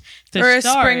programs Or start, a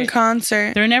spring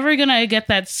concert. they're never going to get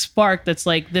that spark that's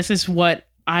like, this is what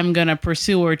I'm going to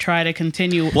pursue or try to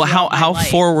continue. Well, how life.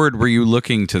 forward were you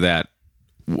looking to that,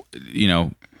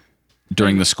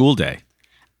 during the school day?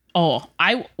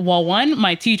 One,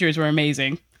 my teachers were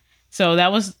amazing. So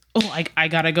that was, I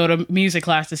got to go to music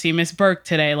class to see Miss Burke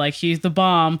today. Like, she's the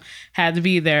bomb, had to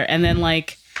be there. And then,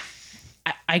 like,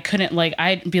 I couldn't, like,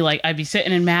 I'd be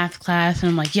sitting in math class and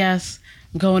I'm like, yes,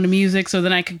 I'm going to music. So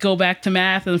then I could go back to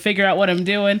math and figure out what I'm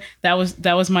doing. That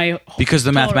was my whole, Because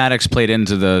the mathematics played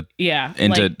into the... Yeah.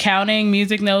 Into, like counting,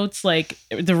 music notes, like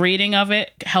the reading of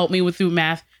it helped me through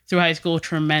math through high school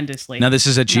tremendously. Now this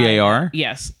is at GAR?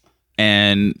 Yes.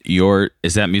 And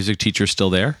is that music teacher still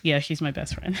there? Yeah, she's my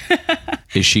best friend.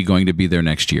 Is she going to be there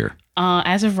next year?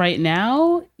 As of right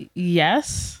now,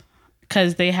 yes,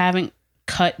 because they haven't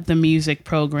cut the music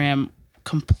program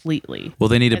completely. Well,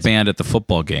 they need a band at the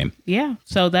football game. Yeah,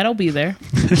 so that'll be there.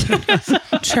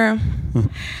 True.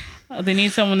 They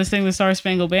need someone to sing the Star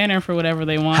Spangled Banner for whatever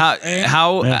they want.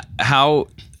 How?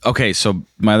 Okay, so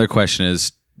my other question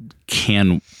is,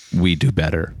 can we do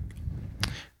better?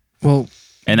 Well,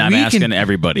 and I'm asking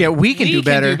everybody. Yeah, we can do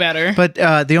better. But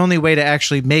the only way to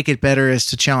actually make it better is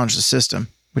to challenge the system,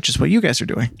 which is what you guys are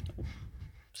doing.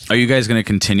 Are you guys going to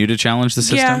continue to challenge the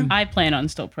system? Yeah. I plan on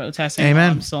still protesting. Amen.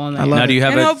 While I'm still in I that. love Now, do you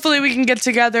have And hopefully we can get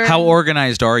together. how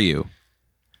organized are you?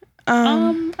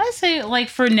 I say like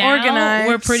for now Organized.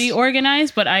 we're pretty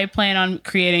organized, but I plan on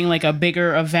creating like a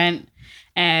bigger event,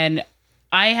 and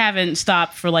I haven't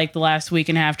stopped for like the last week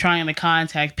and a half trying to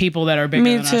contact people that are bigger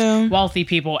Me than too. us, wealthy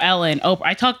people, Ellen, Oprah.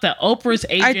 I talked to Oprah's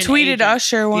agent. I tweeted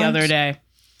Usher the once. other day.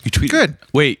 You tweet. Good.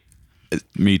 Wait.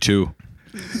 Me too.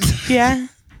 Yeah.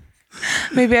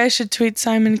 Maybe I should tweet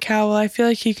Simon Cowell. I feel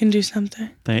like he can do something.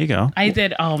 There you go. I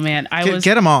did. Oh man,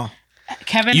 Get them all.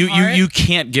 Kevin You Hart. you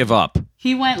can't give up.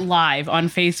 He went live on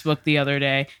Facebook the other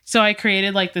day. So I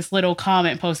created like this little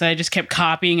comment post that I just kept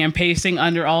copying and pasting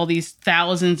under all these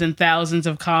thousands and thousands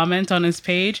of comments on his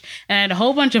page. And I had a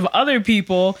whole bunch of other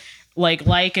people like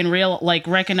and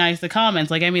recognize the comments.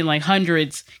 Like, I mean, like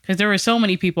hundreds, because there were so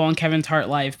many people on Kevin's Hart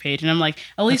live page. And I'm like,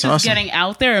 at least That's it's awesome. getting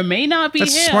out there. It may not be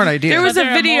That's a him. smart idea. There was but a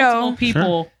are video. multiple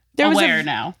people There was aware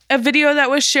now. A video that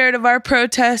was shared of our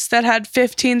protest that had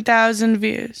 15,000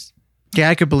 views. Yeah,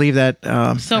 I could believe that.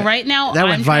 So right now, that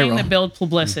went I'm trying viral. to build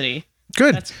publicity.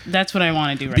 Good. That's what I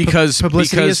want to do right now. Because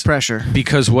Publicity is pressure.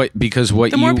 Because what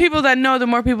The more people that know, the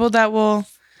more people that will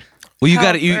you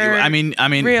got help you or I mean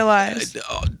realize.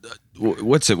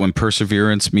 what's it when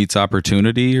perseverance meets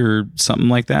opportunity or something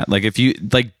like that? Like if you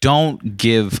like don't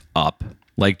give up.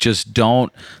 Like just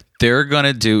don't. They're going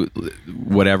to do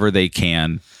whatever they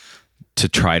can to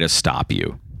try to stop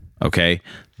you. Okay?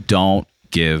 Don't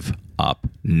give up.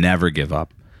 Never give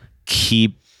up.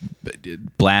 Keep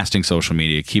blasting social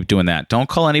media. Keep doing that. Don't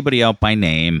call anybody out by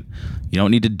name. You don't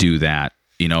need to do that.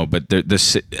 You know, but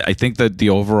I think that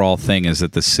the overall thing is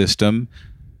that the system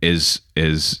is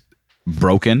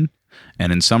broken,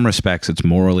 and in some respects, it's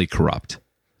morally corrupt.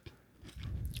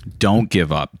 Don't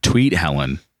give up. Tweet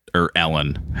Helen. Or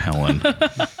Helen,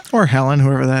 Or Helen,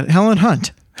 whoever that. Helen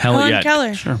Hunt. Helen yeah.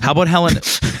 Keller. Sure. How about Helen?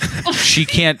 She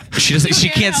can't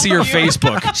see her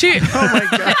Facebook. Oh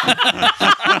my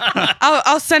God.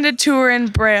 I'll send it to her in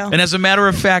Braille. And as a matter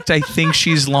of fact, I think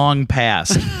she's long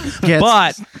past. Yeah,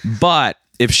 But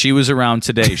if she was around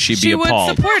today, she'd be She would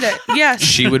appalled. support it. Yes.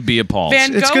 She would be appalled.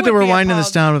 Van It's Gogh good that would we're be winding this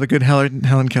appalled. down with a good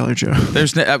Helen Keller joke.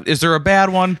 Is there a bad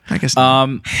one? I guess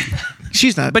not.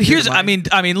 She's not. But here's, I mean,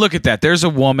 look at that. There's a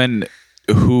woman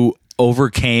who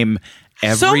overcame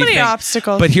everything. So many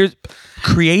obstacles. But here's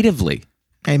creatively.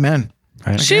 Amen.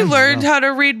 She learned how to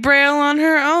read Braille on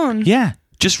her own. Yeah,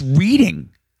 just reading.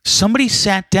 Somebody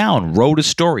sat down, wrote a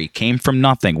story, came from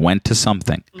nothing, went to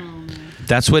something.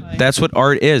 That's what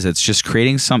art is. It's just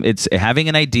creating it's having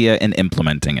an idea and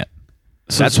implementing it.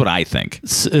 So that's what I think.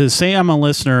 Say I'm a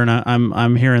listener and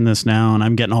I'm hearing this now and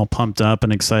I'm getting all pumped up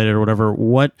and excited or whatever.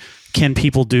 What can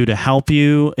people do to help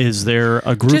you? Is there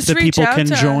a group Just that reach people out can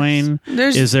to us. join?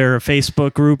 Is there a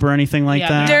Facebook group or anything like Yeah,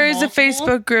 that? There is a Multiple?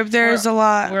 Facebook group. There is a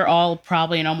lot. We're all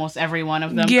probably in almost every one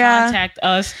of them. Yeah. Contact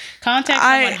us. Contact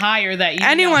someone higher that you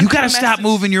anyone You know. got to can stop message-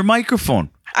 moving your microphone.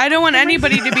 I don't want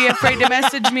anybody to be afraid to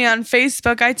message me on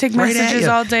Facebook. I take Right at messages you.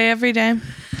 all day, every day.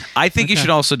 I think you should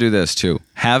also do this too.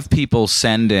 Have people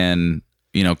send in,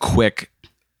 quick,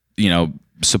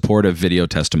 supportive video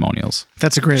testimonials.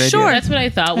 That's a great Sure. idea. That's what I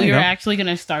thought. There We you were go. actually going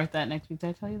to start that next week. Did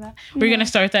I tell you that? We're going to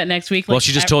start that next week. Well,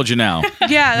 she just told you now.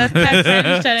 Yeah,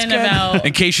 that's said in about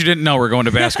In case you didn't know, we're going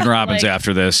to Baskin Robbins Like-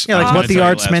 after this. Yeah, like I'm what gonna the tell you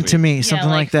art's last meant to week. me, something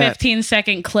like that.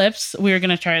 15-second clips. We were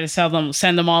going to try to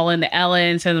send them all into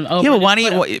Ellen, send them over. Yeah, but just why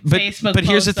don't put you? a But Facebook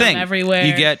here's the post them thing: everywhere.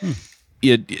 you get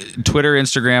Twitter,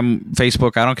 Instagram,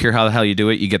 Facebook. I don't care how the hell you do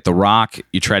it. You get The Rock.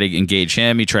 You try to engage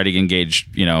him. You try to engage,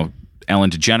 Ellen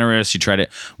DeGeneres. You try to.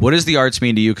 What does the arts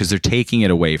mean to you? Because they're taking it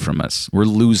away from us. We're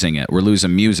losing it. We're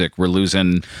losing music. We're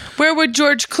losing. Where would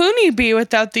George Clooney be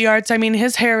without the arts? I mean,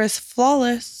 his hair is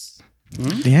flawless.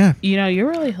 Yeah. You're really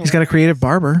hilarious. He's got a creative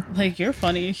barber. Like, you're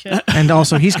funny as shit. And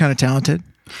also, he's kind of talented.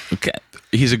 Okay.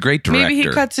 He's a great director. Maybe he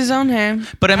cuts his own hair.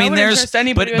 But I mean, wouldn't there's trust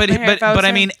anybody with my hair if I was but I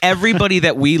him. mean, everybody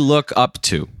that we look up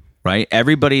to, right?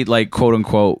 Everybody like quote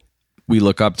unquote we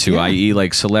look up to, i.e.,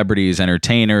 like celebrities,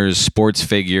 entertainers, sports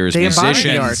figures, They embody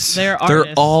musicians. the arts. They're They're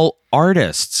artists. all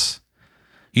artists.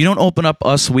 You don't open up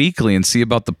Us Weekly and see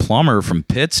about the plumber from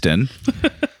Pittston.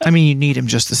 I mean, you need him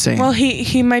just the same. Well,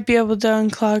 he might be able to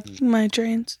unclog my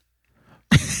drains.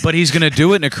 But he's going to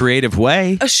do it in a creative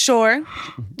way. Sure.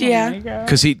 Yeah.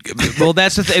 Because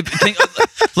that's the thing.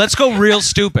 Let's go real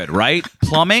stupid, right?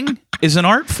 Plumbing is an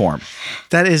art form.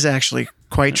 that is actually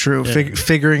quite true.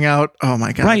 Figuring out, oh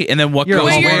my God. Right. And then what You're goes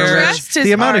a Well, homeowner. you're where? dressed as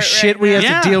The amount of art shit right we now. have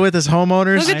Yeah. to deal with as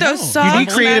homeowners. Look at those You socks. need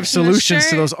creative matching the solutions to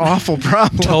shirt. those awful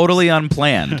problems. Totally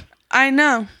unplanned. I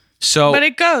know. So But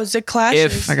it goes. It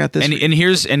clashes. if I got this and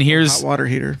here's hot water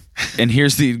heater. and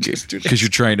here's the because you're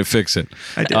trying to fix it.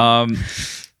 I did.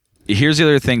 here's the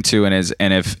other thing too, and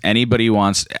if anybody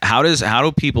wants, how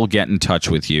do people get in touch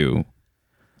with you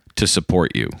to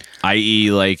support you?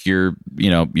 I.e., like your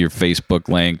Facebook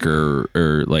link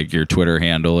or like your Twitter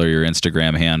handle or your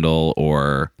Instagram handle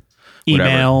or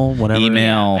whatever.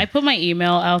 Email. I put my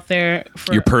email out there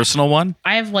for your personal one.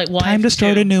 I have Time to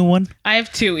start a new one. I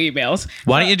have 2 emails.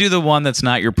 Why don't you do the one that's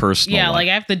not your personal one? Like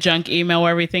I have the junk email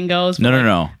where everything goes.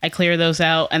 No. I clear those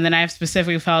out, and then I have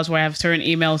specific files where I have certain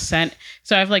emails sent.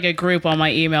 So I have like a group on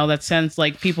my email that sends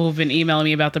like people who've been emailing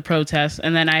me about the protests,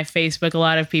 and then I have Facebook. A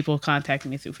lot of people contacting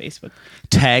me through Facebook.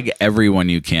 Tag everyone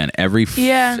you can. Every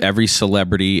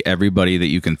celebrity, everybody that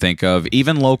you can think of,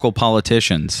 even local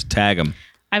politicians. Tag them.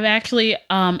 I've actually,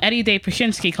 Eddie Day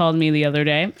Pashinsky called me the other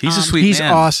day. He's a sweet he's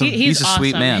man. Awesome. He's a awesome.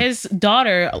 sweet man. His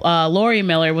daughter, Lori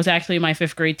Miller, was actually my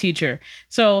 5th grade teacher.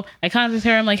 So I contacted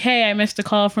her. I'm like, hey, I missed a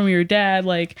call from your dad.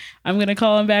 Like, I'm going to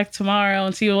call him back tomorrow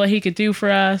and see what he could do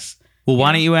for us. Well,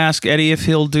 why don't you ask Eddie if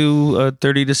he'll do a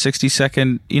 30 to 60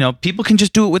 second, people can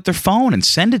just do it with their phone and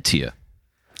send it to you.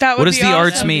 That would What does be the awesome.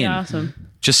 arts That would be mean? awesome.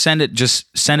 Just send it to us.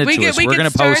 We're going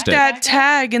to start post it. that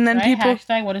tag, and then Right? people.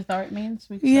 Hashtag what does the art mean?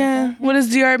 Yeah. What does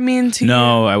the art mean to you?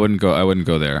 No, I wouldn't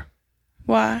go there.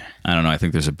 Why? I don't know. I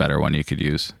think there's a better one you could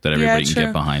use that everybody can true.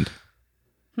 get behind.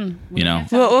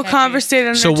 We'll conversate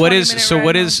on. So what is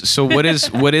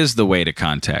the way to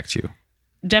contact you?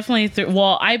 Definitely through.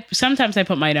 Well, sometimes I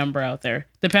put my number out there,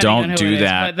 depending Don't on who do it is.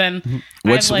 that. But then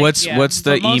What's the but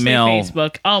mostly email?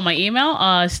 Facebook. Oh, my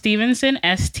email. Stevenson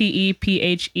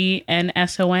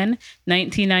STEPHENSON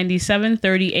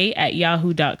 199738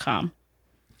 @yahoo.com.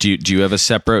 Do you have a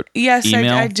separate Yes,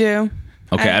 email? I do.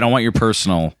 Okay, I don't want your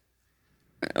personal.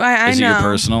 I Is it know. your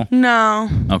personal? No.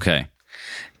 Okay.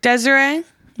 Desiree,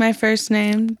 my first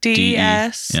name.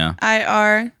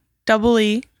 DESIREE.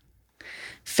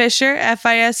 Fisher,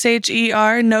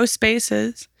 FISHER, no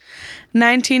spaces.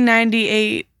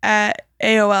 1998 at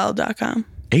AOL.com.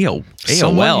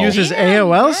 Someone AOL. uses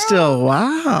AOL still.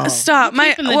 Wow. Stop. My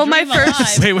keeping the dream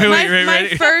first alive. Wait. my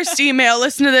first email.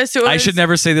 Listen to this. It was I should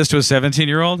never say this to a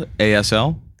 17-year-old.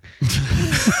 ASL.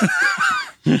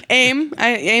 AIM.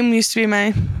 AIM used to be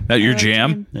my That your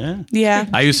jam? yeah.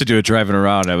 I used to do it driving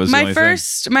around. That was the only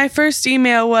My first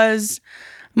email was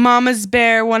Mama's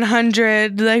Bear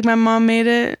 100. Like my mom made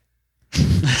it.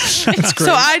 That's great.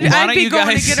 So I'd don't be you going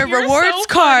guys- to get a You're rewards so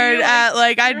card funny.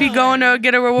 at I'd be going to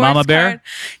get a rewards Mama Bear? card.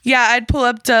 Yeah, I'd pull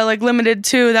up to Limited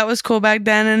 2. That was cool back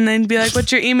then. And they'd be like,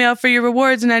 what's your email for your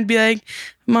rewards? And I'd be like,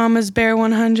 Mama's Bear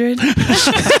 100.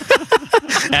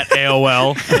 At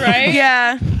AOL. Right?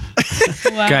 Yeah.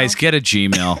 Wow. Guys, get a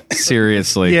Gmail.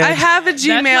 Seriously. Yeah. I have a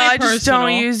Gmail. my I just don't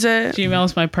personal. use it. Gmail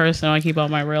is my personal. I keep all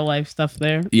my real life stuff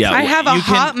there. Yeah. I have a you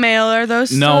can- Hotmail. Are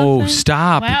those No, still a thing?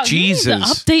 stop. Wow, Jesus. you need to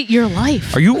update your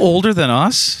life. Are you older than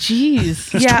us?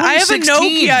 Jeez. Yeah, I have a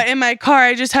 2016. Nokia in my car.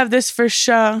 I just have this for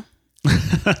show.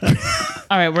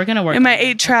 All right, we're gonna work In my on it.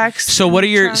 8 tracks. So what are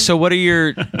your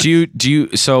do you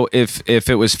so if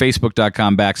it was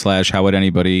facebook.com / how would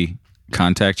anybody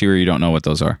contact you, or you don't know what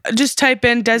those are? Just type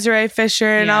in Desiree Fisher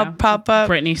and Yeah. I'll pop up.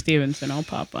 Brittany Stevenson. I'll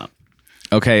pop up.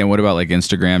 Okay, and what about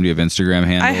Instagram? Do you have Instagram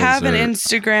handles? I have an or-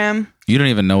 Instagram. You don't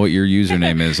even know what your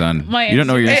username is on. My You don't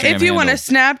know your Instagram If you want to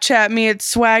handle. Snapchat me, it's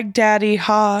Swag Daddy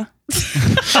Ha.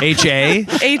 HA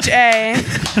HA.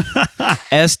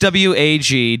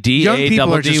 Young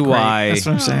people are just great. SWAGDDY That's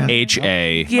what I'm saying.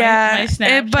 HA. Yeah. my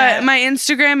Snapchat. But my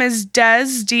Instagram is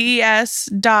Des DES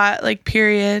dot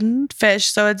period fish.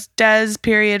 So it's Des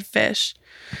period fish.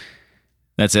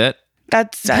 That's it.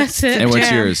 That's it. And what's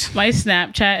jam. yours? My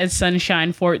Snapchat is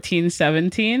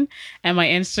sunshine1417, and my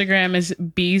Instagram is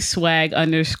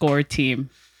bswag_team.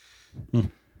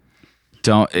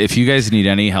 Don't. If you guys need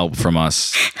any help from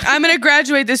us, I'm gonna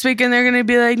graduate this weekend. They're gonna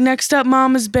be like, next up,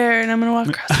 Mama's Bear, and I'm gonna walk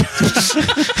across.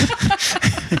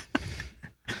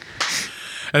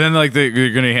 and then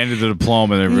you're gonna hand you the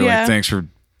diploma, and they're Yeah. like, "Thanks for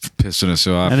pissing us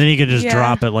off." And then you could just Yeah.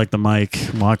 drop it like the mic,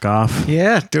 and walk off.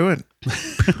 Yeah, do it.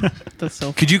 That's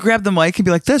so. Could you grab the mic and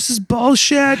be like, "This is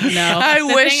bullshit"? No, I The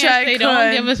wish thing is, I they don't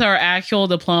could. give us our actual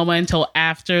diploma until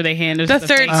after they hand us The the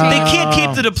 13th. fake- They can't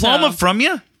keep the diploma So- from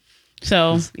you.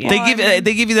 So yeah.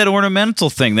 They give you that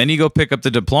ornamental thing. Then you go pick up the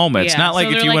diploma. It's Yeah. not like So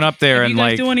if they're you went up there if and you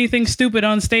guys do anything stupid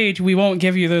on stage, we won't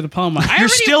give you the diploma. I you're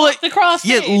already still walked across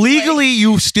yeah, stage, legally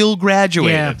you still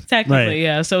graduated. Yeah. like, technically, Right.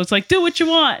 yeah. So it's like, do what you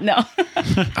want. No.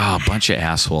 Oh, a bunch of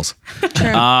assholes.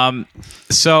 Sure.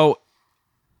 So,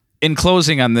 in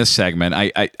closing on this segment,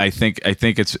 I think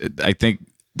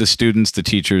the students, the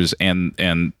teachers, and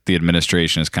the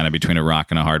administration is kind of between a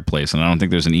rock and a hard place, and I don't think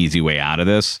there's an easy way out of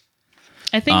this.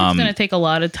 I think it's going to take a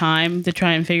lot of time to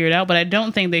try and figure it out, but I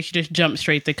don't think they should just jump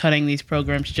straight to cutting these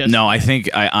programs. No, I think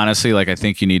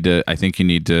you need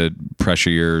to pressure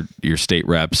your state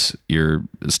reps, your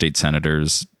state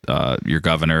senators, your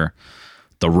governor,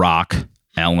 The Rock,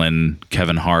 Ellen,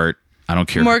 Kevin Hart. I don't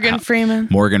care. Morgan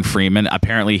Freeman.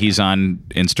 Apparently he's on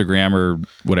Instagram or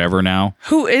whatever now.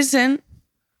 Who isn't?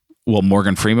 Well,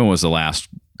 Morgan Freeman was the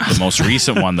most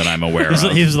recent one that I'm aware of.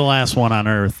 He was the last one on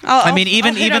Earth.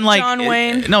 Even like John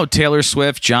Wayne. No, Taylor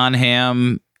Swift, John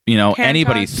Hamm,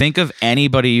 anybody. Think of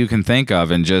anybody you can think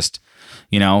of, and just,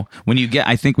 when you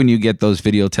get those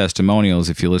video testimonials,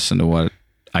 if you listen to what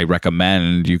I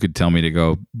recommend, you could tell me to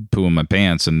go poo in my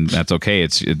pants, and that's okay.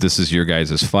 This is your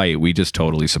guys' fight. We just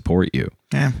totally support you.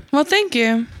 Yeah. Well, thank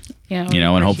you. Yeah,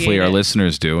 and hopefully our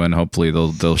listeners do, and hopefully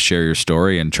they'll share your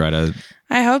story and try to.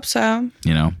 I hope so.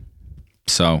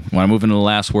 So, want to move into the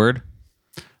last word?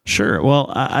 Sure. Well,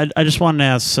 I just wanted to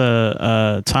ask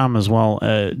Tom as well.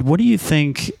 What do you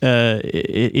think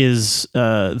is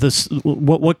this?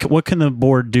 What can the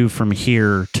board do from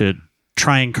here to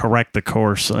try and correct the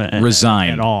course?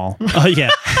 Resign at all? Yeah.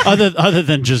 Other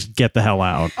than just get the hell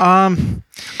out.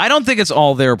 I don't think it's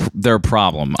all their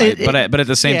problem. But at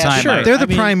the same time, sure. They're the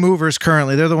prime movers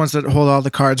currently. They're the ones that hold all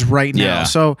the cards right now. Yeah.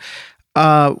 So.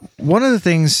 One of the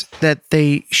things that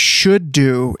they should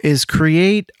do is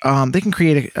create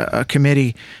a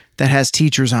committee that has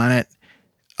teachers on it,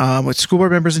 with school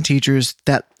board members and teachers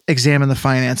that examine the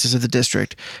finances of the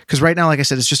district. Because right now, like I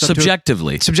said, it's just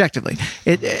subjectively.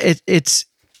 It's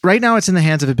right now it's in the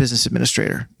hands of a business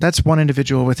administrator. That's one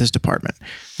individual with his department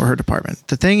or her department.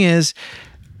 The thing is,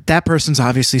 that person's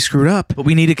obviously screwed up. But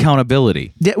we need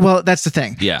accountability. Yeah, well, that's the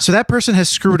thing. Yeah. So that person has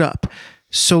screwed up.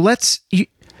 So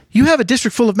you have a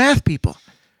district full of math people.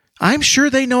 I'm sure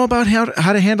they know about how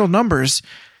to handle numbers.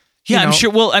 I'm sure.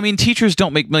 Well, teachers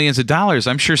don't make millions of dollars.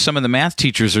 I'm sure some of the math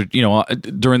teachers are,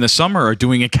 during the summer are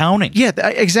doing accounting. Yeah,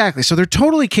 exactly. So they're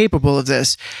totally capable of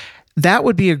this. That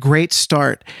would be a great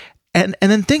start. And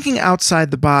then thinking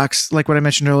outside the box, like what I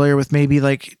mentioned earlier with maybe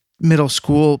like middle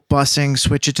school busing,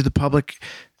 switch it to the public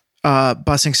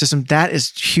busing system. That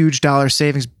is huge dollar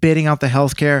savings, bidding out the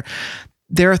healthcare.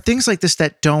 There are things like this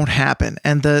that don't happen.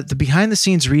 And the behind the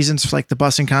scenes reasons for like the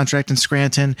busing contract in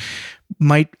Scranton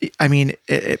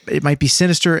it might be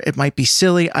sinister. It might be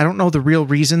silly. I don't know the real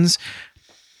reasons,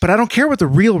 but I don't care what the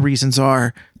real reasons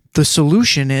are. The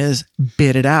solution is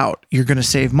bid it out. You're going to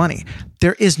save money.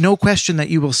 There is no question that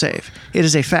you will save. It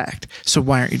is a fact. So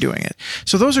why aren't you doing it?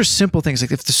 So those are simple things.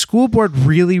 Like if the school board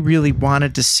really, really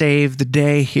wanted to save the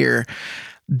day here,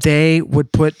 they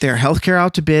would put their healthcare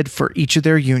out to bid for each of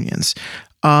their unions.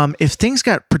 If things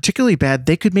got particularly bad,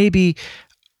 they could maybe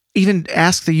even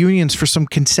ask the unions for some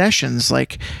concessions,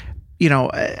 like,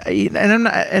 and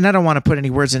I don't want to put any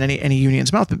words in any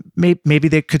union's mouth, but maybe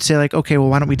they could say like, okay, well,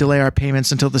 why don't we delay our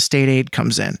payments until the state aid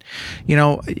comes in?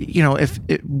 If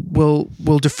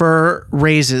we'll defer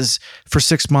raises for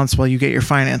 6 months while you get your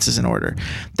finances in order.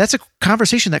 That's a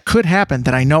conversation that could happen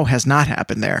that I know has not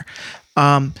happened there.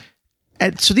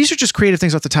 And so these are just creative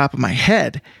things off the top of my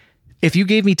head. If you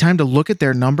gave me time to look at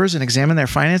their numbers and examine their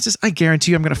finances, I guarantee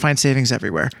you I'm going to find savings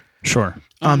everywhere. Sure.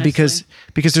 Because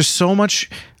there's so much.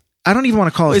 I don't even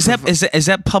want to call it. Is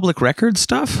that public record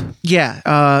stuff?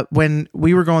 Yeah. When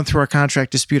we were going through our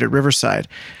contract dispute at Riverside,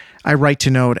 I write to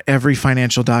note every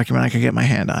financial document I could get my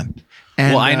hand on.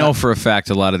 And, I know for a fact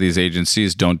a lot of these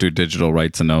agencies don't do digital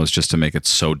right to knows just to make it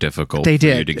so difficult for you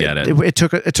to get it. It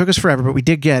took us forever, but we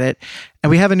did get it. And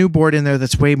we have a new board in there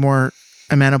that's way more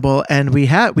amenable. And we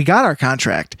got our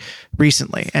contract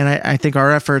recently. And I think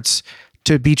our efforts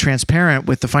to be transparent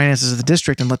with the finances of the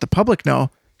district and let the public know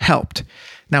helped.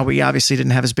 Now, we obviously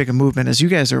didn't have as big a movement as you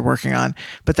guys are working on,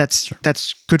 but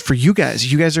that's good for you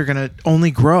guys. You guys are going to only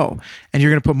grow, and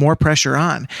you're going to put more pressure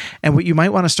on. And what you might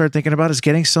want to start thinking about is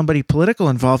getting somebody political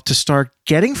involved to start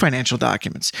getting financial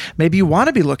documents. Maybe you want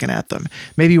to be looking at them.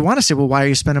 Maybe you want to say, well, why are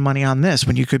you spending money on this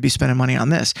when you could be spending money on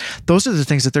this? Those are the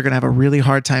things that they're going to have a really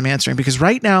hard time answering, because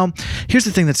right now, here's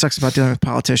the thing that sucks about dealing with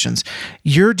politicians.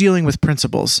 You're dealing with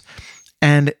principles,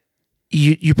 and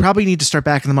you probably need to start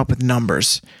backing them up with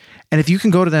numbers. And if you can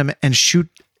go to them and shoot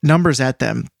numbers at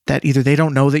them that either they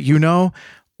don't know that you know,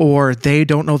 or they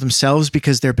don't know themselves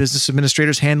because their business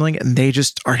administrators handling it and they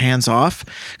just are hands off.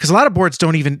 Because a lot of boards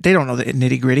don't know the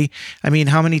nitty gritty. I mean,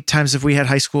 how many times have we had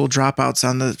high school dropouts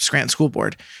on the Scranton School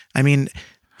Board? I mean,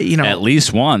 at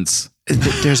least once.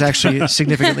 There's actually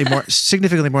significantly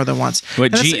more than once.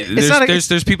 But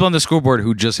there's people on the school board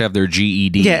who just have their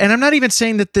GED. Yeah, and I'm not even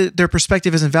saying that their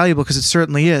perspective isn't valuable, because it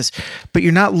certainly is. But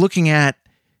you're not going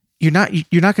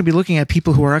to be looking at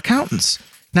people who are accountants.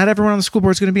 not everyone on the school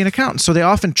board is going to be an accountant. So they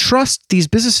often trust these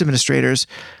business administrators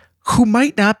who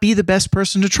might not be the best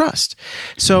person to trust.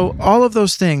 So all of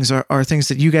those things are things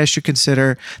that you guys should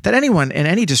consider, that anyone in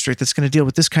any district that's going to deal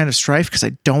with this kind of strife, because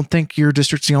I don't think your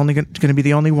district's going to be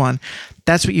the only one.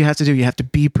 That's what you have to do. You have to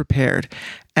be prepared.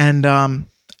 And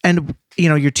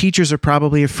your teachers are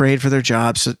probably afraid for their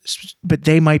jobs, but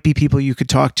they might be people you could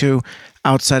talk to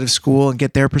outside of school and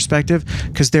get their perspective,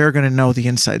 because they're going to know the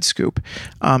inside scoop.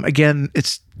 Again,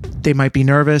 they might be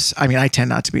nervous. I mean, I tend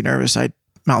not to be nervous. I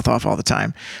mouth off all the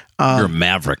time. You're a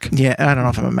maverick. Yeah, I don't know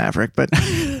if I'm a maverick, but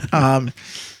the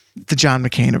John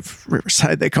McCain of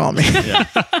Riverside, they call me. Yeah.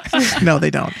 No,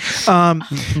 they don't.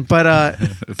 But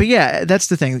yeah, that's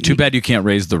the thing. Too bad you can't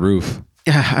raise the roof.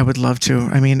 Yeah, I would love to.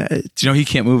 I mean, do you know he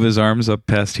can't move his arms up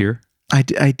past here? I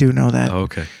do know that. Oh,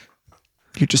 okay.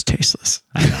 You're just tasteless.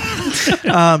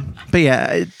 But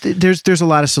yeah, there's a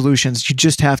lot of solutions. You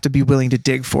just have to be willing to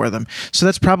dig for them. So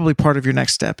that's probably part of your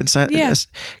next step.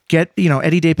 Get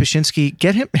Eddie Day Pashinsky.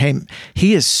 Get him. Hey,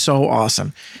 he is so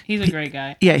awesome. He's a great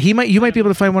guy. Yeah, you might be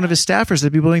able to find one of his staffers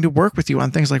that'd be willing to work with you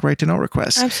on things like right to know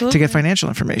requests. Absolutely. To get financial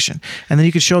information, and then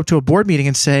you could show up to a board meeting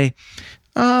and say,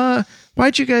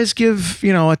 why'd you guys give, a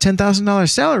 $10,000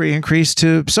 salary increase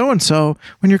to so-and-so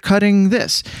when you're cutting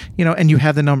this, and you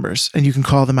have the numbers and you can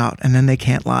call them out, and then they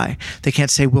can't lie. They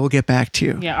can't say, we'll get back to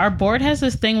you. Yeah. Our board has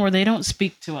this thing where they don't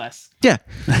speak to us. Yeah.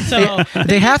 So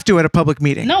they have to at a public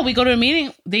meeting. No, we go to a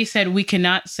meeting. They said we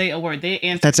cannot say a word. They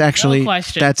answered That's actually, no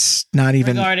question that's not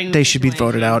even, they should be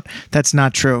voted out. That's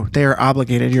not true. They are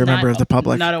obligated. You're a member of the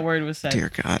public. Not a word was said.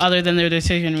 Dear God. Other than their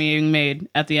decision being made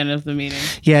at the end of the meeting.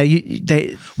 Yeah.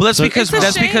 Well, that's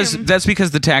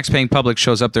because the tax-paying public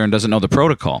shows up there and doesn't know the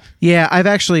protocol. Yeah. I've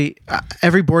actually,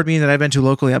 every board meeting that I've been to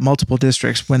locally at multiple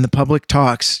districts, when the public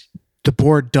talks, the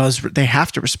board they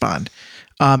have to respond.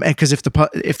 And because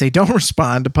if they don't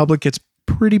respond, the public gets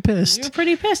pretty pissed. They were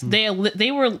pretty pissed. They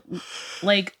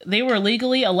were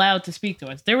legally allowed to speak to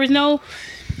us. There was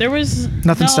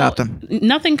nothing stopped them.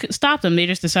 Nothing stopped them. They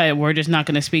just decided we're just not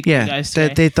going to speak to you guys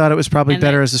today. They thought it was probably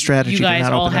better as a strategy. You guys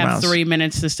to not all open their have mouths. 3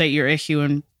 minutes to state your issue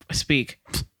and speak.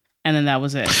 And then that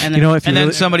was it. And then,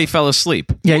 then somebody fell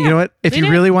asleep. Yeah, you know what? If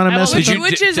you really want to mess with them,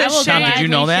 which is a shame. Did you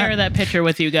know that? Share that picture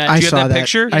with you guys. I Do you saw have that that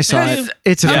picture? I saw it.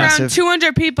 It's offensive. Around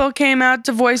 200 people came out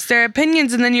to voice their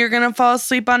opinions, and then you're gonna fall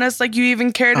asleep on us like you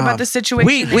even cared about the situation.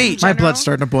 Wait, my blood's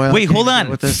starting to boil. Wait, hold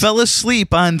on. Fell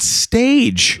asleep on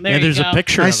stage. There's a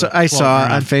picture. I saw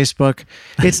it on Facebook.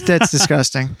 That's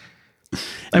disgusting.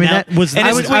 I mean, I would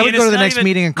go to the next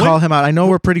meeting and call him out. I know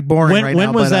we're pretty boring right now.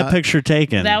 When was that picture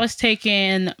taken? That was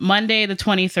taken Monday, the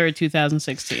 23rd,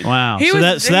 2016. Wow.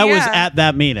 That was at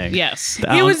that meeting. Yes.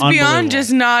 He was beyond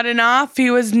just nodding off.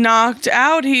 He was knocked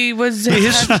out. He was.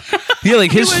 He's up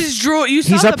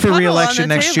for re-election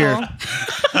next year.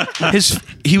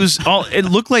 It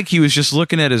looked like he was just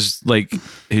looking at his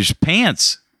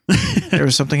pants. There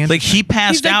was something in like he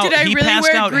passed out. Did I he really passed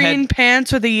wear out. Green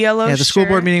pants with a yellow Yeah, the school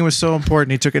board meeting was so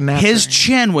important. He took a nap. His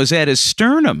chin was at his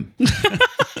sternum.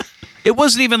 It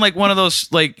wasn't even like one of those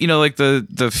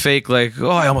the fake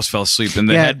I almost fell asleep in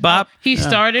the head bop. He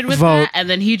started with that, and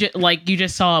then he just you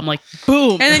just saw him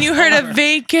boom, and then you heard a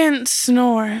vacant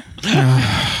snore.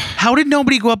 How did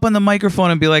nobody go up on the microphone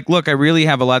and be like, "Look, I really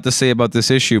have a lot to say about this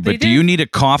issue, but do you need a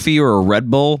coffee or a Red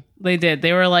Bull?" They did.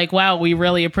 They were like, wow, we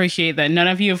really appreciate that. None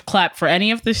of you have clapped for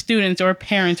any of the students or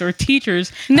parents or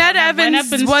teachers. Ned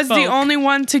Evans was the only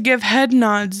one to give head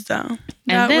nods, though.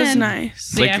 That was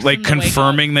nice. Like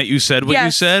confirming that you said what you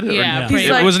said? Yeah.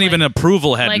 It wasn't even an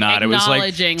approval head nod. It was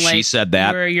like, she said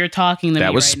that. You're talking to that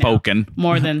me was right spoken. Now,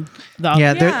 more than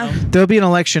the there'll be an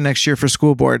election next year for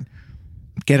school board.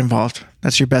 Get involved.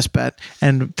 That's your best bet,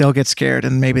 and they'll get scared,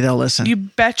 and maybe they'll listen. You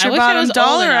bet your bottom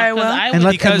dollar I will. And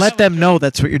let them know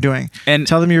that's what you're doing. And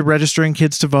tell them you're registering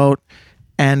kids to vote,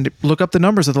 and look up the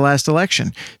numbers of the last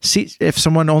election. See if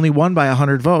someone only won by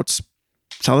 100 votes.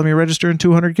 Tell them you're registering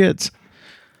 200 kids.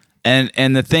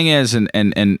 And the thing is,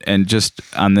 and just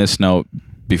on this note,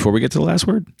 before we get to the last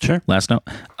word, last note,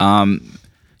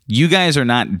 you guys are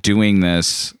not doing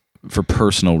this for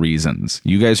personal reasons.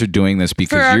 You guys are doing this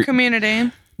because for our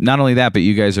community. Not only that, but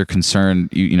you guys are concerned.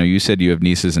 You said you have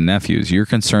nieces and nephews. You're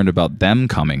concerned about them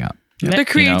coming up. The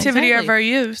creativity of our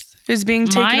youth is being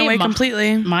taken away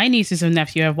completely. My nieces and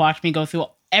nephew have watched me go through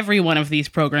every one of these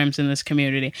programs in this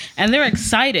community, and they're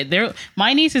excited.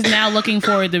 My niece is now looking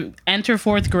forward to enter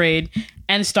 4th grade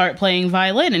and start playing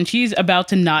violin, and she's about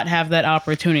to not have that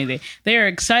opportunity. They are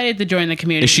excited to join the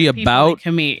community. Is she about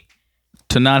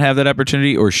to not have that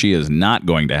opportunity, or she is not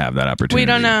going to have that opportunity? We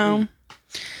don't know.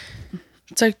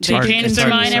 It's like They change their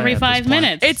mind every 5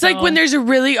 minutes. It's like when there's a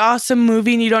really awesome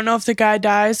movie and you don't know if the guy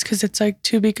dies because it's like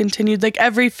to be continued. Like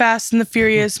every Fast and the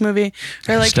Furious movie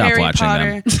or like Stop Harry watching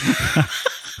Potter.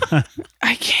 them.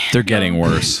 I can't. They're getting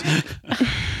worse.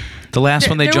 The last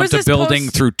one, they There jumped was a this building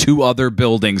post- through 2 other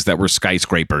buildings that were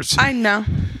skyscrapers. I know.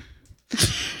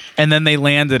 And then they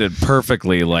landed it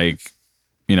perfectly, like,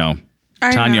 you know,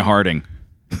 I Tanya know. Harding.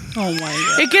 oh my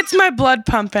god. It gets my blood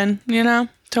pumping, you know,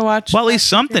 to watch. Well, at least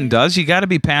something does. You got to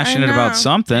be passionate I about know.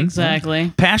 something.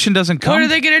 Exactly. Passion doesn't come. What are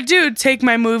they gonna do? Take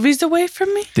my movies away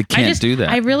from me? They can't do that.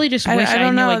 I really just I wish I,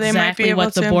 don't knew know. They might be exactly able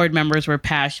what the to. board members were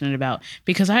passionate about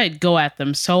because I'd go at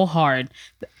them so hard.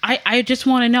 I just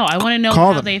want to know. I want to know Call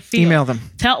how them. they feel. Email them.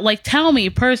 Tell me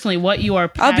personally what you are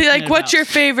I'll passionate be like, "What's about. your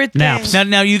favorite thing?" Naps.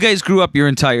 Now, you guys grew up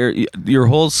your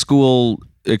whole school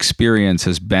experience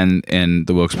has been in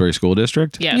the Wilkes-Barre School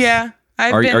District. Yes. Yeah,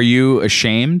 Are you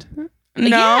ashamed? No.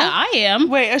 Yeah, I am.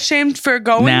 Wait, ashamed for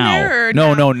going Now. there? Or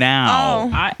No, now? now.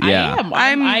 Oh. I Yeah. am.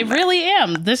 I'm- I really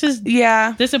am. This is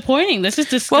Yeah. disappointing. This is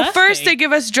disgusting. Well, first they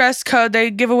give us dress code. They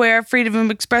give away our freedom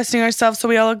of expressing ourselves, so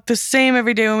we all look the same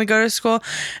every day when we go to school.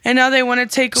 And now they want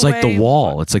to take It's away. like The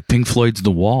Wall. It's like Pink Floyd's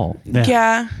The Wall.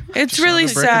 Yeah, it's really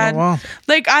Breaking the sad. wall.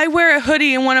 Like I wear a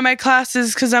hoodie in one of my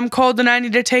classes because I'm cold and I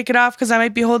need to take it off because I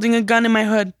might be holding a gun in my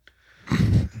hood.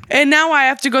 And now I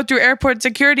have to go through airport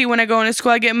security when I go into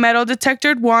school. I get metal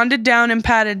detectored, wanded down, and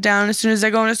patted down as soon as I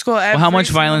go into school. Well, how much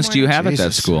violence do you have at that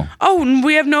Jesus. school? Oh,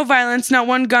 we have no violence. Not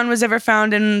one gun was ever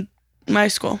found in my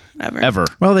school ever. Ever?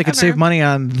 Well, they could Ever. save money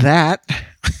on that.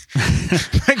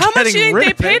 How much do you think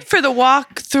they paid for the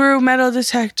walk through metal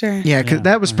detector? Yeah, because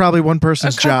that was probably one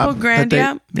person's A couple job. grand,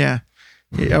 that they, yeah.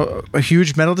 A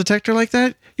huge metal detector like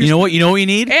that? You know what you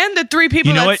need? And the 3 people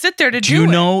You know that what? sit there to Do you it.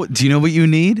 know? Do you know what you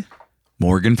need?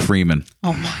 Morgan Freeman.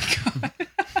 oh my god.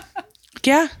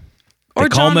 Yeah. Or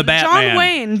call him John, the Batman. John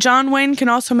Wayne. John Wayne can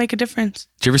also make a difference.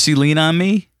 Did you ever see Lean on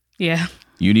Me? Yeah.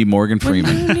 You need Morgan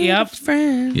Freeman. Yep.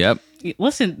 Friend. Yep.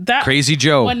 Listen, that Crazy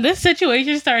Joe. when this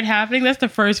situation started happening, that's the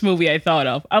first movie I thought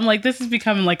of. I'm like, this is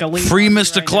becoming like a lead Free movie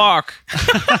Mr. right Clark.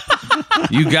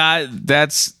 You got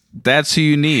that's who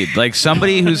you need. Like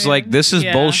somebody who's like, this is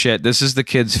Yeah. bullshit. This is the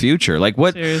kid's future. Like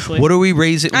what? Seriously. What are we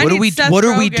raising? I What are need we? Seth What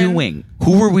are we Rogen. doing?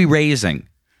 Who are we raising?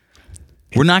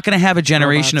 We're not going to have a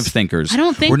generation Robots. of thinkers. I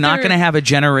don't think we're not they're going to have a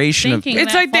generation of thinking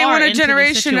It's that like they far want a into the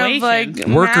generation of situation. like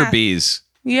worker math. bees.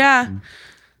 Yeah.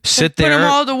 Sit Put them there,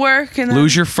 all to work and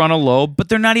lose your frontal lobe, but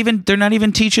they're not even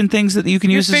teaching things that you can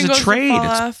Your use as a fingers will trade. fall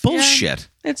It's off. Yeah. bullshit.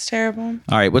 It's terrible.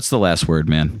 All right, what's the last word,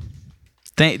 man?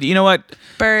 You know what?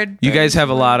 Bird. You guys have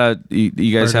a lot of you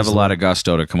guys Bird have is a lot of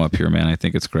gusto to come up here, man. I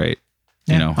think it's great.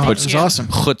 You know, Oh, it was awesome.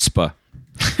 chutzpah.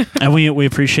 And we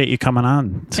appreciate you coming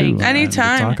on too. Thanks. to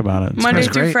Anytime. talk about it. It's Monday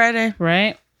That's through great. Friday.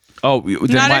 Right? Oh,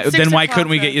 Not at 6 then why o'clock,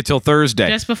 couldn't we though. get you till Thursday?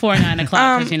 Just before 9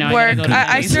 o'clock, because I Work. gotta go to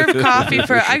I Denny's. serve coffee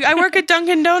for. I work at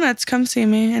Dunkin' Donuts. Come see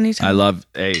me anytime. I love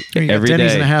You got every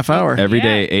Denny's day. in a half hour. Every Yeah.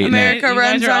 day, 8 America You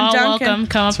runs guys are on all Dunkin'. welcome.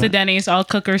 Come up to Denny's. I'll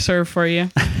cook or serve for you.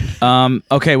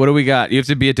 Okay, what do we got? You have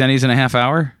to be at Denny's in a half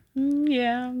hour.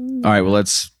 Yeah. All right, well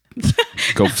let's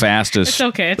go fastest. It's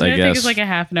okay. It's I gonna take guess. us like a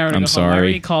half an hour to I'm go home. I sorry.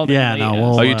 already called Yeah, it no, late.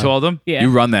 we'll- Oh, you told them? Yeah.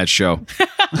 You run that show.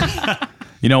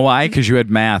 You know why? Because you had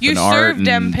math You and art served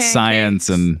them and pancakes. science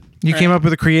and You came up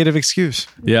with a creative excuse.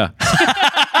 yeah.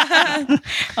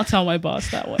 I'll tell my boss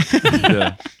that way.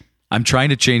 Yeah. I'm trying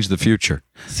to change the future.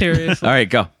 Seriously. All right,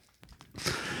 go.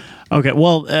 Okay,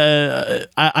 well,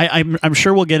 I'm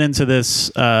sure we'll get into this,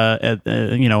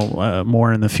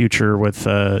 more in the future with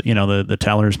the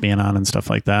tellers being on and stuff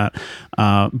like that.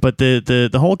 But the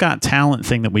whole Got Talent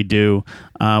thing that we do,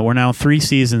 we're now 3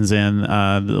 seasons in.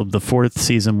 The 4th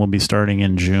season will be starting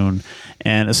in June,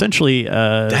 and essentially,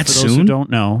 That's for those who soon? don't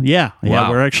know, Wow.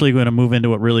 we're actually going to move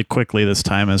into it really quickly this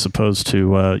time, as opposed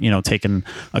to taking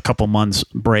a couple months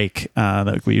break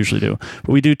that we usually do.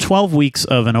 But we do 12 weeks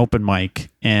of an open mic.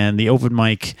 And the open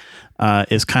mic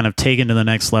is kind of taken to the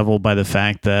next level by the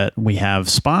fact that we have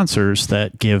sponsors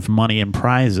that give money and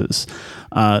prizes.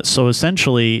 So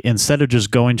essentially, instead of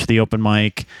just going to the open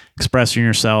mic, expressing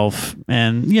yourself,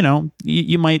 and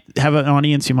you might have an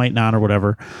audience, you might not, or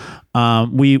whatever.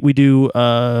 We do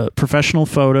professional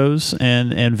photos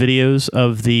and videos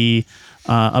of the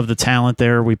talent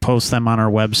there. We post them on our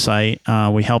website.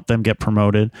 We help them get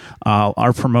promoted.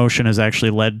 Our promotion has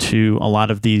actually led to a lot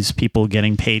of these people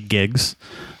getting paid gigs.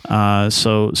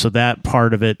 So that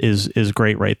part of it is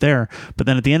great right there. But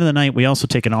then at the end of the night, we also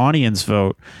take an audience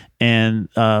vote, and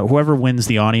whoever wins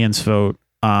the audience vote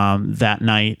that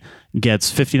night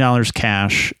gets $50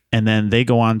 cash, and then they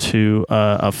go on to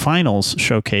a finals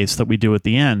showcase that we do at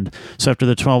the end. So after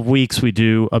the 12 weeks, we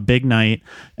do a big night.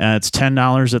 It's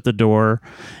 $10 at the door,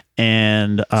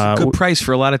 And good price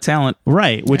for a lot of talent.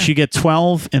 Right, which you get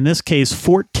 12, in this case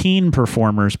 14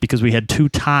 performers, because we had 2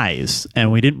 ties,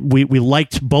 and we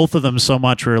liked both of them so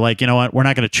much, we were like, you know what, we're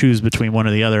not going to choose between one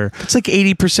or the other. It's like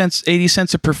 80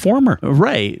 cents a performer.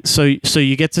 Right. So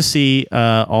you get to see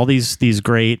all these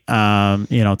great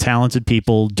talented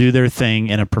people do their thing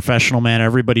in a professional manner.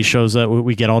 Everybody shows up.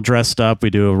 We get all dressed up. We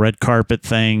do a red carpet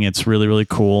thing. It's really, really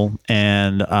cool.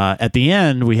 And at the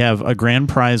end, we have a grand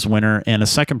prize winner and a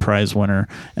second prize winner.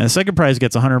 And the second prize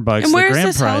gets $100. And where the is grand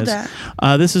this prize, held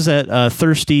at? This is at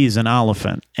Thirsty's in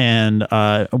Oliphant. And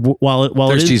while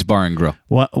Thirsty's Bar and Grill.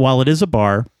 While it is a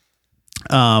bar,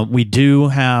 we do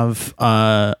have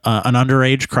an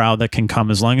underage crowd that can come,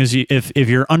 as long as if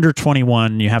you're under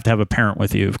 21, you have to have a parent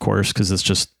with you, of course, because it's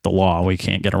just the law. We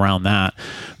can't get around that.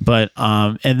 But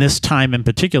and this time in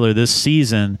particular, this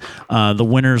season, the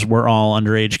winners were all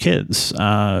underage kids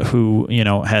who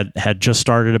had just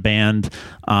started a band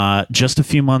just a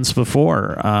few months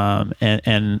before,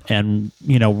 and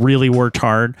really worked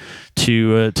hard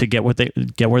to get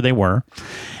where they were.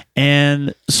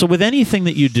 And so with anything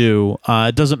that you do,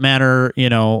 it doesn't matter,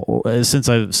 since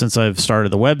I've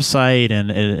started the website, and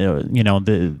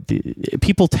the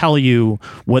people tell you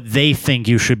what they think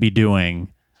you should be doing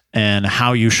and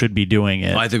how you should be doing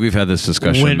it. I think we've had this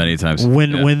discussion many times.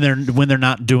 When they're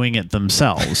not doing it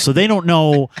themselves, so they don't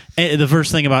know the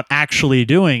first thing about actually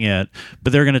doing it,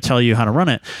 but they're going to tell you how to run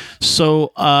it.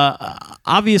 So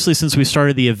obviously, since we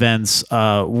started the events,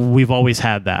 we've always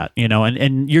had that,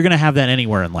 and you're going to have that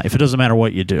anywhere in life. It doesn't matter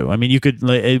what you do. I mean,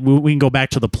 we can go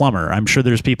back to the plumber. I'm sure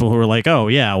there's people who are like, oh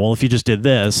yeah, well, if you just did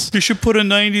this, you should put a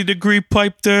 90-degree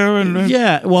pipe there, and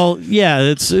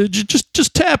it's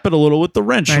just tap it a little with the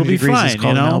wrench. It'll be fine,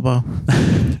 an elbow.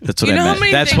 That's what You know I how meant.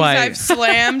 many That's things why I've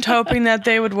slammed hoping that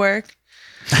they would work?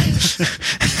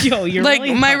 Yo, you're Like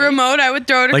really my funny. remote, I would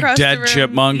throw it Like across dead the room.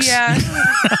 chipmunks? Yeah.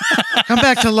 Come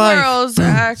back to life. Squirrels,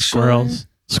 actually.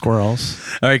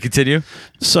 Squirrels. All right, continue.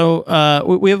 So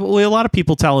we have a lot of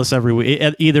people tell us every week,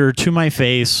 either to my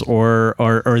face or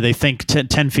they think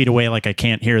 10 feet away, like I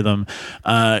can't hear them,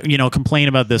 complain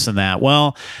about this and that.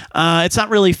 Well, it's not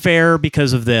really fair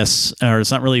because of this, or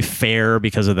it's not really fair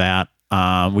because of that.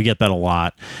 We get that a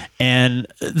lot. And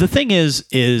the thing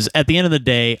is at the end of the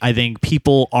day, I think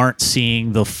people aren't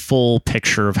seeing the full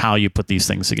picture of how you put these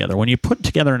things together. When you put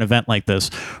together an event like this,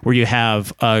 where you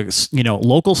have,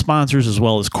 local sponsors as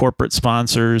well as corporate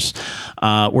sponsors,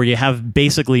 where you have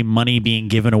basically money being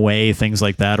given away, things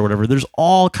like that, or whatever, there's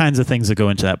all kinds of things that go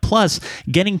into that. Plus,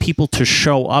 getting people to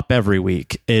show up every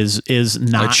week is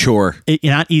not a chore.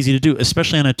 Not easy to do,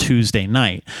 especially on a Tuesday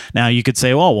night. Now, you could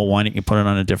say, oh, well, why don't you put it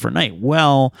on a different night?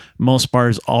 Well, most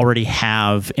bars already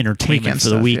have entertainment Weekend for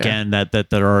the stuff, weekend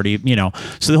that are already,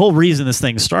 So the whole reason this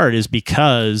thing started is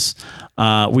because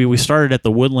we started at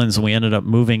the Woodlands, and we ended up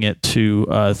moving it to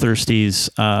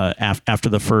Thirsty's after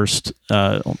the first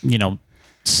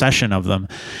session of them.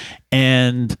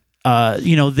 And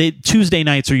Tuesday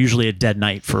nights are usually a dead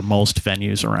night for most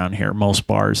venues around here, most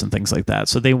bars and things like that.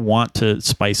 So they want to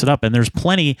spice it up. And there's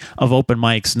plenty of open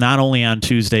mics, not only on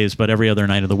Tuesdays, but every other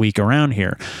night of the week around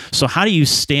here. So how do you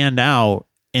stand out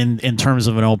in terms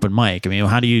of an open mic? I mean,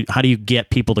 how do you get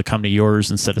people to come to yours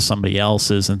instead of somebody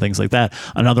else's and things like that?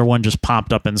 Another one just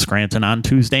popped up in Scranton on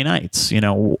Tuesday nights,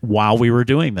 while we were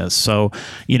doing this. So,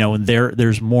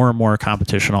 there's more and more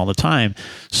competition all the time.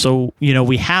 So,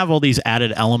 we have all these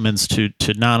added elements to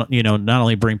not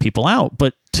only bring people out,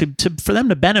 but for them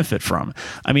to benefit from.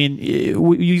 I mean,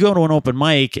 you go to an open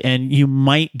mic and you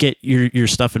might get your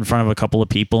stuff in front of a couple of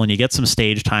people, and you get some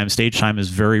stage time. Stage time is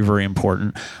very, very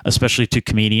important, especially to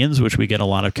comedians, which we get a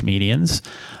lot of comedians,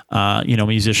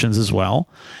 musicians as well.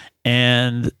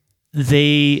 And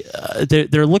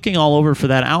they're looking all over for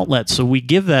that outlet, so we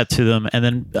give that to them, and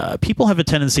then people have a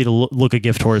tendency to look a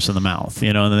gift horse in the mouth,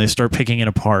 and then they start picking it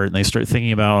apart, and they start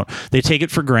thinking about, they take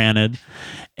it for granted,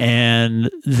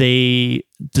 and they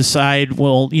decide,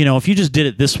 well, if you just did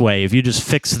it this way, if you just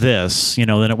fix this,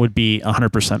 then it would be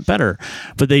 100% better.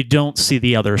 But they don't see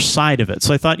the other side of it.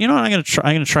 So I thought, I'm going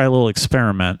to try a little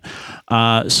experiment.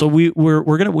 So we're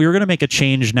going to make a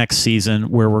change next season,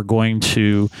 where we're going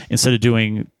to, instead of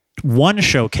doing one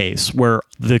showcase where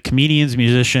the comedians,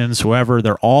 musicians, whoever,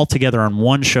 they're all together on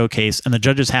one showcase, and the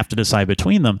judges have to decide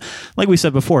between them. Like we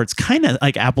said before, it's kind of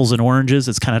like apples and oranges.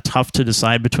 It's kind of tough to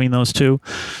decide between those two.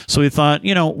 So we thought,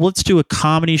 let's do a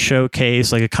comedy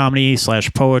showcase, like a comedy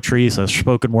 / poetry /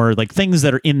 spoken word, like things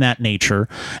that are in that nature.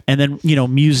 And then,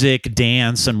 music,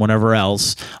 dance, and whatever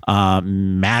else,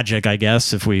 magic, I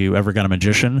guess, if we ever got a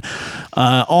magician,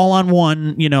 all on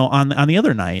one, on the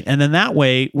other night. And then that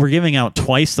way we're giving out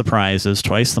twice the the prizes,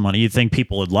 twice the money. You'd think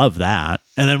people would love that.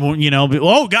 And then, you know,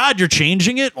 oh God, you're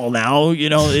changing it. Well, now, you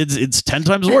know, it's 10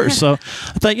 times worse. So I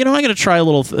thought, you know, I'm going to try a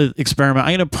little experiment.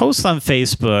 I'm going to post on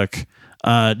Facebook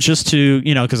just to,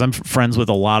 you know, because I'm friends with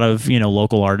a lot of, you know,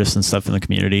 local artists and stuff in the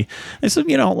community. I said,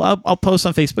 you know, I'll post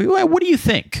on Facebook. Well, what do you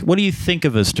think? What do you think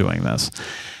of us doing this?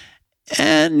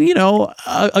 And, you know,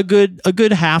 a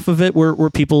good half of it were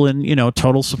people in, you know,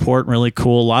 total support and really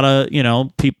cool. A lot of, you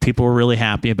know, people were really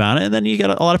happy about it. And then you got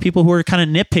a lot of people who are kind of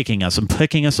nitpicking us and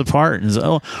picking us apart and say,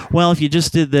 oh, well, if you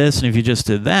just did this and if you just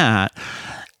did that.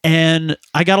 And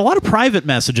I got a lot of private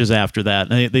messages after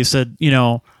that. And they said, you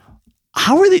know,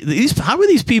 how are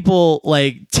these people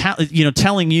like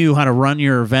telling you how to run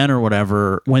your event or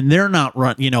whatever when they're not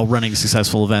running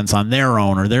successful events on their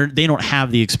own, or they don't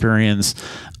have the experience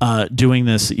doing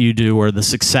this that you do, or the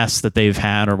success that they've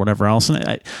had or whatever else.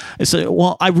 And I said,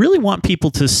 well, I really want people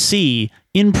to see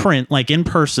in print, like in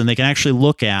person, they can actually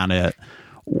look at it,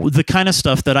 the kind of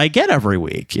stuff that I get every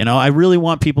week. You know, I really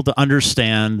want people to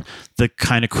understand the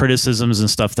kind of criticisms and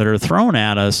stuff that are thrown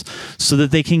at us so that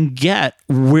they can get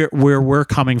where we're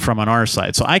coming from on our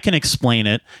side. So I can explain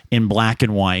it in black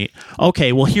and white.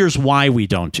 Okay, well, here's why we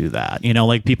don't do that. You know,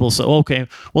 like people say, okay,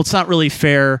 well, it's not really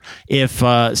fair if,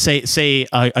 say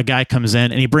a guy comes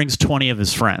in and he brings 20 of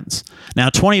his friends. Now,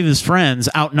 20 of his friends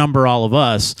outnumber all of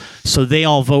us, so they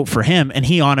all vote for him, and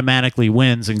he automatically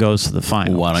wins and goes to the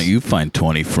finals. Why don't you find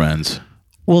 20 friends?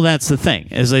 Well, that's the thing.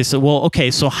 Is they said, well,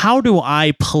 okay, so how do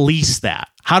I police that?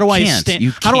 How do I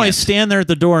stand there at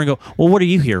the door and go, well, what are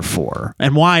you here for?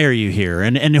 And why are you here?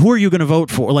 And who are you going to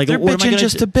vote for? Like, they're bitching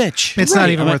just to bitch. It's not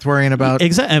even worth worrying about.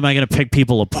 Exactly. Am I going to pick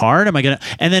people apart? Am I going to?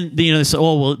 And then, you know, they say,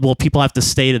 oh, well, people have to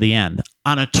stay to the end.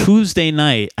 On a Tuesday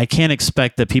night, I can't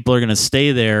expect that people are going to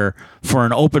stay there for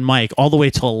an open mic all the way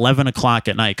till 11 o'clock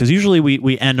at night. Because usually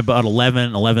we end about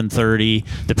 11:30,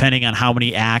 depending on how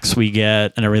many acts we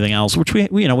get and everything else, which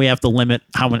we have to limit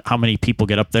how many people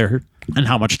get up there and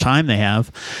how much time they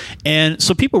have. And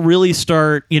so people really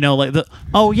start, you know, like,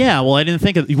 oh yeah, well, I didn't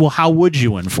think of, well, how would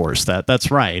you enforce that? That's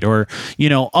right. Or, you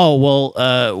know, oh,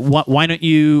 well, why don't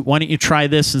you try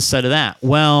this instead of that?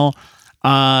 Well,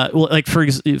 like for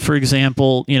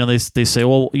example, you know, they say,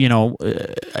 well, you know,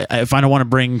 if I don't want to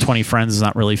bring 20 friends, it's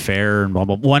not really fair, and blah,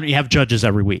 blah, blah. Why don't you have judges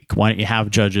every week? Why don't you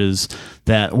have judges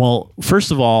that, well,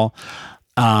 first of all,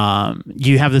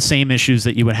 you have the same issues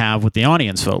that you would have with the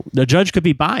audience vote. The judge could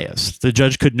be biased. The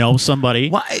judge could know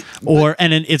somebody. Why?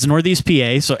 And it's Northeast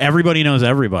PA, so everybody knows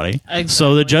everybody. Exactly.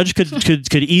 So the judge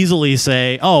could easily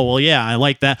say, "Oh, well, yeah, I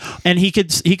like that," and he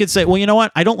could say, "Well, you know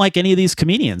what? I don't like any of these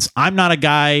comedians. I'm not a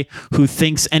guy who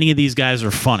thinks any of these guys are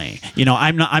funny. You know,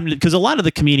 I'm because a lot of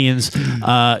the comedians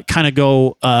kind of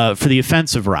go for the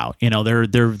offensive route. You know,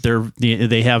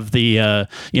 they have the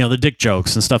you know, the dick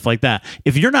jokes and stuff like that.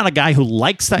 If you're not a guy who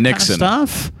likes that Nixon kind of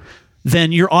stuff,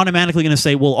 then you're automatically going to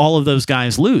say, well, all of those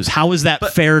guys lose. How is that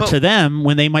fair to them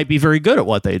when they might be very good at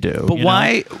what they do? But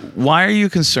why are you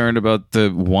concerned about the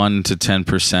 1 to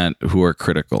 10% who are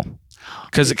critical?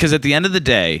 Because at the end of the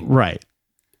day, right,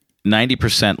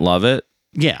 90% love it.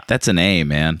 Yeah, that's an A,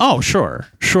 man. Oh, sure,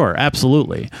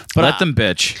 absolutely. But let them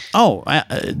bitch. Oh,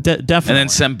 definitely. And then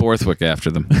send Borthwick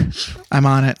after them. I'm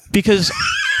on it because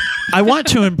I want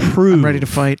to improve. I'm ready to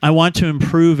fight. I want to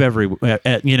improve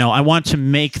you know, I want to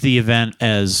make the event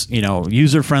as, you know,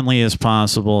 user friendly as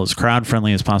possible, as crowd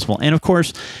friendly as possible, and of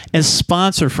course, as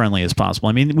sponsor friendly as possible.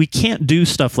 I mean, we can't do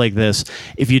stuff like this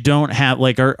if you don't have,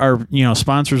 like, our you know,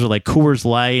 sponsors are like Coors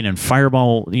Light and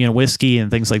Fireball, you know, whiskey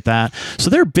and things like that. So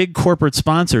they're big corporate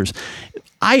sponsors.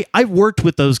 I've worked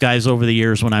with those guys over the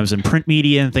years when I was in print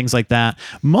media and things like that.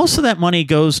 Most of that money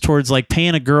goes towards, like,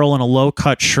 paying a girl in a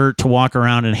low-cut shirt to walk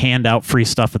around and hand out free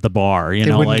stuff at the bar. You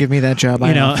know, wouldn't give me that job.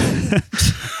 You know,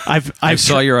 I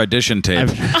saw your audition tape.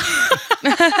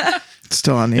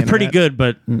 Still on the internet. Pretty good,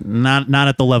 but not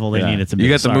at the level they need it to be. You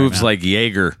got the moves like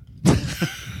Jaeger.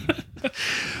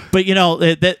 But, you know,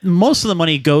 that most of the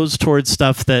money goes towards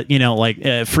stuff that, you know,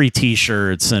 like free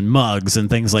T-shirts and mugs and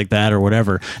things like that or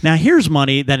whatever. Now, here's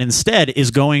money that instead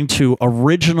is going to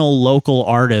original local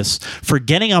artists for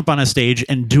getting up on a stage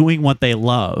and doing what they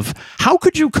love. How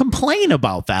could you complain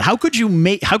about that? How could you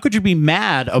be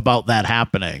mad about that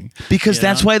happening? Because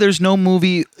that's why there's no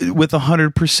movie with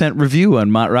 100% review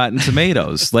on Rotten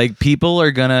Tomatoes. Like, people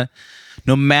are gonna,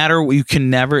 no matter what, you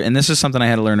can never, and this is something I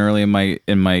had to learn early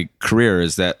in my career,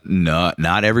 is that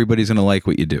not everybody's going to like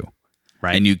what you do.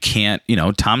 Right. And you can't, you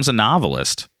know, Tom's a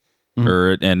novelist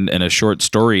and a short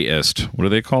storyist. What are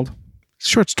they called?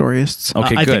 Short storyists.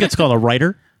 Okay, I think it's called a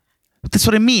writer. That's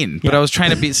what I mean. Yeah. But I was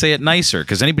trying to say it nicer,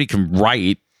 because anybody can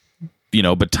write, you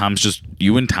know, but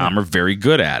you and Tom are very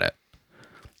good at it.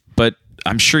 But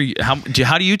I'm sure.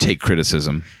 How do you take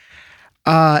criticism?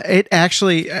 It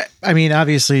actually, I mean,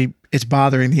 obviously, it's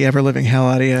bothering the ever living hell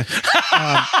out of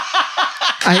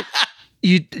you.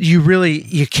 You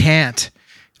can't.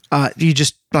 You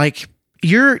just like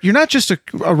you're not just a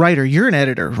writer. You're an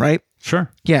editor, right?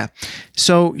 Sure. Yeah.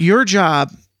 So your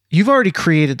job, you've already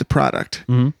created the product.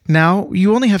 Mm-hmm. Now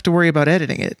you only have to worry about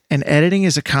editing it. And editing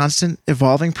is a constant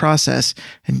evolving process.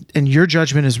 And your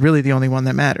judgment is really the only one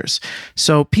that matters.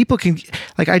 So people can,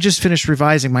 like, I just finished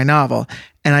revising my novel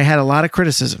and I had a lot of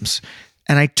criticisms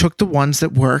and I took the ones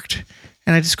that worked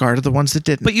and I discarded the ones that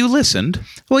didn't. But you listened.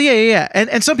 Well, yeah.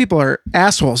 And some people are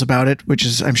assholes about it, which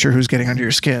is, I'm sure, who's getting under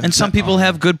your skin. And some people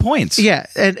have good points. Yeah.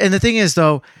 And the thing is,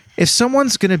 though, if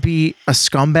someone's going to be a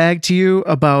scumbag to you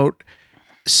about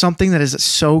something that is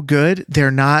so good,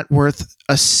 they're not worth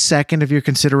a second of your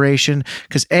consideration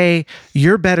because A,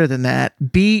 you're better than that.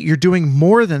 B, you're doing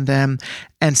more than them.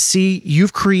 And C,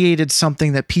 you've created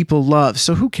something that people love.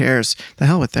 So who cares? The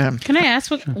hell with them. Can I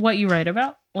ask what you write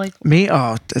about? Like me?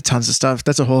 Oh, tons of stuff.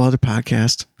 That's a whole other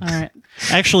podcast. All right.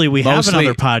 Actually, we have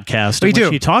another podcast in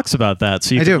which he talks about that,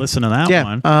 so you can listen to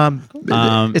that one.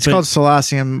 It's called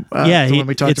Solacium. The one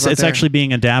we talked about it's there. actually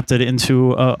being adapted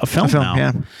into a film now.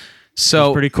 Yeah. So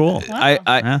it's pretty cool.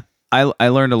 I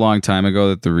learned a long time ago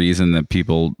that the reason that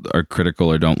people are critical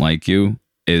or don't like you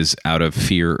is out of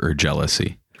fear or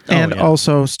jealousy, and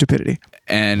also stupidity,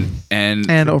 and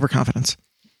overconfidence.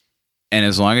 And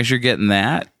as long as you're getting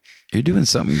that, you're doing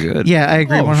something good. Yeah, I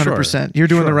agree 100%. You're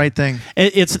doing the right thing.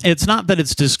 It's not that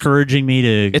it's discouraging me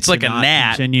to. It's like a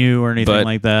gnat, continue or anything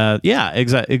like that. Yeah,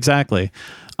 exactly.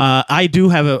 I do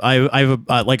have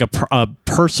a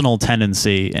personal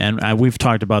tendency, and we've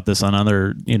talked about this on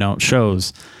other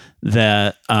shows,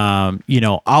 that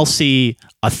I'll see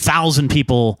 1,000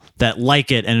 people that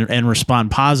like it and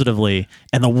respond positively,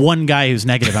 and the one guy who's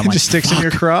negative, I'm like, just sticks in your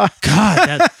craw.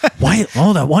 God, why?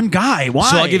 Oh, that one guy.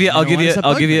 Why? So I'll give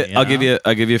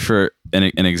you for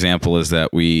an example is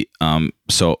that we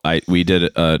did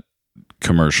a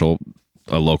commercial,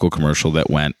 a local commercial that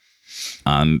went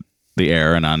on the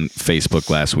air and on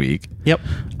Facebook last week. Yep.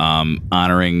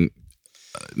 Honoring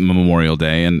Memorial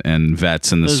Day and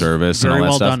vets in the service and all that very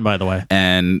well stuff. done, by the way.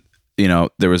 And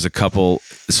there was a couple.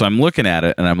 So I'm looking at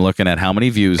it and I'm looking at how many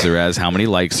views there is, how many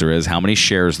likes there is, how many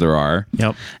shares there are.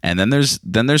 Yep. And then there's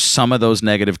some of those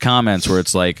negative comments where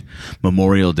it's like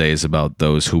Memorial Day is about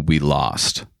those who we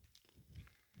lost.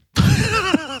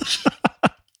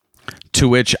 To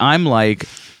which I'm like,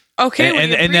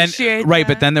 okay, and then right,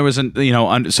 but then there was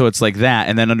so it's like that,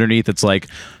 and then underneath it's like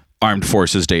Armed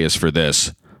Forces Day is for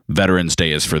this, Veterans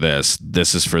Day is for this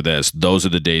is for this. Those are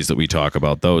the days that we talk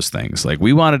about those things. Like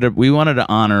we wanted to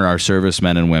honor our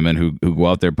servicemen and women who go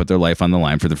out there, put their life on the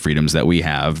line for the freedoms that we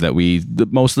have, that we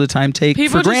most of the time take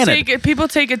for granted. People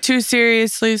take it too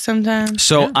seriously sometimes.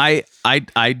 So yeah.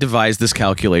 I devised this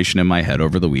calculation in my head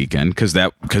over the weekend because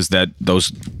those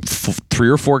 3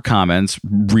 or 4 comments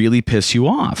really piss you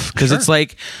off because it's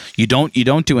like you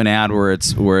don't do an ad where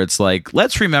it's like,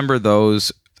 let's remember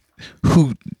those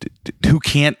who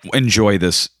can't enjoy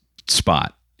this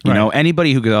spot. You know,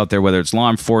 anybody who goes out there, whether it's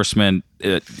law enforcement,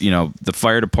 the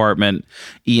fire department,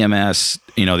 EMS,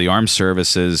 the armed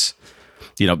services,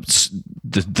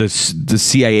 the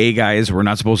CIA guys we're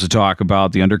not supposed to talk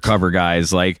about, the undercover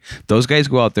guys, like those guys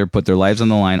go out there, put their lives on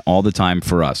the line all the time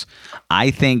for us. I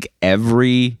think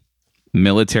every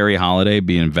military holiday,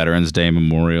 being Veterans Day,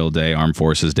 Memorial Day, Armed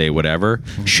Forces Day, whatever,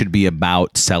 should be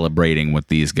about celebrating what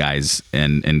these guys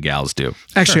and gals do.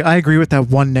 Actually, I agree with that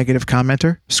one negative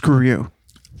commenter. Screw you.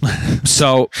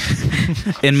 So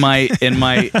in my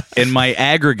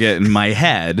aggregate, in my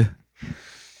head,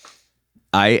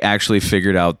 I actually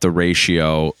figured out the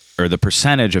ratio or the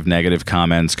percentage of negative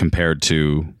comments compared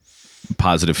to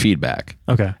positive feedback.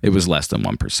 Okay. It was less than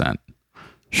 1%.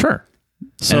 Sure.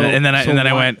 So and then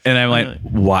I went,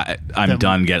 why? I'm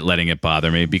done letting it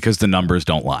bother me because the numbers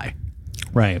don't lie.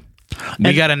 Right.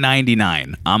 We got a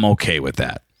 99. I'm okay with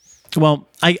that. Well,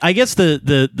 I guess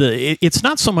it's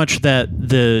not so much that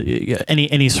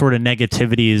any sort of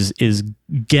negativity is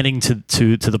getting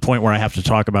to the point where I have to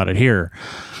talk about it here,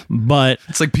 but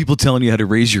it's like people telling you how to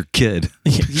raise your kid.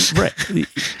 Right.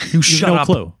 You shut up.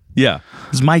 No clue. Yeah,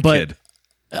 it's my kid.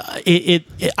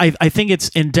 I think it's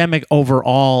endemic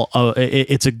overall.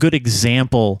 It's a good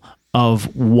example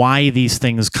of why these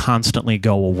things constantly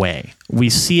go away. We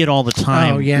see it all the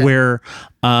time where,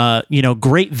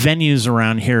 great venues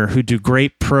around here who do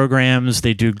great programs,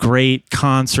 they do great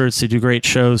concerts, they do great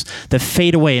shows that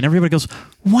fade away. And everybody goes,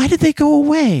 why did they go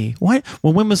away? Why?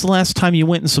 Well, when was the last time you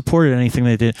went and supported anything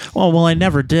they did? Well, I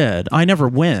never did. I never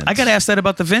went. I got asked that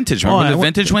about the Vintage. Remember when the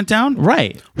Vintage went down?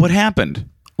 Right. What happened?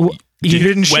 Well, you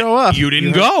didn't show up. You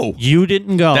didn't go. You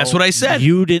didn't go. That's what I said.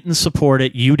 You didn't support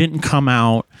it. You didn't come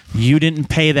out. You didn't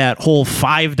pay that whole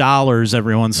 $5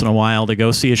 every once in a while to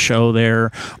go see a show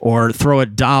there, or throw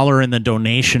 $1 in the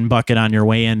donation bucket on your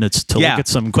way in to look at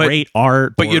some great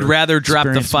art. But you'd rather drop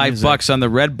the $5 on the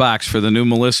red box for the new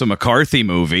Melissa McCarthy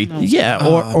movie. Yeah,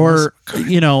 or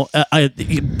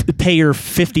pay your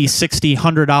 $50, $60,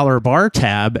 $100 bar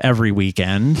tab every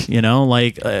weekend.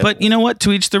 But you know what?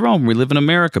 To each their own. We live in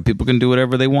America. People can do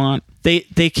whatever they want.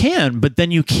 They can, but then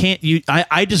you can't.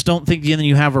 I just don't think then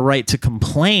you have a right to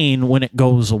complain when it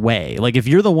goes away. Like if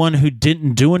you're the one who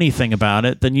didn't do anything about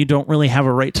it, then you don't really have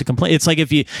a right to complain. It's like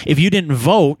if you didn't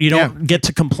vote, you don't get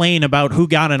to complain about who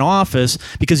got in office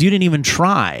because you didn't even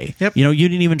try. Yep. You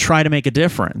didn't even try to make a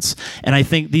difference. And I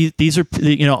think these are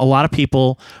a lot of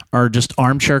people are just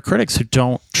armchair critics who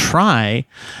don't try,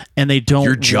 and they don't.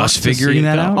 You're just figuring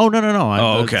that out? Oh no.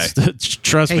 Oh, okay.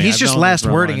 Trust me. He's just last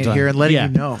wording it here and letting you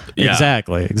know. Yeah.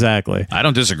 Exactly. I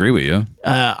don't disagree with you.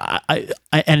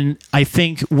 I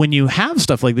think when you have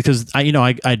stuff like, because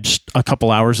I just a couple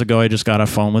hours ago I just got a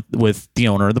phone with the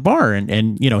owner of the bar,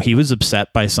 and he was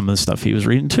upset by some of the stuff he was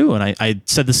reading too, and I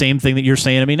said the same thing that you're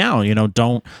saying to me now.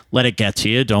 Don't let it get to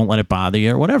you, don't let it bother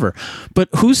you or whatever. But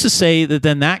who's to say that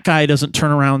then that guy doesn't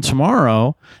turn around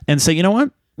tomorrow and say, you know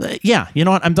what? Yeah, you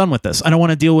know what? I'm done with this. I don't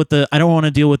want to deal with the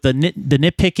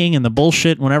nitpicking and the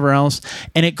bullshit and whatever else,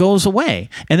 and it goes away.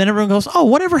 And then everyone goes, "Oh,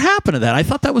 whatever happened to that? I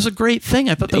thought that was a great thing.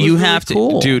 I thought that was really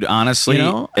cool." Dude. Honestly,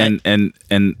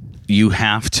 and you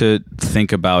have to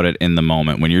think about it in the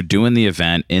moment when you're doing the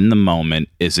event. In the moment,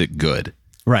 is it good?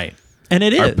 Right. And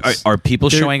it is. Are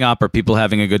people showing up? Are people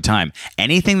having a good time?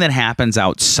 Anything that happens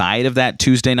outside of that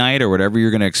Tuesday night or whatever you're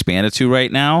going to expand it to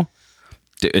right now,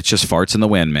 it's just farts in the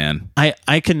wind, man.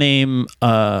 I can name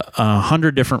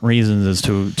 100 different reasons as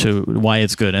to why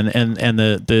it's good, and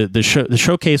the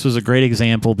showcase was a great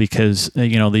example because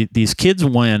these kids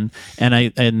win,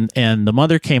 and the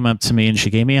mother came up to me and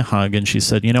she gave me a hug and she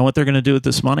said, you know what they're going to do with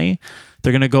this money?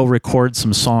 They're going to go record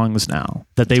some songs now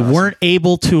that they weren't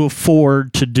able to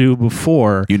afford to do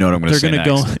before. You know what I'm going to say next.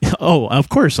 Go. Oh, of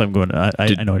course I'm going to.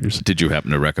 I know what you're saying. Did you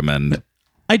happen to recommend?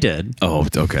 I did. Oh,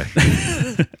 okay.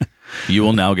 You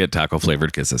will now get taco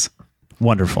flavored kisses.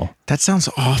 Wonderful. That sounds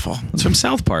awful. It's from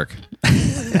South Park.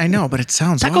 I know, but it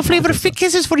sounds taco flavored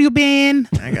kisses for you, Ben.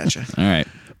 I gotcha. All right.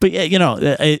 But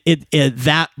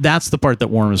that's the part that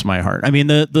warms my heart. I mean,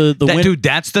 dude,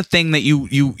 that's the thing that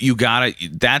you gotta.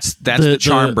 That's the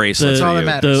charm bracelet. That's all that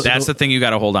matters. That's the thing you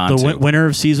gotta hold on to. The winner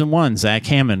of season 1, Zach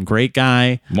Hammond, great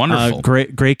guy, wonderful,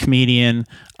 great comedian.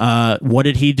 What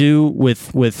did he do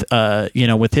with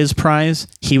his prize?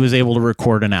 He was able to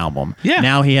record an album. Yeah.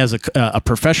 Now he has a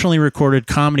professionally recorded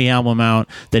comedy album out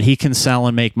that he can sell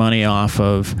and make money off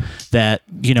of. That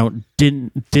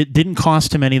didn't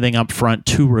cost him anything up front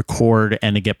to record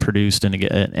and to get produced and to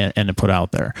get and to put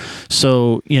out there.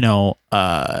 So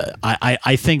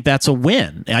I think that's a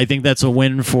win. I think that's a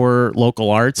win for local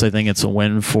arts. I think it's a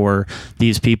win for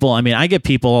these people. I mean, I get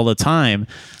people all the time.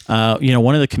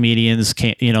 One of the comedians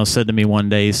said to me one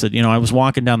day, he said, I was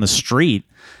walking down the street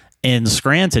in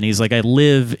Scranton. He's like, I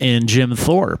live in Jim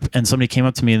Thorpe. And somebody came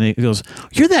up to me and he goes,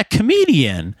 "You're that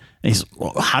comedian." And he's,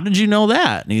 "Well, how did you know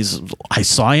that?" And he's, "I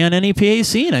saw you on NEPA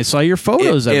Scene. I saw your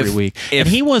photos every week." And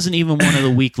he wasn't even one of the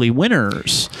weekly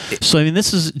winners. So, I mean,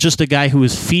 this is just a guy who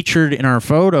was featured in our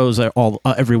photos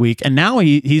every week. And now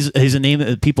he's a name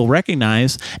that people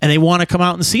recognize and they want to come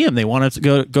out and see him. They want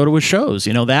to go to his shows.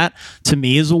 That to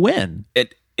me is a win.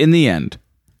 In the end,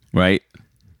 right?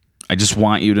 I just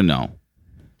want you to know,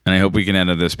 and I hope we can end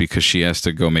this because she has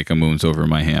to go make a moons over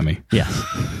my hammy. Yeah.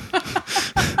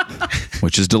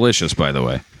 Which is delicious, by the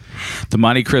way. The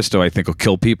Monte Cristo, I think, will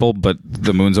kill people, but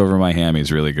the moons over my hammy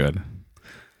is really good.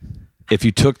 If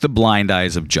you took the blind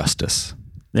eyes of justice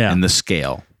and the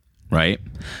scale, right,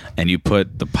 and you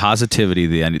put the positivity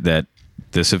that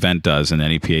this event does in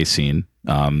NEPA Scene,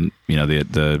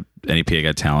 the NEPA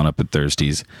Got Talent up at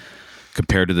Thursdays,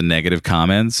 compared to the negative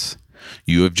comments,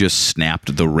 you have just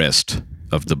snapped the wrist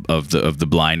of the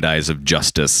blind eyes of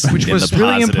justice, which was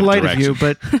really impolite of you,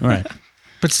 but right.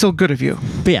 But still good of you.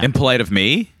 But yeah. Impolite of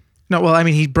me? No, well, I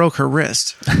mean, he broke her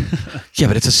wrist. Yeah,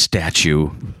 but it's a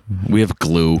statue. We have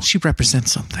glue. She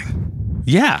represents something.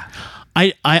 Yeah.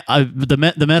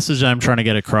 The message I'm trying to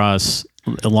get across,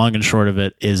 long and short of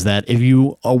it, is that if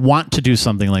you want to do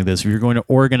something like this, if you're going to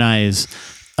organize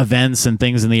events and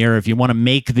things in the area, if you want to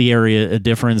make the area a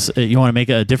difference, you want to make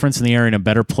a difference in the area in a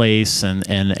better place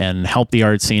and help the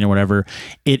art scene or whatever,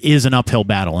 it is an uphill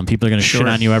battle, and people are going to shit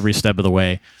on you every step of the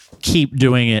way. Keep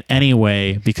doing it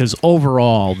anyway, because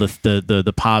overall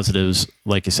the positives,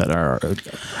 like you said, are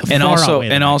and also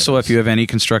if you have any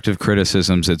constructive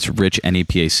criticisms, it's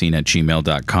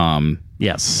richnepascene@gmail.com.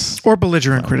 Yes, or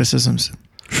belligerent criticisms.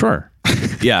 Sure.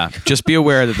 Yeah, just be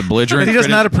aware that the belligerent He does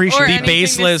not appreciate Or the anything to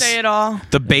baseless say at all.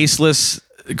 the baseless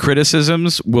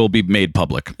criticisms will be made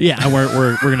public. Yeah, and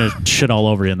we're gonna shit all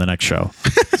over you in the next show.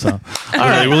 So, All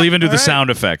right, we'll even do the sound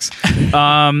effects.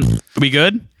 We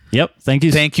good? yep. Thank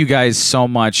you. Thank you guys so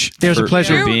much. It was a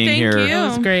pleasure. for being Thank here. you. It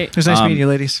was great. It was nice meeting you,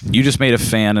 ladies. You just made a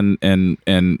fan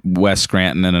in West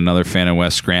Scranton, and another fan in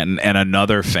West Scranton, and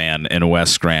another fan in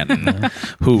West Scranton,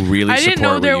 who really I support didn't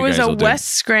know there what you was guys a will do. West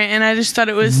Scranton. I just thought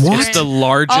it was It's Scranton. the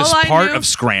largest All I part knew- of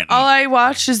Scranton. All I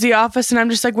watched is The Office, and I'm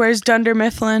just like, where's Dunder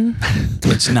Mifflin?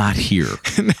 It's not here.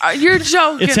 You're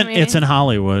joking me. It's in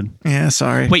Hollywood. Yeah,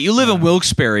 sorry. Wait, you live in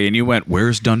Wilkes-Barre, and you went,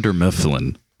 where's Dunder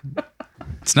Mifflin?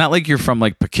 It's not like you're from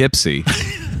like Poughkeepsie.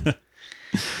 Do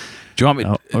you want me?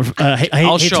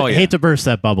 I'll show you. Hate to burst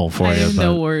that bubble for I you. have but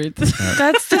no words.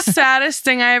 That's the saddest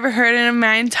thing I ever heard in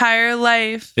my entire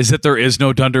life. Is that there is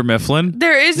no Dunder Mifflin?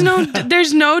 There's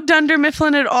no Dunder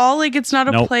Mifflin at all. Like, it's not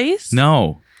a Nope. place.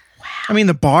 No, I mean,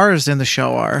 the bars in the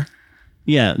show are.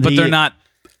 yeah, but they're not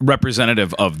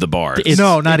representative of the bar.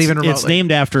 No, not even It's remotely.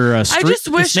 named after a street. just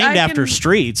wish it's named I after can-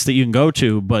 streets that you can go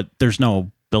to, but there's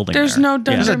no building. There's there. no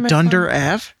Dunder There's a Mifflin. Dunder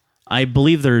Ave. I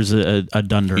believe there's a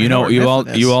Dunder. You know, where you Mifflin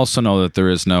is. you also know that there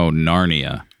is no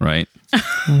Narnia, right?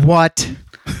 What?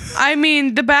 I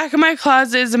mean, the back of my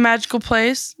closet is a magical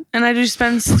place, and I do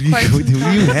spend quite some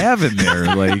time. have in there?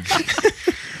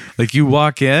 Like you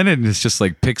walk in and it's just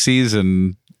like pixies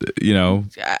and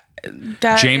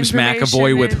That James information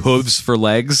McAvoy with is- hooves for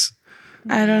legs.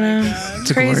 I don't know.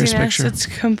 It's a glorious Craziness. picture. It's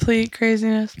complete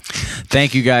craziness.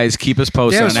 Thank you guys. Keep us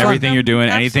posted Yeah, it on was fun. everything you're doing.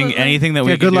 Absolutely. Anything that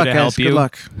we Yeah, can good do luck, to guys. help Good you.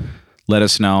 luck. Let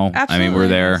us know. I mean, we're Absolutely.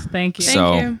 there. Thank you.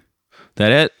 So Thank you.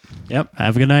 that it. Yep.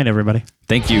 Have a good night, everybody.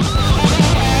 Thank you.